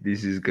wait.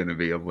 This is going to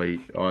be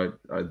elite. I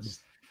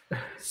just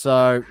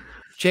so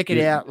check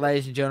it out,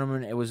 ladies and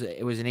gentlemen. It was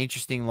an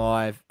interesting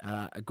live,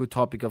 a good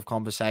topic of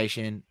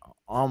conversation.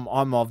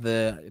 I'm of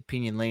the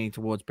opinion leaning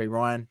towards P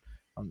Ryan.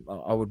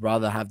 I would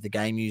rather have the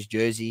game used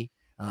jersey.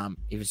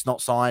 If it's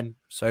not signed,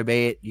 so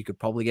be it. You could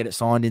probably get it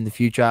signed in the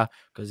future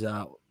because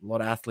a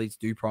lot of athletes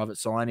do private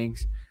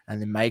signings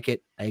and then make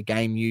it a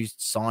game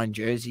used signed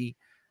jersey.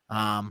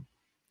 And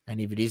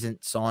if it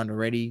isn't signed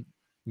already,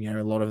 you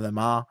know, a lot of them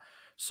are.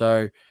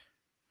 So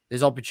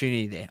there's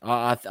opportunity there.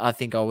 I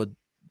think I would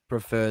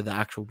prefer the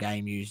actual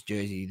game used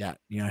jersey that,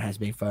 you know, has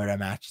been photo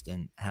matched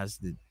and has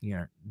the, you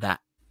know, that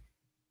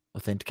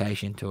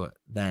authentication to it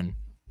than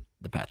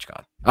the patch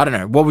card. I don't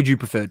know. What would you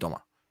prefer, Doma?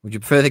 Would you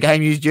prefer the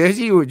game used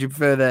jersey or would you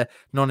prefer the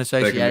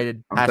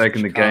non-associated? I'm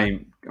taking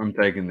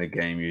the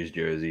game used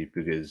jersey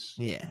because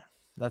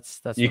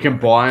that's you can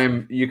buy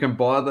them. You can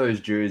buy those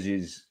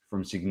jerseys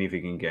from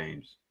significant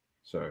games.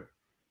 So,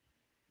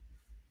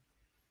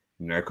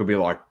 you know, it could be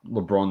like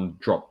LeBron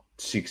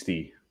dropped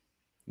 60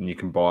 and you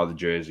can buy the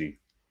jersey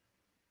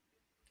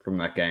from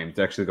that game. It's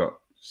actually got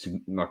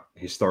like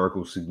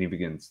historical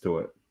significance to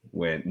it,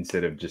 where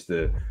instead of just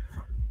the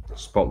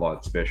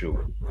Spotlight special.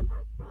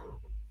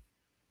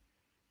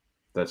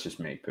 That's just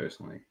me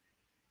personally.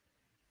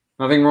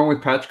 Nothing wrong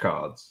with patch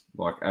cards,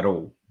 like at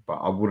all. But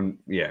I wouldn't.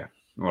 Yeah,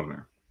 I don't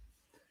know.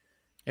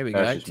 Here we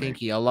go,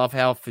 Tinky. I love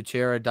how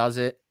Futura does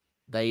it.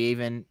 They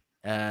even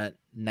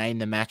name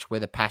the match where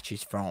the patch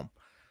is from.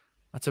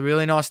 That's a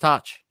really nice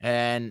touch.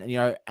 And, you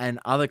know, and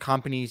other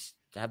companies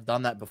have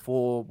done that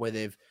before where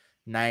they've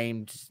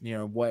named, you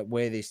know,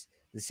 where the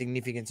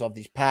significance of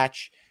this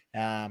patch.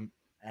 And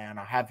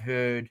I have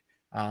heard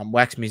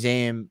Wax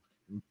Museum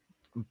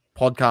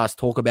podcast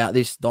talk about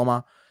this,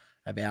 Doma,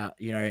 about,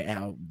 you know,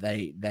 how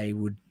they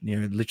would, you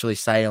know, literally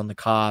say on the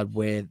card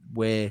where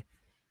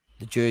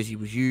the jersey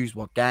was used,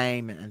 what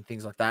game, and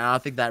things like that. And I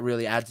think that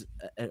really adds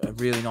a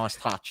really nice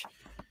touch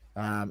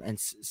and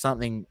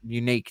something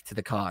unique to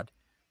the card.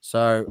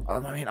 So I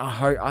mean,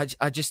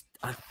 I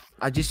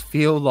just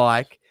feel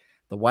like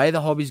the way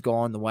the hobby's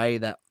gone, the way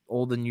that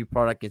all the new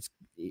product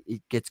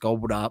gets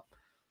gobbled up,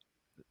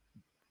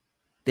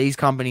 these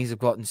companies have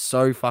gotten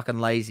so fucking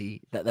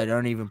lazy that they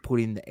don't even put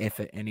in the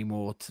effort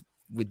anymore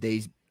with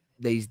these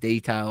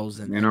details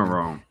and you're not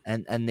wrong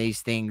and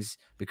these things,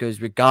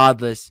 because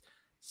regardless,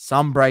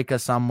 some breaker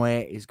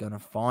somewhere is going to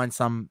find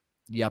some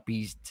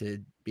yuppies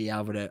to be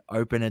able to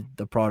open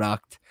the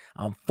product.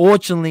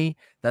 Unfortunately,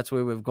 that's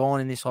where we've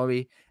gone in this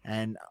hobby,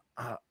 and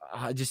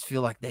I just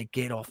feel like they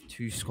get off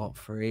too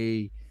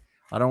scot-free.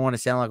 I don't want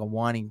to sound like a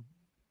whining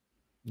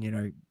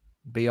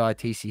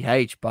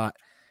BITCH, but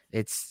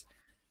it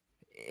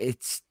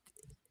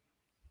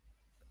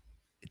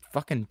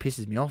fucking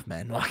pisses me off,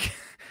 man. Like,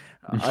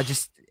 I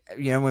just,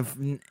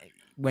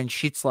 when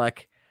shit's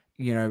like,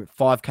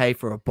 5K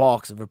for a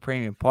box of a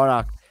premium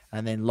product,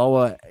 and then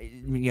lower,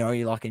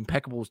 you're like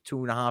Impeccables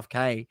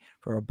 2.5K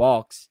for a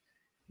box.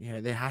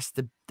 There has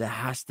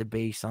to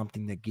be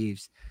something that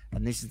gives,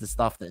 and this is the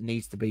stuff that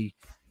needs to be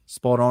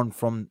spot on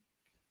from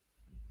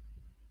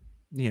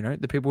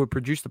the people who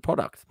produce the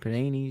product,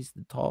 Paninis,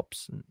 the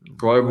Tops.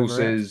 Global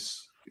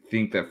says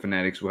think that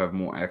Fanatics will have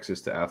more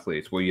access to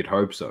athletes. Well, you'd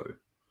hope so.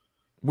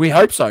 We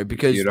hope so,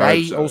 because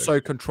they also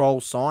control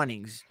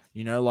signings.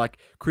 Like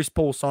Chris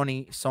Paul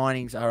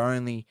signings are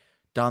only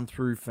done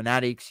through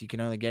Fanatics. You can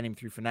only get him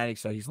through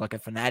Fanatics, so he's like a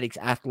Fanatics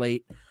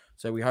athlete.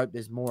 So we hope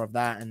there's more of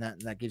that, and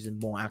that gives him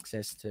more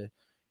access to,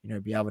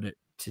 be able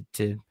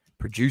to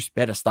produce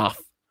better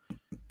stuff.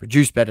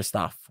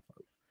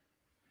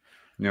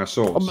 Now,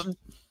 Source.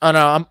 I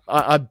know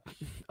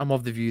I'm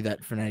of the view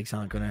that Fanatics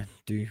aren't going to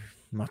do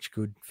much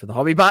good for the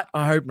hobby, but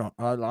I hope not.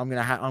 I'm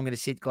gonna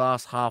sit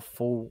glass half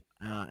full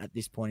at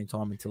this point in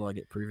time until I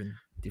get proven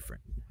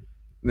different.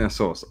 Now,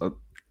 Source,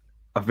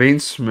 I've been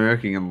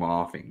smirking and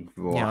laughing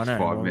for the last 5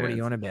 minutes. What are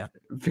you on about?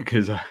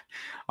 Because I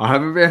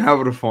haven't been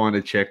able to find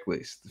a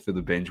checklist for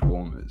the bench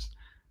warmers,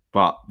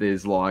 but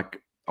there's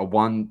like a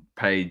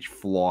 1-page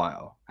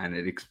flyer, and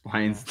it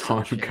explains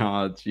time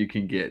cards you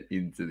can get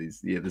into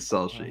this. Yeah, the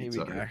sell sheet.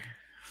 Here we go.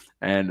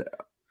 And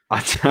I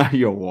tell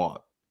you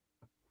what,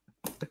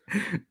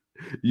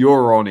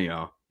 you're on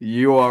here.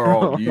 You are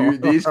on.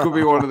 This could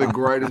be one of the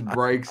greatest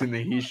breaks in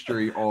the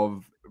history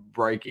of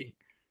breaking,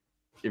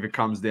 if it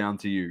comes down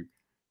to you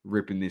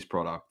ripping this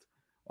product.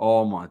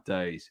 Oh my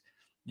days.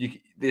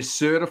 There's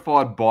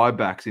certified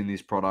buybacks in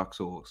this product,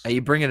 Source. Are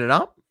you bringing it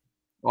up?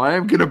 I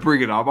am going to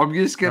bring it up. I'm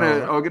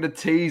going to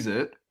tease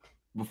it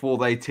before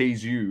they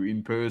tease you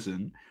in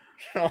person.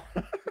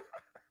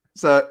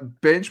 So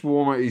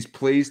Benchwarmer is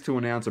pleased to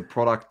announce a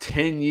product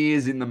 10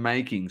 years in the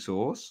making,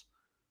 Source.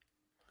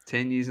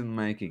 10 years in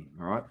the making,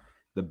 all right?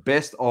 The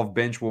best of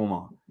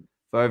Benchwarmer.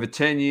 For over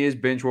 10 years,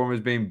 Benchwarmer has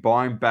been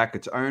buying back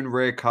its own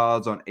rare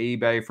cards on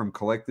eBay from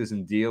collectors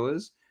and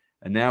dealers.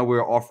 And now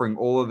we're offering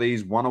all of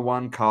these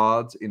 101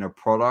 cards in a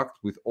product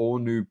with all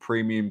new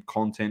premium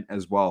content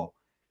as well.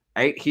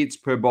 8 hits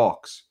per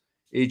box.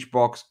 Each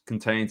box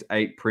contains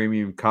 8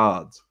 premium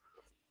cards.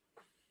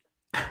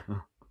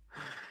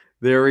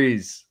 There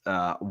is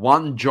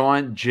one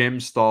giant gem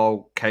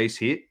style case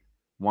hit,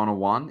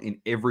 101 in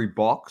every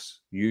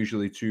box,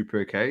 usually 2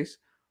 per case.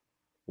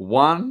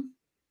 1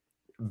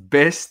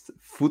 best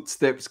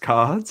footsteps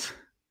cards,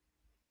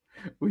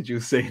 which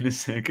you'll see in a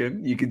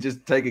second. You can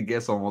just take a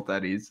guess on what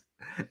that is.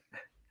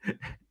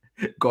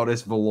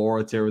 Goddess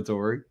Valora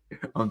territory.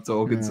 I'm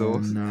talking,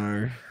 Source.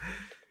 No.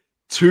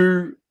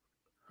 2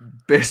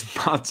 best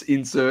butts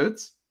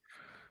inserts.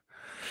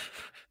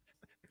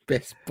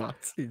 Best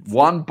butts inserts.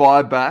 1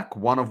 buyback,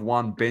 1 of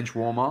 1 bench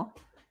warmer,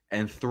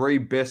 and 3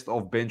 best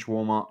of bench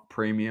warmer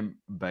premium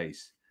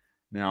base.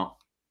 Now,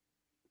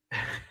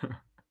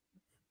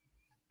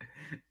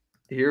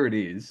 here it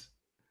is.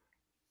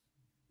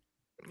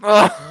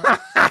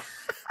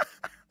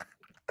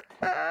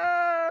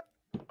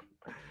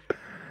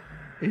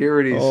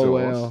 Here it is,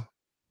 Source. Wow.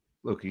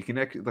 Look, you can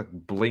actually like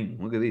bling.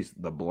 Look at this,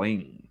 the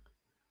bling.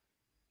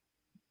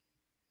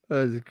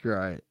 That's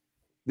great.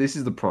 This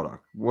is the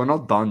product. We're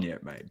not done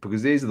yet, mate,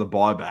 because these are the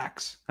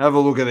buybacks. Have a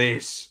look at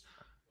this.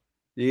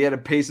 You get a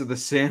piece of the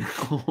Santa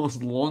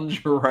Claus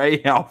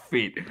lingerie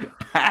outfit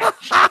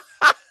patch.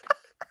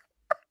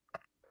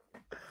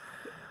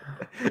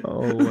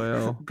 Oh,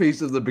 wow.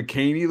 Piece of the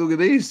bikini. Look at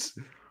this.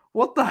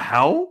 What the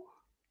hell?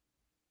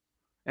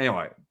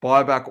 Anyway,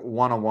 buyback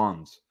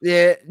 101s.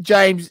 Yeah,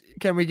 James,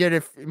 can we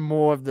get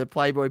more of the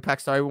Playboy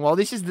packs over? Well,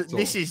 this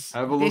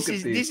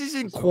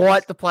isn't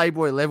quite the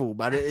Playboy level,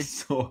 but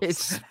it's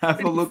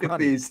have a look at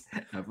this.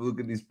 Have a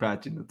look at this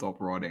patch in the top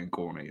right hand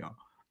corner here.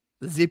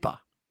 The zipper.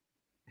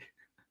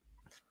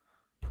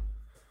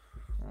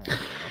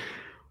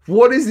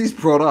 What is this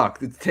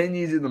product? It's 10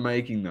 years in the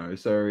making, though,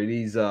 so it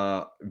is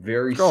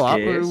very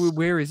scarce.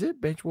 Where is it?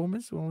 Bench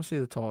warmers. We want to see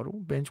the title.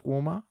 Bench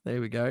warmer. There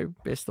we go.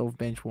 Best of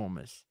bench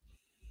warmers.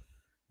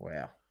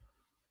 Wow.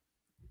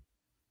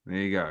 There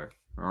you go.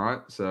 All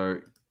right. So,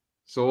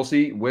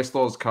 Saucy, West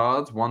Oz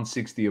cards,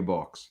 $160 a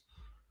box.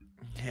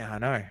 Yeah, I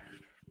know.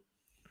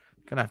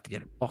 Gonna have to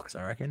get a box,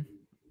 I reckon.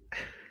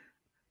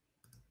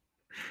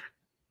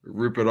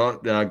 Rip it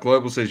up.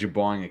 Global says you're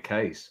buying a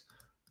case.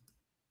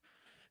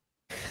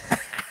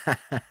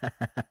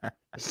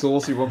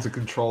 Saucy wants to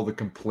control the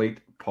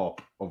complete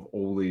pop of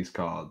all these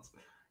cards.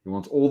 He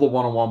wants all the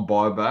 101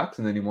 buybacks,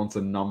 and then he wants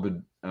a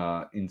numbered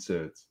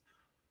inserts.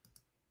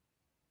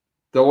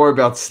 Don't worry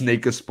about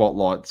sneaker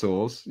spotlight,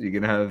 Source. You're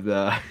gonna have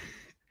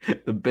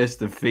the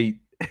best of feet.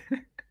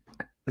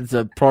 It's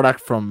a product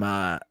from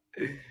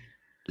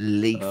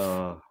Leaf.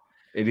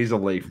 It is a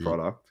Leaf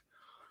product.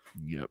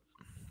 Yep.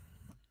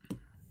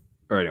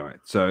 Anyway,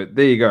 so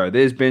there you go.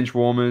 There's bench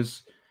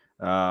warmers.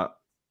 The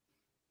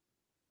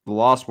The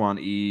last one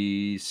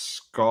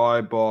is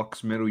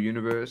Skybox Metal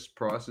Universe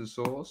prices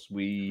source.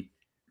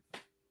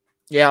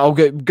 I'll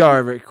go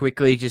over it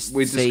quickly.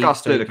 We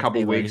discussed it a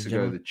couple of weeks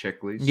ago, the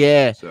checklist.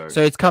 Yeah.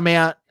 So it's come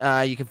out.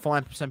 You can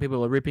find some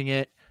people are ripping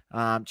it.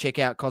 Check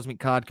out Cosmic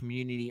Card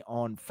Community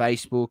on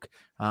Facebook.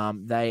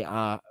 They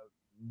are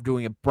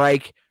doing a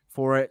break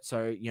for it.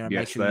 So,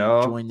 make sure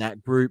you join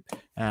that group.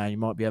 You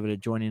might be able to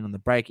join in on the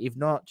break. If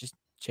not, just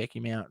check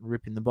him out,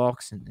 rip in the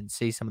box and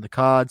see some of the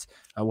cards.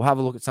 We'll have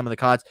a look at some of the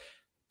cards.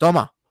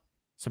 Doma,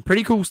 some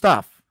pretty cool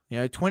stuff.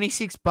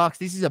 $26.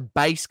 This is a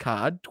base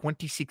card,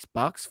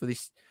 $26 for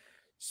this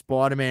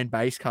Spider-Man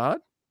base card.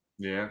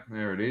 Yeah,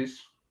 there it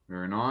is.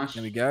 Very nice.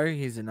 There we go.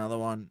 Here's another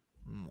one.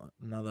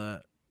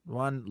 Another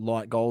one,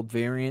 light gold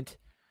variant.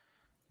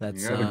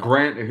 That's the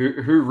Grant.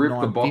 Who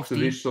ripped the box of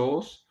this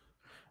source?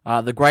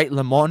 The Great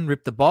Lemon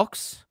ripped the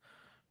box,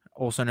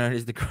 also known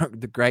as the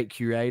Great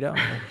Curator.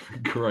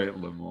 Great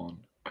Lemon.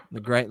 The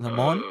Great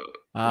Lemon.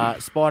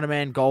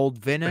 Spider-Man Gold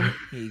Venom.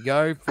 Here you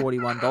go,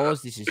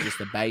 $41. This is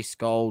just a base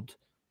gold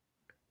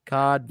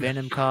card,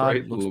 Venom card.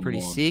 Great Looks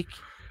pretty sick.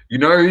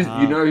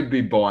 Who'd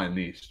be buying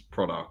this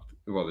product.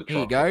 Well,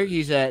 here you go.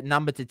 He's a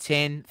number to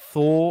 10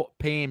 Thor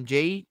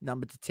PMG,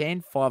 number to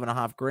 10,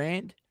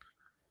 $5,500.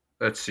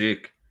 That's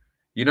sick.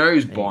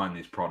 Who's buying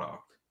this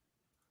product?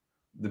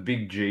 The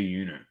Big G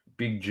unit.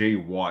 Big G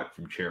White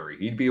from Cherry.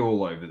 He'd be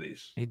all over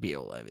this.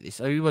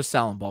 So he was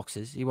selling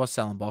boxes. He'd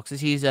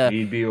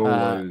be all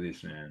over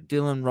this, man.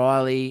 Dylan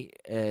Riley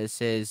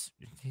says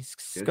he's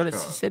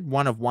said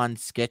one of one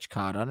sketch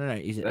card. I don't know.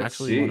 Is it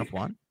actually sick. One of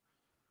one?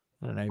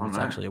 I don't know if it's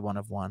actually a one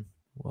of one.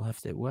 We'll have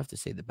to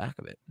see the back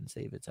of it and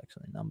see if it's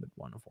actually numbered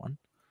one of one.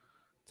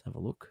 Let's have a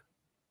look.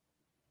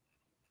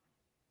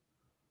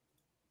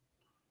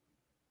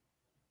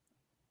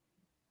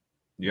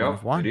 Yeah,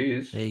 it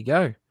is. There you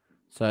go.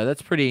 So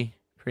that's pretty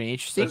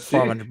interesting.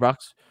 $500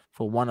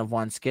 for one of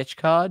one sketch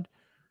card.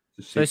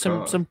 So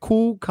some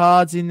cool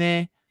cards in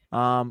there.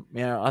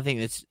 I think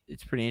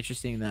it's pretty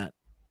interesting that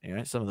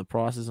some of the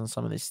prices on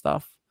some of this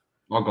stuff.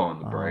 I'll go on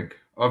the break.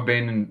 I've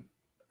been in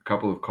a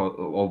couple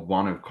of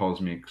one of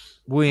Cosmic's.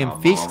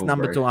 William Fisk,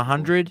 number to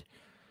 100.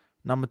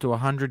 Number to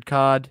 100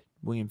 card.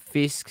 William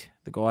Fisk,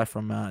 the guy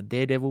from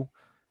Daredevil.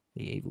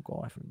 The evil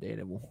guy from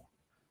Daredevil.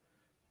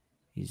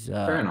 He's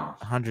very nice.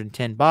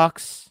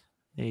 $110.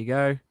 There you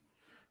go.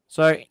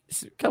 So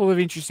it's a couple of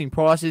interesting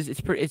prices. It's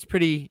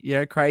pretty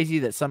crazy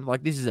that something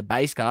like this is a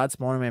base card,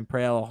 Spider-Man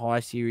Prowler High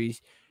Series.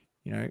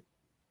 It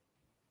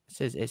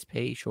says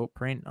SP short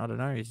print. I don't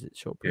know. Is it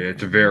short print? Yeah,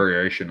 it's a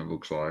variation. It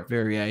looks like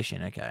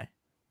variation. Okay,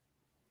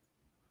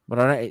 but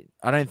I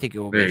don't think it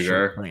will there be you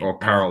short go print. Or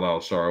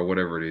parallel. Sorry,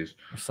 whatever it is.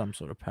 Some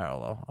sort of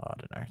parallel. I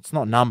don't know. It's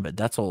not numbered.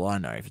 That's all I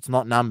know. If it's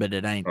not numbered,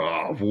 it ain't.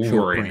 Oh,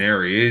 Wolverine!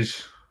 There he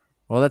is.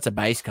 Well, that's a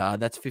base card.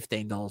 That's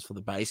 $15 for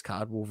the base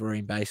card,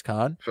 Wolverine base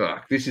card.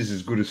 Fuck, this is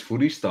as good as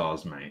Footy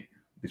Stars, mate.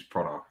 This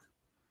product.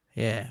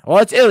 Yeah. Well,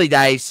 it's early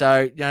days,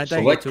 so don't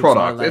select get too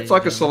product. Excited, it's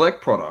like a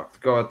select product.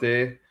 Go out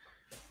there,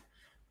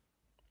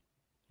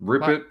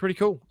 rip it. Pretty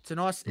cool. It's a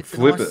nice. That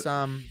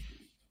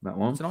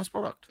one. It's a nice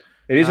product.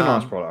 It is a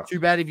nice product. Too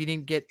bad if you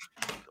didn't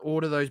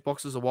order those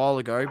boxes a while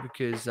ago,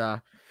 because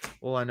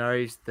all I know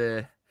is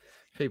the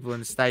people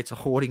in the States are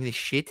hoarding this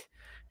shit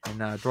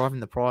and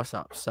driving the price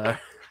up. So.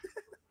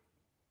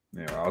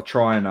 Yeah, I'll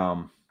try and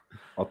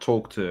I'll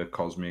talk to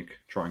Cosmic,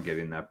 try and get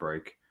in that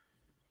break.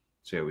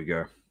 See how we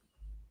go.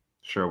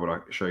 Show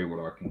you what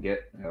I can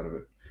get out of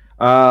it.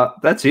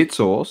 That's it,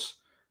 Source.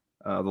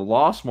 The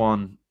last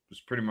one was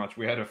pretty much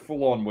we had a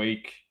full-on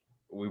week.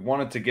 We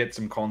wanted to get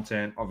some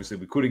content. Obviously,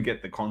 we couldn't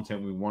get the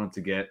content we wanted to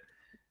get,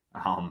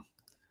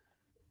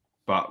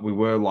 but we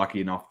were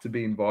lucky enough to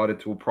be invited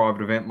to a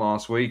private event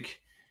last week.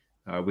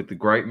 With the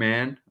great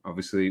man.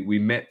 Obviously, we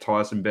met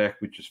Tyson Beck,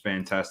 which was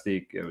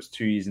fantastic. It was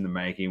 2 years in the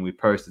making. We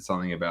posted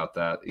something about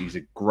that. He's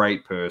a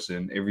great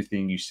person.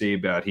 Everything you see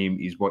about him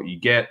is what you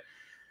get.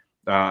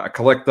 A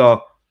collector,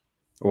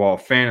 a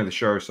fan of the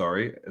show,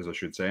 sorry, as I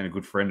should say, and a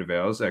good friend of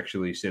ours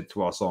actually said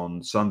to us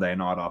on Sunday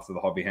night after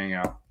the hobby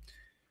hangout,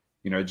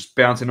 just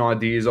bouncing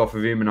ideas off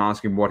of him and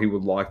asking what he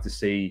would like to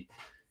see.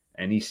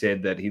 And he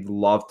said that he'd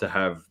love to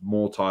have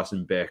more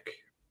Tyson Beck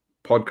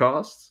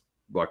podcasts,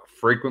 like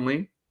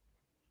frequently.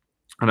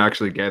 And I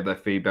actually gave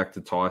that feedback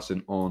to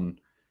Tyson on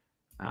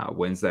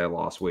Wednesday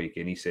last week.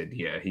 And he said,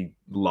 yeah, he'd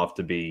love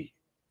to be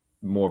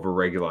more of a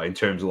regular in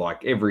terms of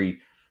like every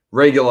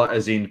regular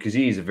as in, because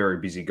he is a very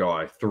busy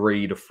guy,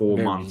 3 to 4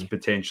 months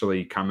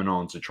potentially coming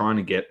on. So trying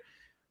to get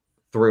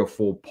 3 or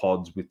 4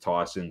 pods with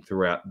Tyson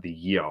throughout the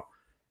year.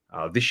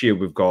 This year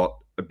we've got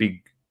a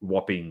big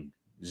whopping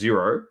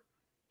 0,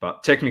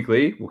 but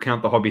technically we'll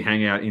count the Hobby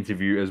Hangout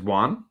interview as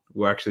 1.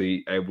 We're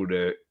actually able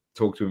to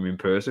talk to him in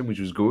person, which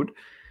was good.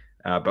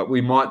 But we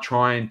might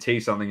try and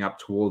tee something up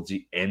towards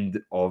the end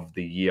of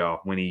the year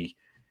when he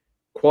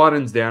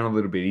quietens down a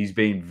little bit. He's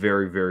been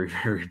very, very,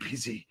 very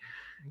busy.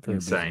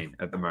 Insane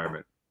at the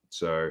moment.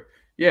 So,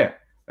 yeah.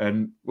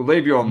 And we'll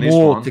leave you on this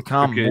one. More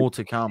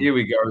to come. Here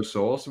we go,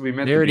 Source. We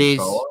met the big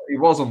fella. He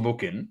wasn't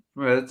looking.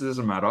 Well, it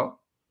doesn't matter.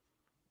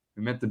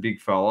 We met the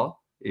big fella.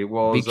 It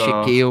was... Big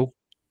Shaquille.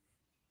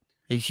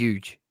 He's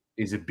huge.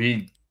 He's a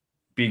big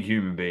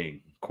human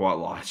being, quite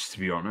large, to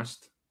be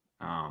honest.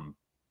 But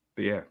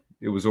yeah,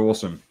 it was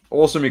awesome.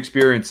 Awesome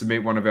experience to meet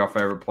one of our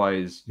favorite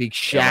players. Big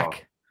Shaq.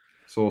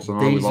 Sauce and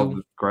I, we love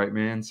the great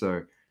man.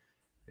 So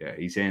yeah,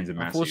 his hands are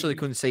massive. Unfortunately,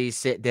 couldn't see his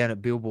set down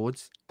at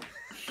Billboards.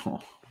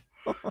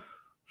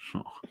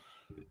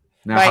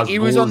 Now, mate, he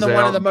was on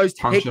one of the most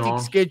hectic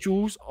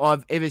schedules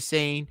I've ever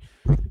seen.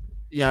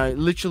 You know,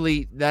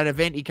 literally that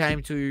event he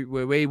came to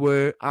where we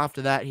were.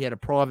 After that, he had a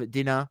private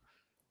dinner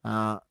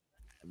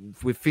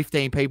with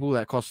 15 people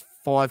that cost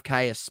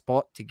 $5,000 a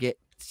spot to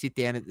sit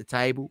down at the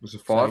table. Was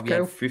it $5,000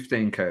 or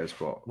 $15,000 a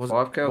spot?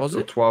 $5,000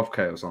 or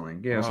 $12,000 or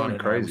something? Yeah, something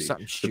crazy.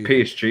 Something the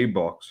PSG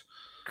box.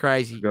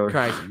 Crazy,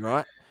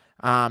 right?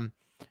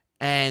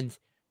 And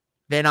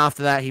then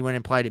after that, he went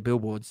and played at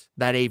Billboards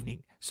that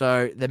evening.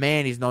 So the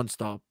man is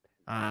nonstop.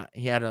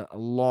 He had a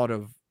lot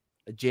of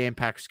a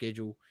jam-packed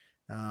schedule.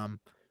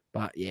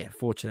 But yeah,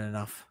 fortunate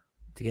enough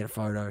to get a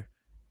photo.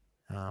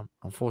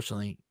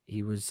 Unfortunately,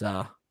 he was,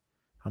 let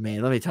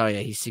me tell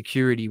you, his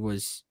security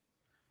was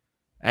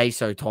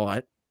so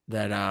tight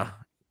that,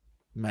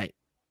 mate,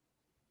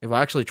 if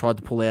I actually tried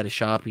to pull out a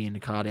Sharpie and a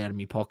card out of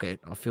my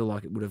pocket, I feel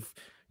like it would have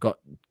got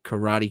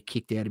karate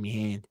kicked out of my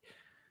hand.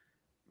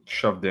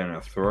 Shoved down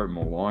our throat,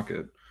 more like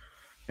it.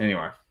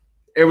 Anyway,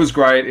 it was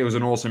great. It was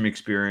an awesome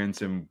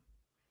experience. And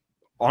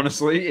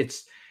honestly,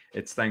 it's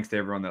thanks to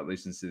everyone that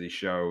listens to this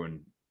show,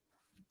 and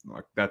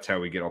like that's how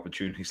we get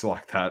opportunities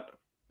like that.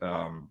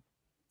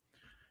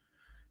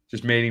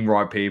 Just meeting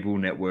right people,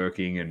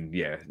 networking, and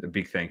yeah, a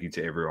big thank you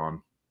to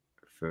everyone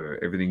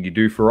for everything you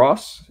do for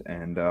us,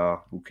 and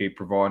we'll keep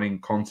providing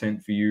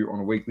content for you on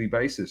a weekly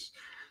basis.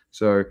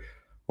 So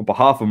on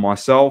behalf of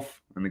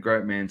myself and the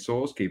great man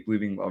Sauce, keep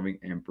living, loving,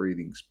 and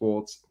breathing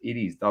sports. It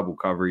is double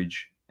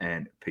coverage,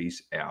 and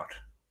peace out.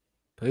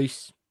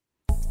 Peace.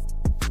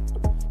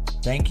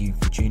 Thank you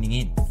for tuning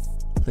in.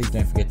 Please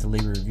don't forget to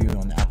leave a review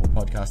on the Apple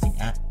Podcasting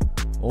app.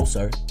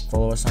 Also,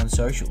 follow us on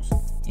socials,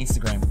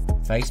 Instagram,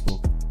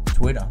 Facebook,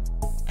 Twitter,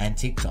 and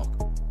TikTok.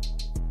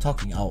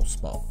 Talking all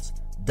sports,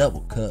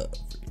 double coverage.